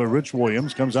again to a Rich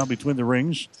Williams. Comes out between the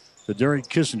rings to Derek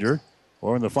Kissinger.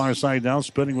 Or on the far side now,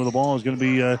 spinning with the ball is going to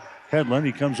be Hedlund.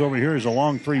 He comes over here. He's a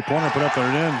long three-pointer, put up there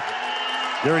and in.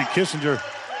 Derek Kissinger.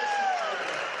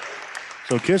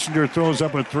 So Kissinger throws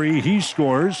up a three. He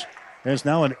scores. And it's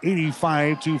now an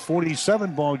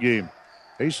 85-47 ball game.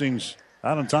 Hastings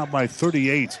out on top by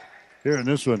 38 here in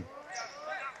this one.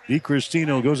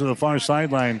 DiCristino goes to the far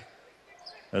sideline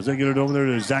as they get it over there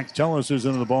to Zach Tellis, who's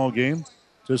into the ball game.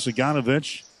 To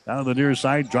Saganovich down to the near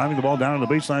side, driving the ball down on the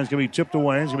baseline. It's going to be tipped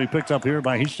away. It's going to be picked up here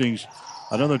by Hastings.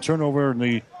 Another turnover in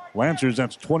the Lancers.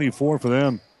 That's 24 for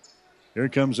them. Here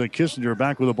comes Kissinger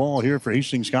back with the ball here for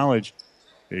Hastings College.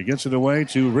 He gets it away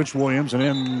to Rich Williams and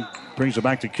then brings it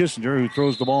back to Kissinger, who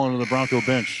throws the ball into the Bronco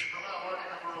bench.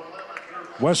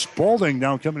 Wes Spaulding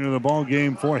now coming to the ball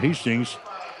game for Hastings.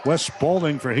 Wes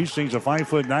Spaulding for Hastings, a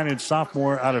 5'9"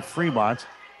 sophomore out of Fremont.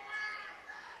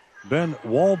 Ben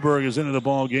Wahlberg is into the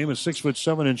ball game, a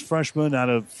 6'7" freshman out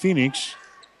of Phoenix.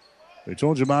 We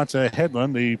told you about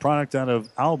Headland, the product out of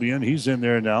Albion. He's in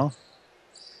there now.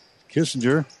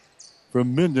 Kissinger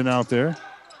from Minden out there.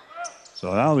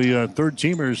 So now the third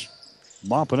teamers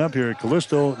mopping up here.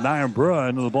 Callisto Nyambra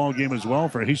into the ball game as well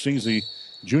for Hastings, the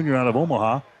junior out of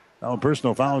Omaha. Now a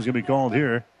personal foul is going to be called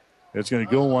here. It's going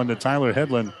to go on to Tyler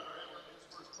Headland.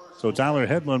 So Tyler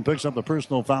Headland picks up the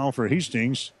personal foul for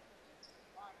Hastings.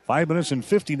 5 minutes and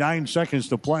 59 seconds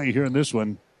to play here in this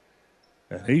one.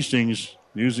 And Hastings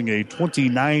using a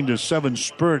 29-7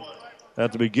 spurt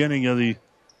at the beginning of the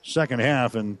second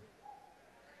half. And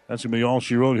that's going to be all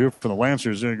she wrote here for the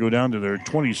Lancers. They're going to go down to their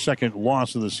 22nd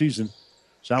loss of the season.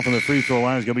 South from the free throw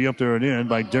line is going to be up there and in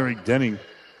by Derek Denning.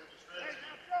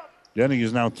 Denning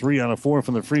is now 3 out of 4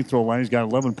 from the free throw line. He's got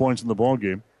 11 points in the ball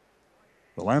game.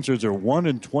 The Lancers are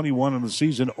 1-21 in the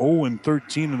season,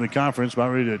 0-13 in the conference.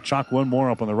 About ready to chalk one more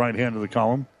up on the right hand of the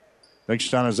column. Next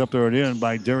shot is up there and in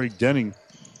by Derek Denning.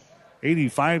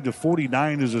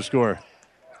 85-49 is the score.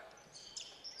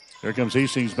 There comes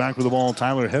Hastings back with the ball.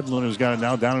 Tyler Headland has got it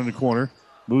now down in the corner.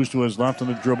 Moves to his left on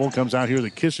the dribble. Comes out here to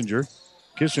Kissinger.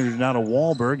 Kissinger now to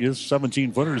Wahlberg. His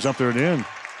 17-footer is up there and in.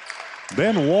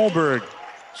 Ben Wahlberg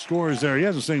scores there. He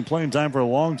hasn't seen playing time for a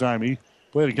long time. He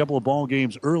played a couple of ball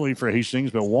games early for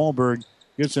Hastings, but Wahlberg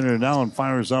gets in there now and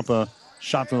fires up a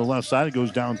shot from the left side. It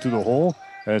goes down through the hole.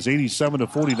 That's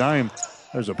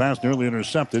 87-49. There's a pass nearly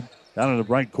intercepted. Down in the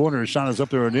right corner, a shot is up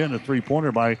there and in. A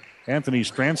three-pointer by Anthony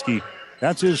Stransky.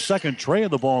 That's his second tray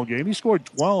of the ball game. He scored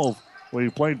 12 when he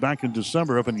played back in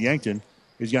December up in Yankton.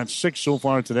 He's got 6 so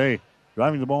far today.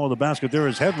 Driving the ball to the basket there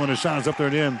is Headland. A shot is up there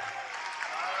and in.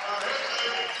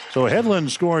 So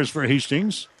Headland scores for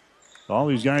Hastings. All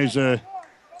these guys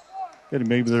getting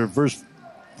maybe their first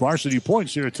varsity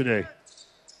points here today.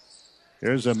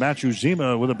 There's Matthew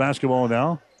Zima with a basketball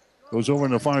now. Goes over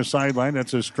on the far sideline.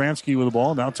 That's a Stransky with the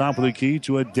ball. Now top of the key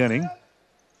to a Denning.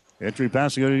 Entry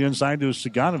pass to go to the inside to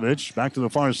Saganovich. Back to the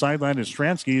far sideline to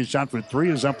Stransky. His shot for 3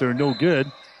 is up there, no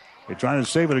good. They try to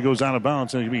save it. It goes out of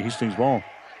bounds. And it'll be Hastings' ball.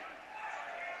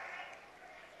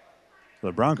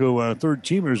 The Bronco third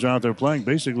teamers out there playing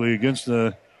basically against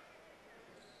the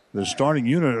starting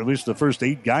unit, or at least the first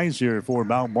 8 guys here for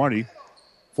Mount Marty.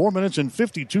 4 minutes and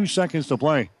 52 seconds to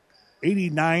play.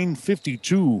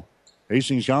 89-52.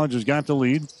 Hastings College has got the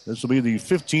lead. This will be the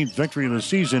 15th victory of the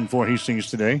season for Hastings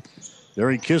today.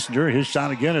 Derek Kissinger, his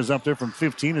shot again is up there from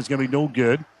 15. It's going to be no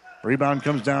good. Rebound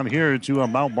comes down here to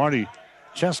Mount Marty.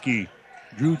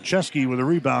 Drew Chesky with a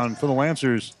rebound for the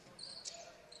Lancers.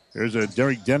 There's a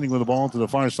Derek Denning with the ball to the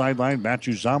far sideline.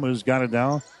 Matthew Zama's got it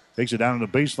now. Takes it down to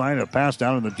the baseline. A pass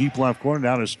down in the deep left corner.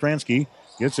 Down to Stransky.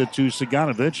 Gets it to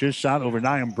Saganovich. His shot over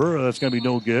Nyambura. That's going to be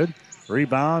no good.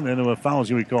 Rebound, and a foul is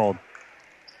going to be called.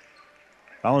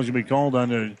 Foul is going to be called on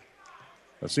the...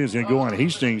 Let's see, it's going to go on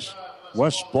Hastings.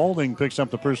 Wes Spaulding picks up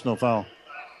the personal foul.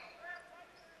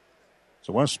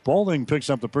 So Wes Spaulding picks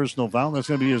up the personal foul. That's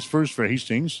going to be his first for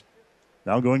Hastings.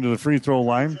 Now going to the free throw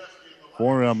line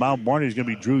for Mount Marty is going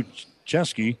to be Drew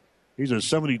Chesky. He's a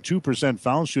 72%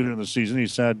 foul shooter in the season.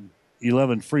 He's had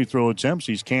 11 free throw attempts.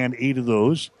 He's canned 8 of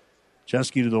those.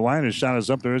 Chesky to the line. His shot is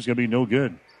up there. It's going to be no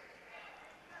good.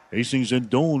 Hastings and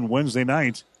Doane Wednesday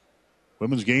night.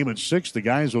 Women's game at 6. The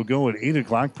guys will go at 8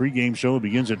 o'clock. Pre-game show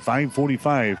begins at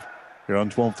 5:45 here on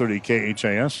 1230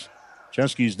 KHAS.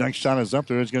 Chesky's next shot is up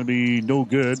there. It's going to be no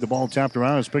good. The ball tapped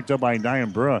around. It's picked up by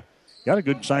Nyambura. Got a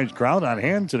good-sized crowd on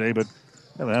hand today, but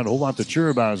haven't had a whole lot to cheer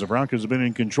about as the Broncos have been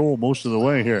in control most of the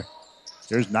way here.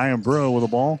 There's Nyambura with the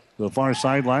ball to the far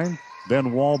sideline. Ben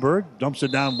Wahlberg dumps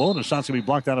it down low. The shot's going to be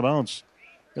blocked out of bounds.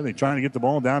 Then they trying to get the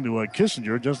ball down to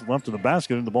Kissinger just left of the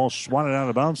basket, and the ball swatted out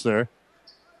of bounds there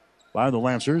by the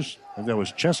Lancers. I think that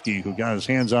was Chesky who got his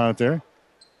hands on it there.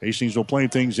 Hastings will play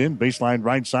things in. Baseline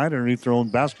right side underneath their own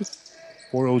basket.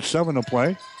 4:07 to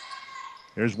play.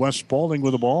 There's Wes Spaulding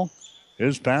with the ball.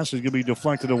 His pass is going to be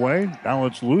deflected away. Now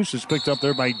it's loose. It's picked up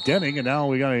there by Denning, and now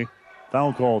we got a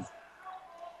foul called.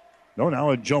 No,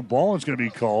 now a jump ball is going to be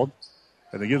called.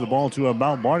 And they give the ball to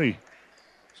Mount Marty.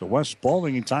 So Wes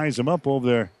Spalding ties him up over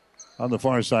there on the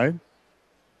far side.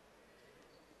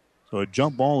 So a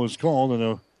jump ball is called, and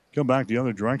they'll come back the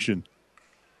other direction.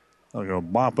 They're going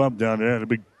to mop up down there. A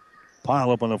big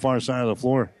pile up on the far side of the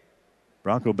floor.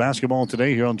 Bronco basketball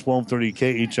today here on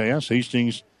 1230 KHAS.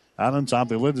 Hastings out on top.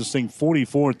 They led this thing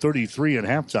 44-33 at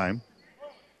halftime.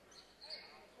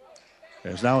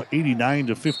 It's now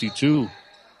 89-52.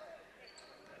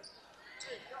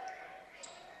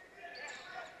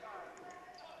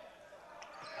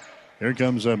 Here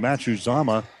comes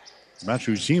Matruzima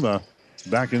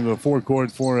back into the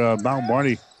forecourt for Mount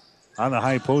Marty. On the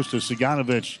high post to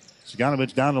Siganovic.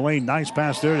 Siganovic down the lane. Nice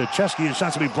pass there to Chesky. The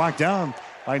shot's to be blocked down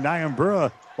by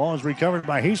Nyambura. Ball is recovered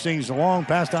by Hastings. A long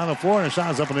pass down the floor, and the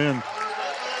shot is up and in.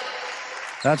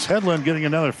 That's Hedlund getting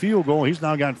another field goal. He's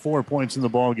now got 4 points in the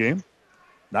ball game.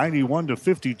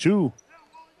 91-52.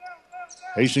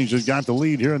 Hastings has got the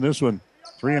lead here in this one.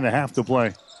 3.5 to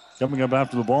play. Coming up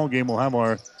after the ball game, we'll have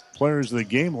our players of the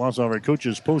game. We'll also have our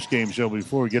coaches post-game show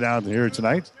before we get out of here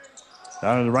tonight.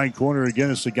 Down in the right corner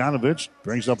again is Siganovic.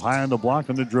 Brings up high on the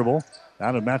block on the dribble.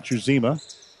 Down to Matruzima.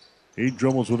 He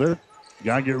dribbles with it.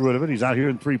 Got to get rid of it. He's out here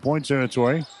in 3-point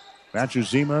territory.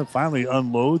 Matruzima finally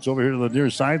unloads over here to the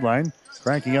near sideline.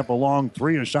 Cranking up a long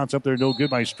three. A shot's up there, no good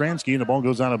by Stransky. And the ball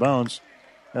goes out of bounds.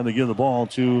 And they give the ball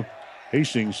to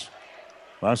Hastings.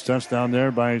 Last touchdown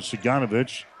there by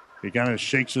Siganovic. He kind of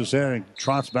shakes his head and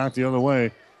trots back the other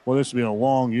way. Well, this has been a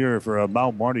long year for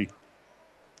Mount Marty.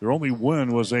 Their only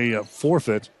win was a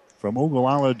forfeit from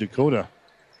Ogallala, Dakota.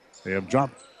 They have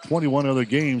dropped 21 other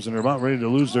games, and they're about ready to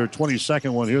lose their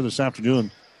 22nd one here this afternoon.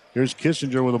 Here's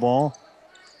Kissinger with the ball.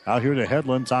 Out here to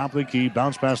Hedlund, top of the key.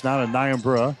 Bounce pass now to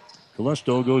Nyambura.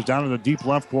 Callisto goes down in the deep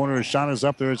left corner. His shot is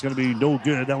up there. It's going to be no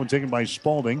good. That one taken by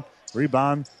Spalding.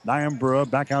 Rebound, Nyambura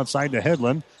back outside to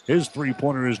Hedlund. His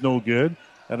three-pointer is no good.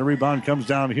 And the rebound comes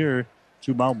down here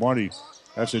to Mount Marty.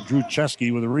 That's a Drew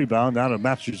Chesky with a rebound down to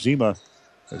Matsuzima.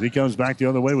 As he comes back the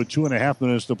other way with 2.5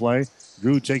 minutes to play.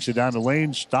 Drew takes it down the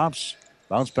lane, stops.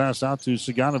 Bounce pass out to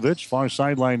Siganovic. Far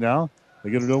sideline now.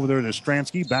 They get it over there to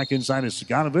Stransky. Back inside is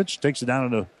Siganovic. Takes it down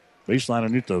to the baseline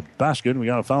underneath the basket. And we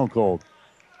got a foul called.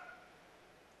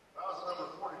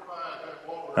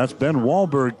 That's Ben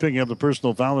Wahlberg picking up the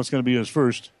personal foul. That's going to be his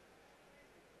first.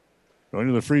 Going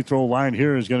to the free throw line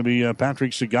here is going to be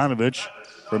Patrick Siganovic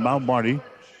for Mount Marty.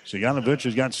 Siganovic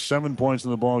has got 7 points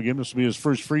in the ball game. This will be his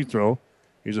first free throw.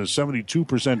 He's a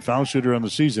 72% foul shooter on the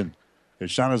season. His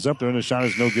shot is up there, and his shot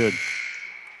is no good.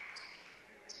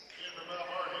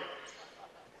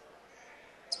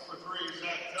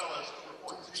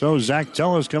 So Zach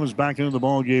Tellis comes back into the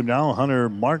ball game now. Hunter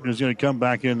Martin is going to come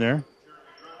back in there.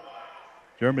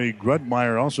 Jeremy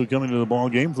Grudmeyer also coming to the ball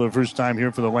game for the first time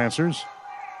here for the Lancers.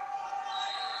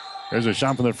 There's a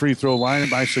shot from the free throw line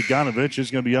by Siganovic. It's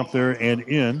going to be up there and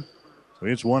in. So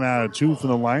it's 1 out of 2 from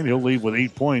the line. He'll leave with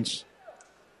 8 points.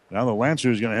 Now the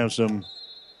Lancers going to have some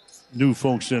new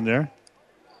folks in there.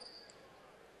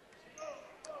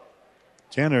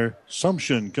 Tanner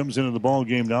Sumption comes into the ball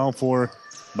game now for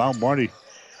Mount Marty.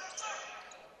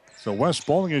 So Wes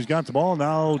Spalding has got the ball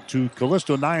now to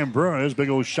Callisto Nyambura. His big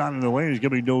old shot in the lane is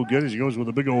going to be no good as he goes with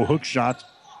a big old hook shot.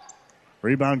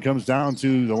 Rebound comes down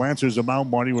to the Lancers of Mount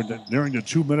Marty. We're nearing the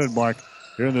 2-minute mark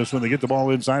here in this one. They get the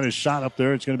ball inside. His shot up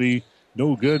there. It's going to be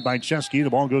no good by Chesky. The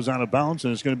ball goes out of bounds,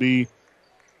 and it's going to be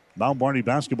Mount Marty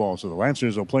basketball. So the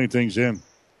Lancers will play things in.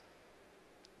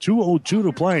 2:02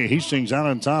 to play. Hastings out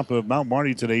on top of Mount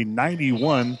Marty today,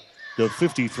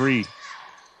 91-53.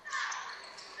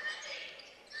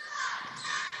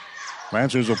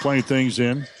 Lancers will play things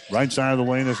in. Right side of the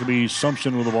lane, that's going to be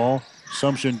Sumption with the ball.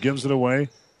 Sumption gives it away.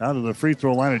 Out of the free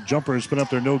throw line, a jumper is put up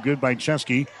there, no good by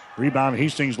Chesky. Rebound,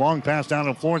 Hastings, long pass down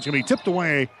the floor. It's going to be tipped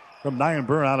away from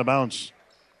Nyambura out of bounds.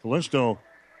 Callisto,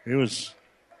 I was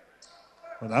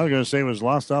going to say it was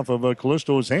lost off of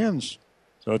Callisto's hands.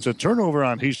 So it's a turnover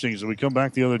on Hastings as we come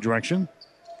back the other direction.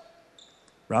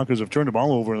 Broncos have turned the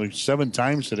ball over like 7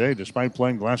 times today, despite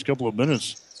playing the last couple of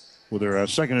minutes with their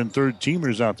second and third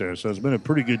teamers out there. So it's been a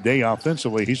pretty good day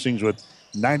offensively. Hastings with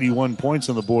 91 points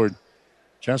on the board.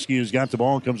 Chesky has got the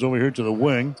ball, comes over here to the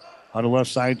wing. On the left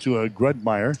side to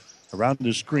Grudmeyer. Around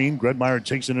the screen, Grudmeyer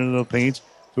takes it into the paint,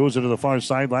 throws it to the far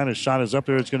sideline. His shot is up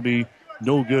there. It's going to be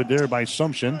no good there by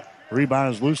Sumption.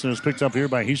 Rebound is loose and is picked up here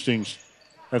by Hastings.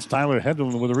 That's Tyler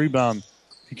Hedlund with a rebound.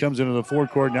 He comes into the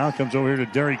forecourt now, comes over here to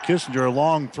Derek Kissinger. A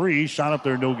long three, shot up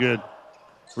there, no good.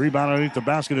 Rebound underneath the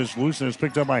basket is loose and is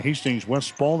picked up by Hastings. Wes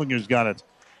Spalding has got it.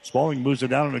 Spalding moves it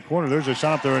down in the corner. There's a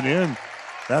shot up there and in.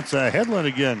 That's Headland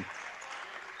again.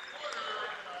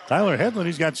 Tyler Headland,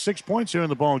 he's got 6 points here in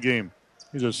the ball game.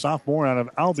 He's a sophomore out of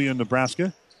Albion,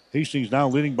 Nebraska. Hastings now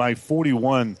leading by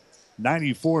 41,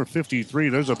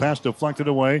 94-53. There's a pass deflected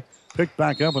away, picked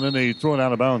back up, and then they throw it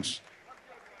out of bounds.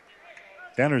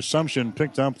 Tanner Sumption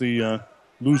picked up the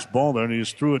loose ball there, and he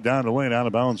just threw it down the lane out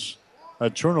of bounds. A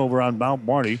turnover on Mount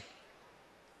Marty.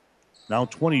 Now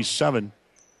 27.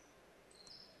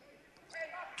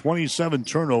 27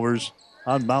 turnovers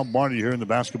on Mount Marty here in the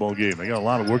basketball game. They got a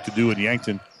lot of work to do in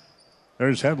Yankton.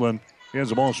 There's Headland. He has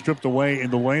the ball stripped away in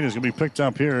the lane. It's going to be picked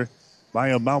up here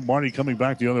by Mount Marty coming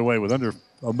back the other way with under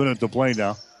a minute to play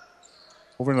now.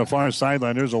 Over on the far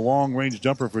sideline, there's a long-range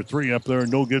jumper for three up there.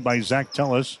 No good by Zach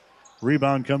Tellis.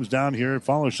 Rebound comes down here.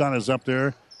 Follow shot is up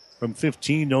there from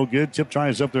 15. No good. Tip try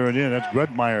is up there and in. That's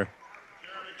Gredmeyer.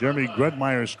 Jeremy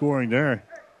Gredmeyer scoring there.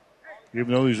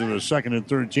 Even though these are the second and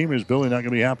third teamers, Billy not going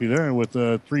to be happy there with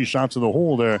 3 shots of the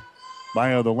hole there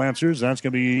by the Lancers. That's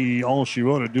going to be all she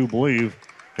wrote, I do believe.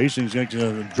 Hastings going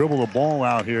to dribble the ball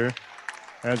out here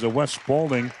as Wes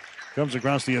Spalding comes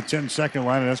across the 10-second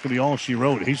line, and that's going to be all she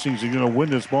wrote. Hastings is going to win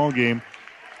this ball game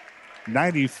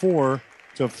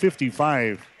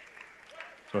 94-55.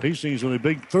 So Hastings with a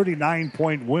big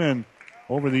 39-point win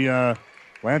over the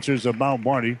Lancers of Mount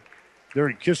Marty.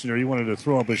 Derek Kissner, he wanted to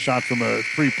throw up a shot from a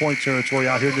three-point territory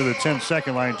out here to the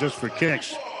 10-second line just for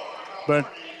kicks. But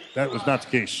that was not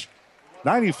the case.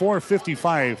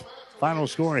 94-55, final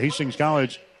score. Hastings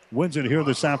College wins it here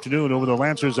this afternoon over the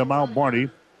Lancers of Mount Marty.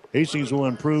 Hastings will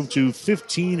improve to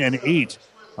 15-8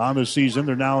 on the season.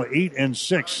 They're now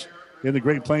 8-6 in the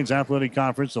Great Plains Athletic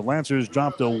Conference. The Lancers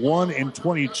dropped to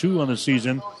 1-22 on the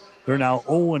season. They're now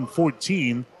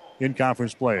 0-14 in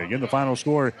conference play. Again, the final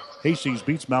score, Hastings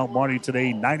beats Mount Marty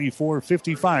today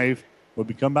 94-55. We'll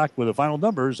come back with the final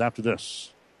numbers after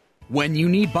this. When you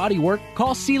need body work,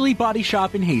 call Seeley Body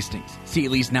Shop in Hastings.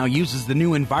 Seeley's now uses the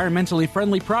new environmentally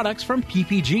friendly products from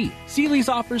PPG. Seeley's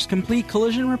offers complete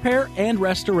collision repair and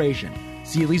restoration.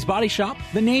 Seeley's Body Shop,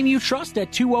 the name you trust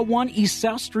at 201 East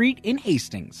South Street in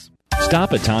Hastings.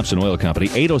 Stop at Thompson Oil Company,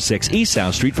 806 East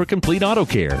South Street for complete auto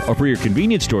care. Or for your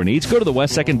convenience store needs, go to the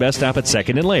West 2nd Best Stop at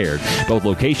 2nd and Laird. Both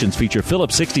locations feature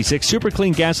Phillips 66 Super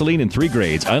Clean gasoline in 3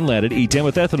 grades, unleaded, E10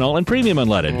 with ethanol, and premium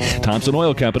unleaded. Thompson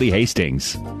Oil Company,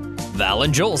 Hastings. Val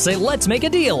and Joel say let's make a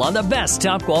deal on the best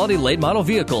top-quality late-model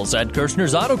vehicles at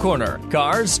Kirshner's Auto Corner.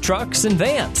 Cars, trucks, and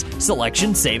vans.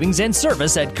 Selection, savings, and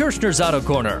service at Kirshner's Auto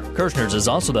Corner. Kirshner's is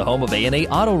also the home of A&A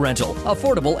Auto Rental,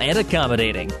 affordable and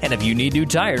accommodating. And if you need new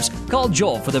tires, call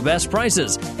Joel for the best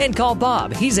prices. And call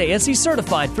Bob. He's ASE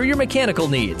certified for your mechanical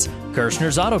needs.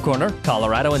 Kirshner's Auto Corner,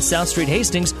 Colorado and South Street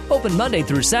Hastings, open Monday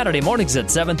through Saturday mornings at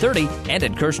 7:30 and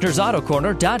at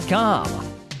Kirshner'sAutocorner.com.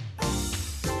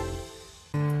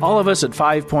 All of us at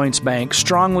 5 Points Bank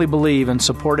strongly believe in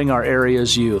supporting our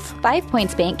area's youth. 5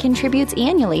 Points Bank contributes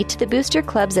annually to the booster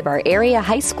clubs of our area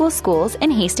high school schools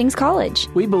and Hastings College.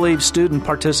 We believe student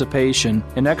participation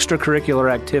in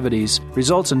extracurricular activities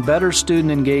results in better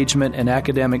student engagement and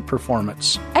academic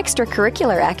performance.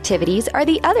 Extracurricular activities are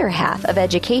the other half of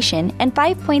education, and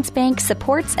 5 Points Bank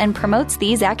supports and promotes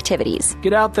these activities.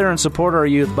 Get out there and support our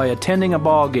youth by attending a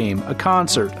ball game, a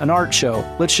concert, an art show.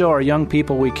 Let's show our young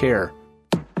people we care.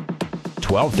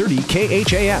 1230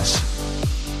 KHAS.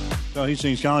 So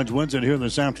Hastings College wins it here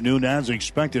this afternoon as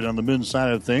expected on the men's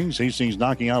side of things. Hastings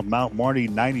knocking out Mount Marty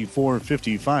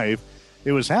 94-55.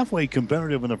 It was halfway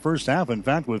competitive in the first half. In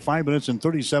fact, with 5 minutes and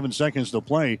 37 seconds to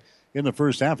play in the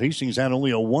first half, Hastings had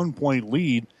only a 1-point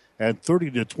lead at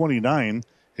 30-29.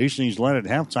 Hastings led at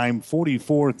halftime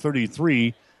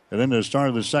 44-33. And then the start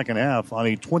of the second half on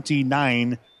a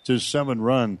 29-7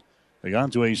 run. They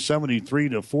got to a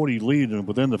 73-40 lead, and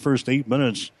within the first 8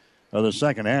 minutes of the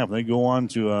second half, they go on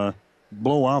to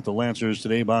blow out the Lancers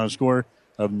today by a score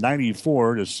of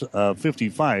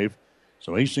 94-55.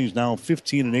 So Hastings now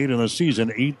 15-8 in the season,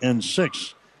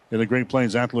 8-6 in the Great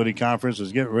Plains Athletic Conference,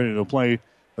 is getting ready to play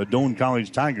the Doane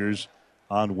College Tigers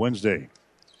on Wednesday.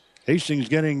 Hastings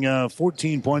getting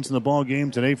 14 points in the ball game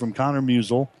today from Connor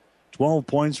Musel, 12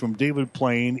 points from David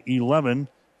Plain, 11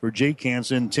 for Jake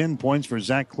Hansen, 10 points for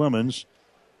Zach Clemens.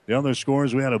 The other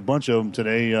scores, we had a bunch of them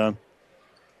today.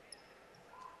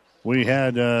 We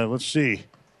had, let's see.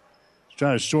 Let's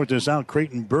try to sort this out.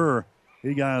 Creighton Burr,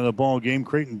 he got out of the ball game.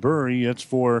 Creighton Burr, he hits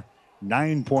for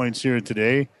 9 points here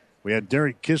today. We had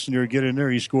Derek Kissinger get in there.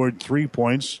 He scored 3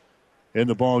 points in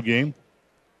the ball game.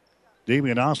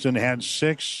 Damian Austin had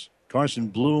 6. Carson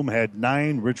Bloom had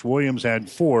 9. Rich Williams had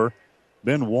 4.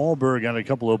 Ben Wahlberg had a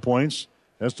couple of points.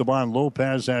 Esteban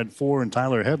Lopez had 4, and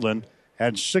Tyler Headland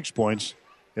had 6 points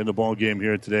in the ball game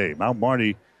here today. Mount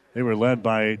Marty They were led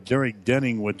by Derek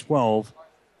Denning with 12.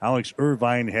 Alex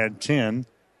Irvine had 10.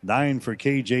 9 for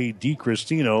KJ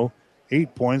DiCristino.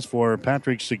 8 points for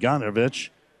Patrick Siganovich.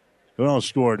 Who else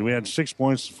scored? We had 6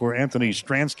 points for Anthony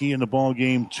Stransky in the ball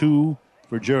game. 2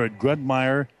 for Jared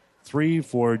Grudmeyer. 3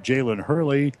 for Jalen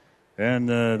Hurley. And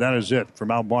that is it for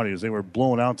Mount Marty as they were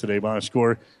blown out today by a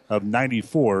score of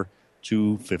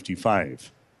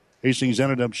 94-55. Hastings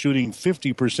ended up shooting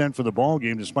 50% for the ball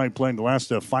game despite playing the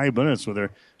last 5 minutes with their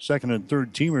second and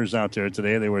third teamers out there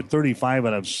today. They were 35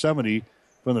 out of 70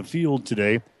 from the field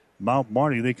today. Mount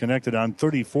Marty, they connected on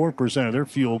 34% of their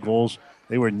field goals.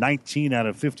 They were 19 out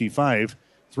of 55.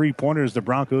 3-pointers, the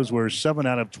Broncos were 7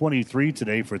 out of 23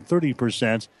 today for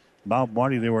 30%. Mount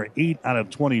Marty, they were 8 out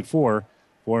of 24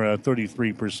 for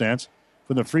 33%.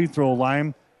 From the free throw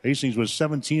line, Hastings was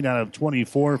 17 out of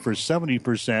 24 for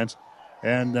 70%.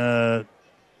 And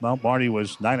Mount Marty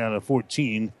was 9 out of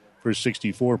 14 for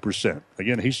 64%.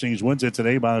 Again, Hastings wins it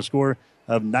today by a score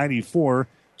of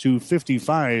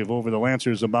 94-55 over the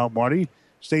Lancers of Mount Marty.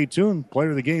 Stay tuned. Player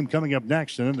of the game coming up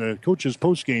next. And then the coach's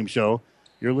postgame show.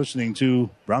 You're listening to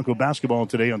Bronco Basketball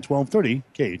today on 1230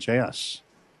 KHAS.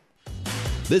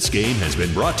 This game has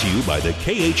been brought to you by the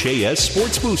KHAS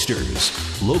Sports Boosters.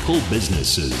 Local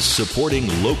businesses supporting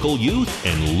local youth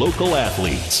and local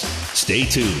athletes. Stay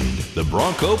tuned. The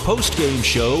Bronco postgame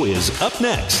show is up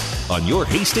next on your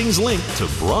Hastings link to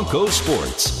Bronco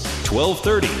Sports.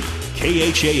 1230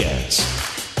 KHAS.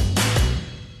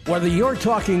 Whether you're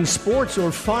talking sports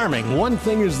or farming, one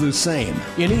thing is the same.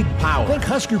 You need power. Think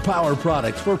Husker Power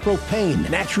products for propane,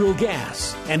 natural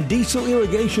gas, and diesel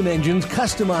irrigation engines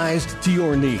customized to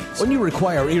your needs. When you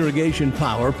require irrigation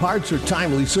power, parts, or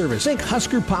timely service, think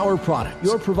Husker Power products,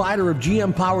 your provider of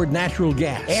GM-powered natural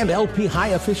gas and LP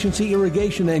high-efficiency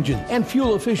irrigation engines and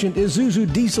fuel-efficient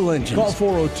Isuzu diesel engines. Call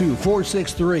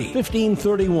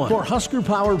 402-463-1531 for Husker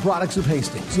Power products of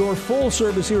Hastings, your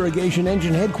full-service irrigation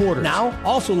engine headquarters. Now,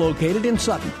 also located in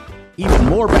Sutton. Even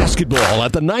more basketball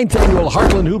at the 9th Annual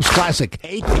Heartland Hoops Classic.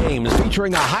 8 games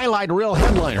featuring a highlight reel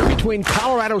headliner between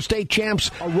Colorado State champs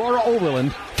Aurora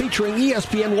Overland, featuring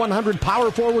ESPN 100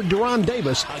 power forward Deron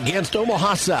Davis against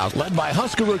Omaha South, led by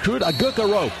Husker recruit Aguka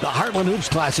Rope. The Heartland Hoops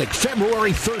Classic,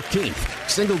 February 13th.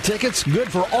 Single tickets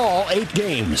good for all 8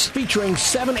 games, featuring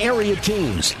 7 area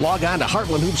teams. Log on to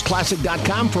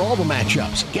heartlandhoopsclassic.com for all the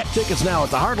matchups. Get tickets now at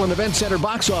the Heartland Event Center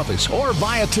box office or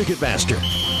via Ticketmaster.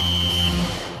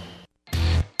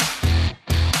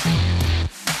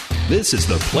 This is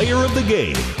the Player of the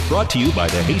Game, brought to you by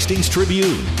the Hastings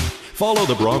Tribune. Follow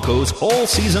the Broncos all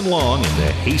season long in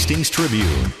the Hastings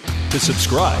Tribune. To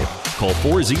subscribe, call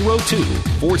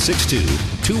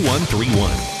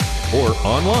 402-462-2131 or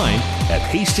online at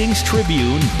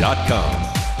hastingstribune.com.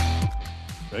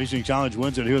 Hastings College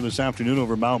wins it here this afternoon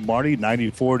over Mount Marty,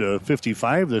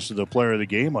 94-55. This is the Player of the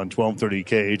Game on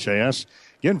 1230 KHAS.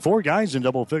 Again, 4 guys in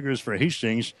double figures for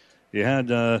Hastings. You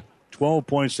had 12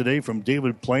 points today from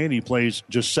David Plain. He plays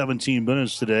just 17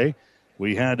 minutes today.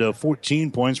 We had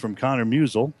 14 points from Connor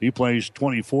Musel. He plays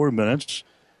 24 minutes.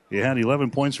 You had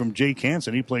 11 points from Jake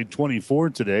Hansen. He played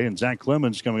 24 today. And Zach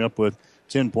Clemens coming up with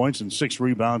 10 points and 6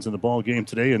 rebounds in the ball game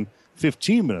today in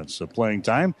 15 minutes of playing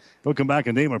time. We'll come back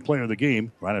and name our player of the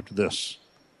game right after this.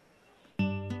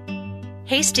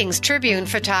 Hastings Tribune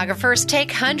photographers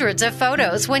take hundreds of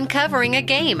photos when covering a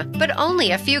game, but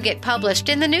only a few get published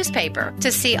in the newspaper.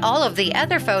 To see all of the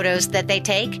other photos that they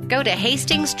take, go to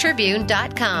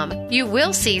hastingstribune.com. You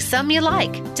will see some you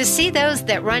like. To see those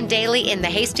that run daily in the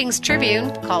Hastings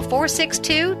Tribune, call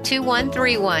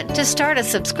 462-2131 to start a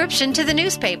subscription to the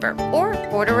newspaper or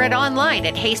order it online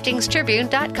at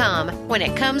hastingstribune.com. When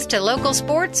it comes to local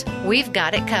sports, we've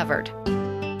got it covered.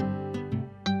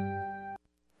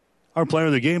 Our player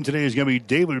of the game today is going to be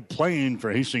David Plain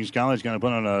for Hastings College. Going to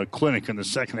put on a clinic in the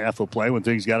second half of play when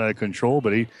things got out of control.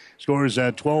 But he scores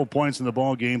 12 points in the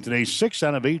ball game today. 6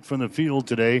 out of 8 from the field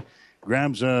today.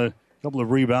 Grabs a couple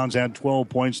of rebounds, had 12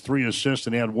 points, 3 assists,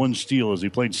 and he had 1 steal as he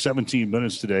played 17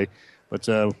 minutes today. But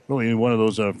really one of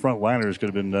those front-liners could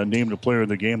have been named a player of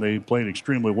the game. They played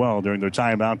extremely well during their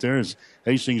time out there as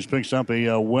Hastings picks up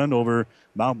a win over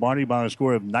Mount Marty by a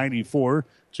score of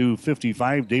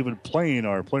 94-55. David Plain,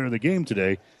 our player of the game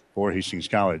today for Hastings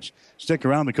College. Stick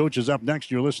around. The coach is up next.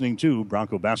 You're listening to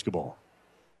Bronco Basketball.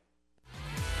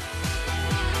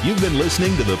 You've been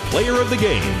listening to the Player of the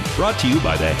Game, brought to you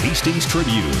by the Hastings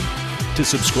Tribune. To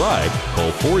subscribe,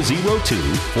 call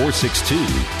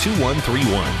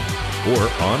 402-462-2131 or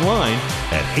online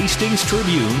at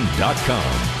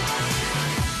hastingstribune.com.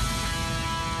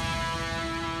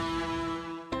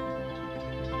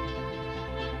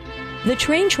 The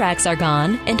train tracks are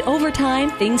gone, and over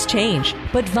time, things change.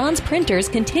 But Vaughn's Printers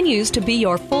continues to be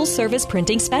your full-service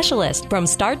printing specialist. From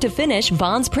start to finish,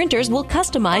 Vaughn's Printers will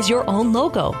customize your own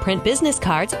logo, print business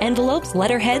cards, envelopes,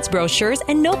 letterheads, brochures,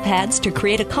 and notepads to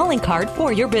create a calling card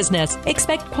for your business.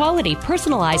 Expect quality,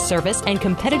 personalized service and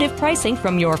competitive pricing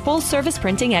from your full-service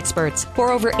printing experts. For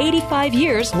over 85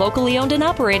 years, locally owned and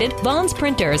operated, Vaughn's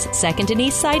Printers, 2nd and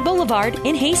East Side Boulevard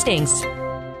in Hastings.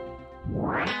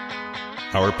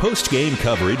 Our post-game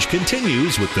coverage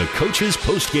continues with the Coach's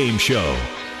Post-Game Show.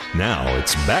 Now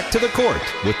it's back to the court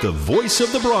with the voice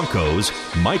of the Broncos,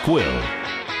 Mike Will.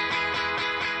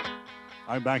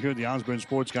 I'm back here at the Osborne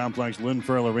Sports Complex, Lynn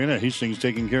Farrell Arena. Hastings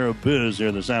taking care of biz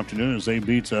here this afternoon as they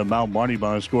beat Mount Marty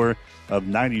by a score of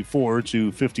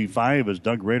 94-55. As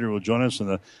Doug Rader will join us in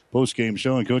the post-game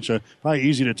show. And, Coach, probably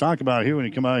easy to talk about here when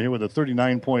you come out here with a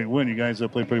 39-point win. You guys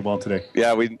played pretty well today.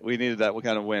 Yeah, we needed that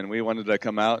kind of win. We wanted to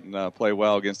come out and play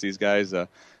well against these guys.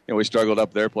 We struggled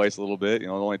up their place a little bit.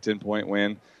 Only a 10-point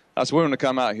win. So we want to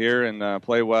come out here and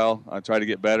play well, try to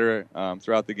get better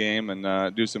throughout the game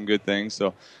and do some good things.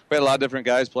 So we had a lot of different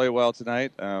guys play well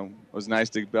tonight. It was nice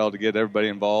to be able to get everybody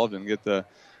involved and get the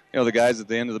guys at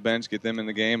the end of the bench, get them in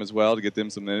the game as well to get them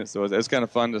some minutes. So it's kind of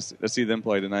fun to see them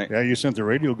play tonight. Yeah, you sent the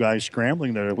radio guys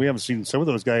scrambling there. We haven't seen some of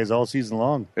those guys all season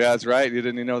long. Yeah, that's right. You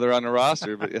didn't even know they're on the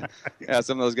roster. But, yeah,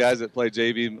 some of those guys that play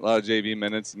JV, a lot of JV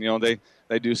minutes. And,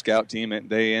 they do scout team it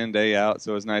day in, day out,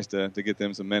 so it's nice to get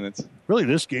them some minutes. Really,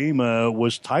 this game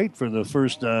was tight for the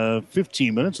first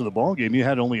 15 minutes of the ball game. You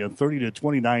had only a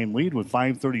 30-29 lead with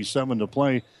 5:37 to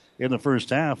play in the first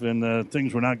half, and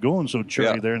things were not going so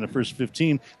cherry there in the first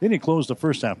 15. Then you closed the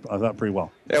first half, I thought, pretty well.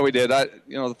 Yeah, we did.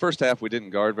 The first half we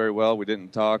didn't guard very well. We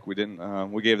didn't talk. We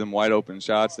gave them wide open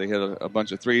shots. They hit a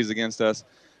bunch of threes against us.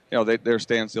 They're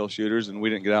standstill shooters, and we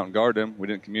didn't get out and guard them. We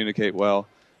didn't communicate well.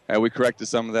 We corrected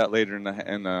some of that later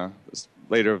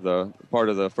later of the part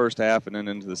of the first half, and then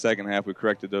into the second half we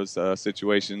corrected those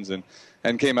situations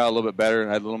and came out a little bit better and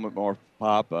had a little bit more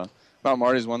pop. Mount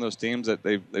Marty is one of those teams that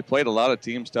they played a lot of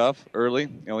team stuff early.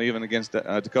 Even against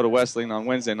Dakota Wesleyan on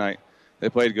Wednesday night, they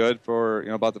played good for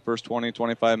about the first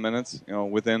 20-25 minutes.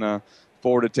 Within a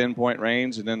 4 to 10 point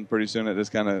range, and then pretty soon it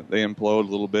just they implode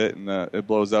a little bit and it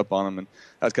blows up on them, and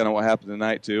that's kind of what happened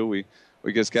tonight too.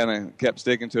 We just kind of kept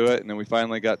sticking to it, and then we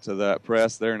finally got to that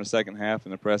press there in the second half,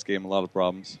 and the press gave them a lot of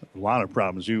problems. A lot of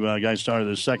problems. You guys started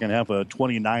the second half a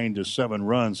 29-7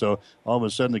 run, so all of a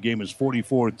sudden the game is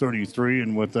 44-33,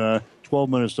 and with 12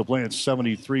 minutes to play, it's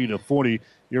 73-40.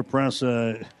 Your press,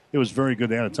 it was very good.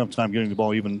 They had a tough time getting the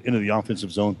ball even into the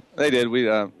offensive zone. They did. We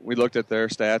looked at their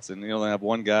stats, and they have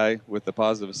one guy with the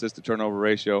positive assist-to-turnover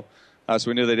ratio,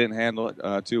 so we knew they didn't handle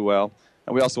it too well.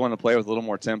 And we also want to play with a little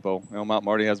more tempo. Mount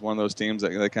Marty has one of those teams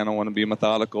that they kind of want to be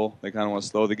methodical. They kind of want to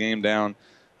slow the game down,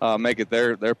 make it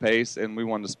their pace, and we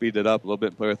wanted to speed it up a little bit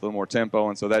and play with a little more tempo.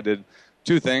 And so that did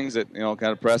two things that kind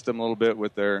of pressed them a little bit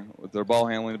with their ball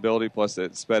handling ability. Plus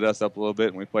it sped us up a little bit,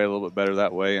 and we played a little bit better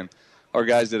that way. And our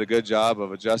guys did a good job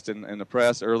of adjusting in the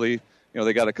press early.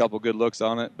 They got a couple good looks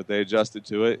on it, but they adjusted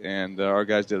to it, and our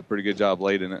guys did a pretty good job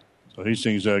late in it. So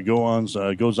Hastings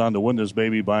goes on to win this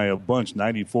baby by a bunch,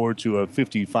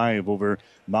 94-55 over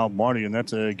Mount Marty, and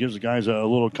that gives the guys a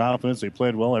little confidence. They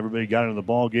played well. Everybody got into the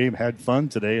ball game, had fun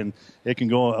today, and it can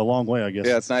go a long way, I guess.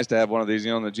 Yeah, it's nice to have one of these.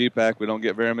 In the GPAC, we don't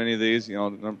get very many of these.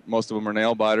 Most of them are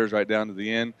nail biters right down to the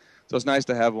end. So it's nice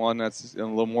to have one that's a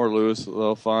little more loose, a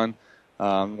little fun,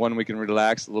 one we can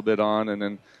relax a little bit on, and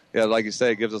then. Yeah, like you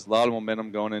say, it gives us a lot of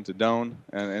momentum going into Doane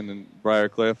and then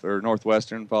Briarcliff or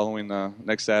Northwestern following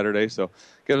next Saturday. So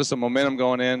gives us some momentum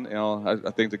going in.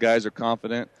 I think the guys are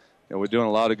confident. We're doing a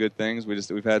lot of good things.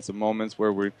 We've had some moments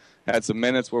where we had some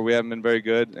minutes where we haven't been very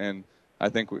good, and I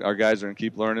think our guys are going to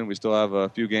keep learning. We still have a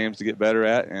few games to get better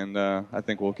at, and I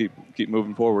think we'll keep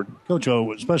moving forward. Coach,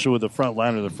 especially with the front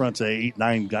line or the front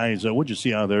 8-9 guys, what did you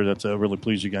see out there that's really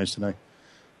pleased you guys tonight?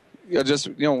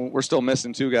 We're still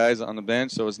missing two guys on the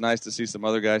bench, so it's nice to see some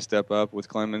other guys step up with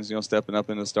Clemens, stepping up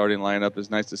in the starting lineup. It's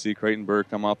nice to see Creighton Burke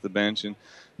come off the bench and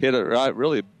hit a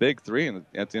really big three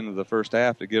at the end of the first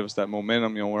half to give us that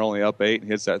momentum. We're only up 8 and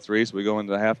hits that three, so we go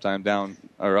into the halftime down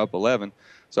or up 11.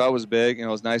 So that was big. It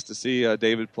was nice to see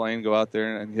David Plain go out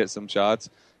there and hit some shots,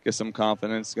 get some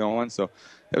confidence going. So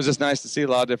it was just nice to see a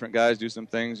lot of different guys do some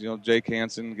things. Jake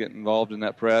Hansen get involved in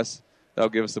that press. That'll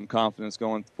give us some confidence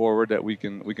going forward that we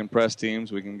can press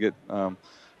teams. We can get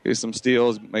some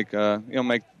steals, make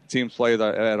teams play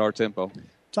at our tempo.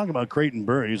 Talking about Creighton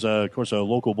Burke, he's of course a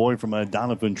local boy from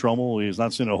Donovan Trumbull. He's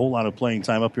not seen a whole lot of playing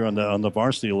time up here on the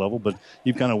varsity level, but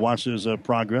you've kind of watched his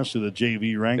progress through the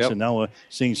JV ranks, and now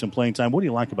seeing some playing time. What do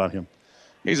you like about him?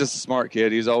 he's just a smart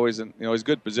kid. He's always, he's a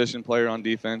good position player on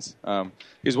defense.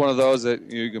 He's one of those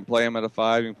that you can play him at a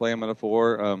 5, you can play him at a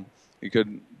 4. You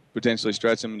could potentially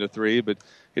stretch him into 3, but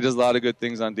he does a lot of good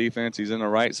things on defense. He's in the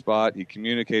right spot. He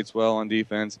communicates well on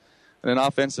defense. And then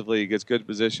offensively, he gets good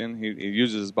position. He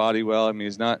uses his body well. I mean,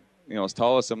 he's not, as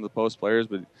tall as some of the post players,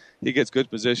 but he gets good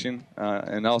position.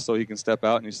 And also he can step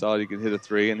out, and you saw he could hit a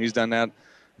 3. And he's done that,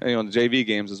 in the JV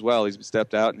games as well. He's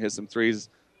stepped out and hit some 3s.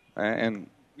 And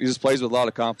he just plays with a lot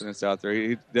of confidence out there.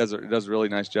 He does a really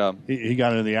nice job. He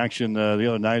got into the action the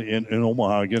other night in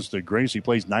Omaha against Grace. He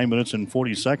plays 9 minutes and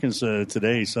 40 seconds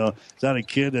today. So is that a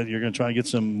kid that you're going to try to get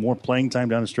some more playing time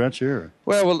down the stretch here?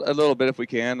 Well, a little bit if we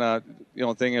can. The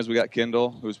thing is we got Kendall,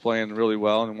 who's playing really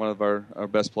well and one of our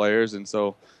best players. And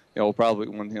so, we'll probably,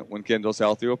 when Kendall's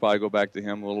healthy, we'll probably go back to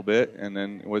him a little bit. And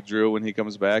then with Drew, when he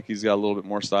comes back, he's got a little bit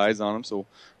more size on him. So we'll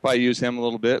probably use him a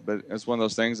little bit. But it's one of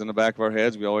those things in the back of our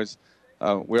heads. We always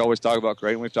talk about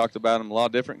Creighton. We've talked about him a lot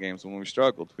of different games when we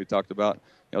struggled. We talked about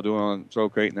throw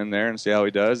Creighton in there and see how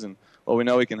he does. And we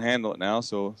know he can handle it now,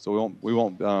 so we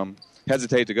won't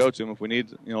hesitate to go to him if we need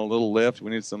a little lift.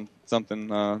 We need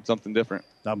something different.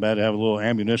 Not bad to have a little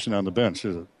ammunition on the bench,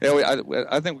 is it? Yeah,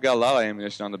 I think we got a lot of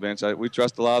ammunition on the bench. We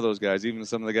trust a lot of those guys, even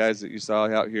some of the guys that you saw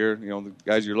out here. The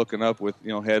guys you're looking up with,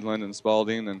 Hedlund and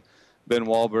Spalding and Ben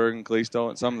Wahlberg and Kalisto,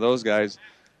 and some of those guys.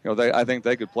 I think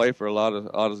they could play for a lot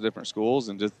of different schools,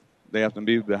 and just they have to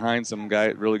be behind some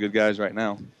really good guys right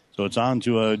now. So it's on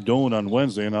to Doane on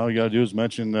Wednesday, and all you got to do is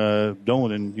mention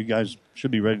Doane, and you guys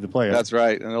should be ready to play. That's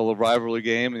right, and a little rivalry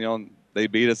game, and they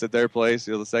beat us at their place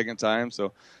the second time.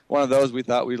 So one of those we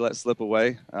thought we'd let slip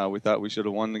away. We thought we should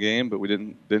have won the game, but we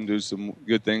didn't do some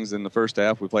good things in the first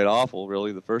half. We played awful,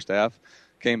 really, the first half.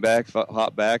 Came back,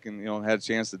 hopped back, and had a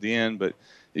chance at the end, but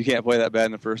you can't play that bad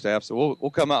in the first half. So we'll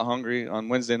come out hungry on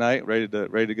Wednesday night, ready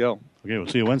to go. Okay, we'll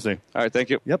see you Wednesday. All right, thank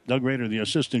you. Yep, Doug Rader, the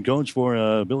assistant coach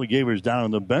for Billy Gavers down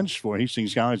on the bench for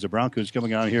Hastings College. The Broncos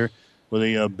coming out here with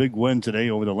a big win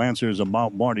today over the Lancers of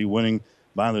Mount Marty, winning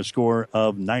by the score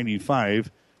of 94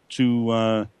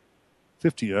 to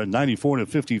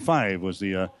 55 was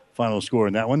the final score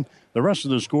in that one. The rest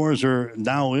of the scores are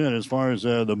now in as far as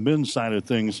the men's side of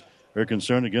things are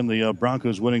concerned. Again, the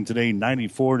Broncos winning today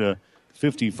 94 to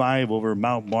 55 over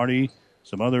Mount Marty.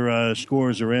 Some other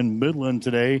scores are in. Midland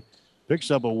today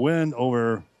picks up a win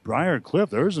over Briar Cliff.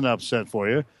 There's an upset for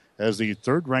you. As the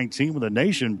third-ranked team of the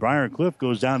nation, Briar Cliff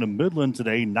goes down to Midland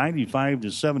today 95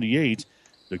 to 78.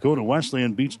 Dakota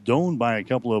Wesleyan beats Doane by a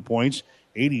couple of points,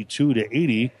 82 to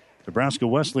 80. Nebraska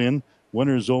Wesleyan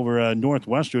winners over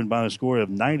Northwestern by a score of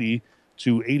 90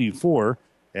 to 84.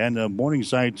 And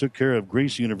Morningside took care of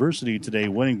Grace University today,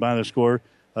 winning by the score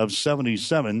of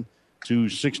 77 to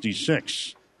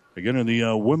 66. Again, on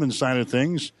the women's side of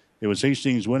things, it was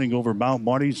Hastings winning over Mount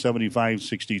Marty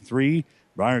 75-63.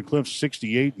 Briar Cliff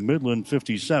 68, Midland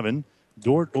 57.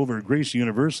 Dordt over Grace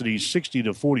University 60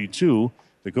 to 42.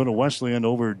 Dakota Wesleyan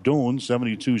over Doane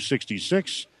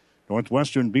 72-66.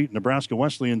 Northwestern beat Nebraska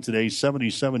Wesleyan today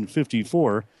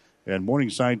 77-54. And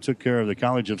Morningside took care of the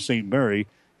College of St. Mary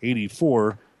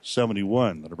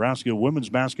 84-71. The Nebraska women's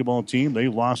basketball team, they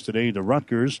lost today to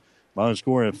Rutgers by a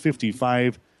score of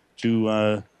 66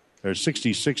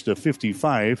 to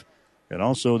 55. And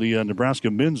also the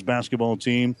Nebraska men's basketball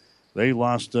team, they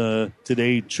lost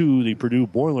today to the Purdue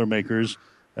Boilermakers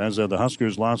as the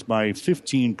Huskers lost by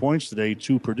 15 points today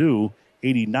to Purdue,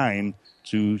 89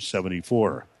 to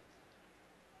 74.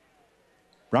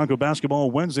 Bronco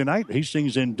basketball Wednesday night,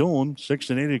 Hastings and Doane, 6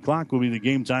 and 8 o'clock will be the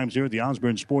game times here at the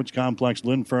Osborne Sports Complex,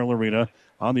 Lynn Farrell Arena,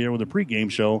 on the air with a pregame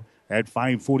show at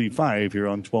 5:45 here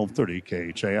on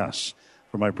 1230 KHAS.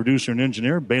 For my producer and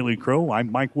engineer, Bailey Crow, I'm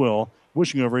Mike Will,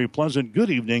 wishing you a very pleasant good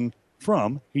evening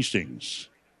from Hastings.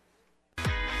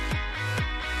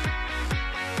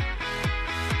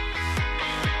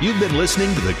 You've been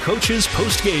listening to the Coach's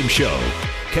Post-Game Show.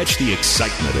 Catch the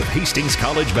excitement of Hastings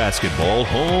College basketball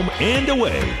home and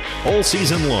away all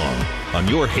season long on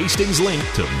your Hastings link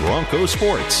to Bronco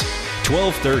Sports,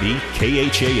 1230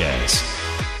 KHAS.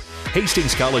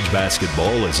 Hastings College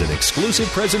basketball is an exclusive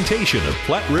presentation of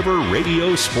Platte River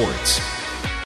Radio Sports.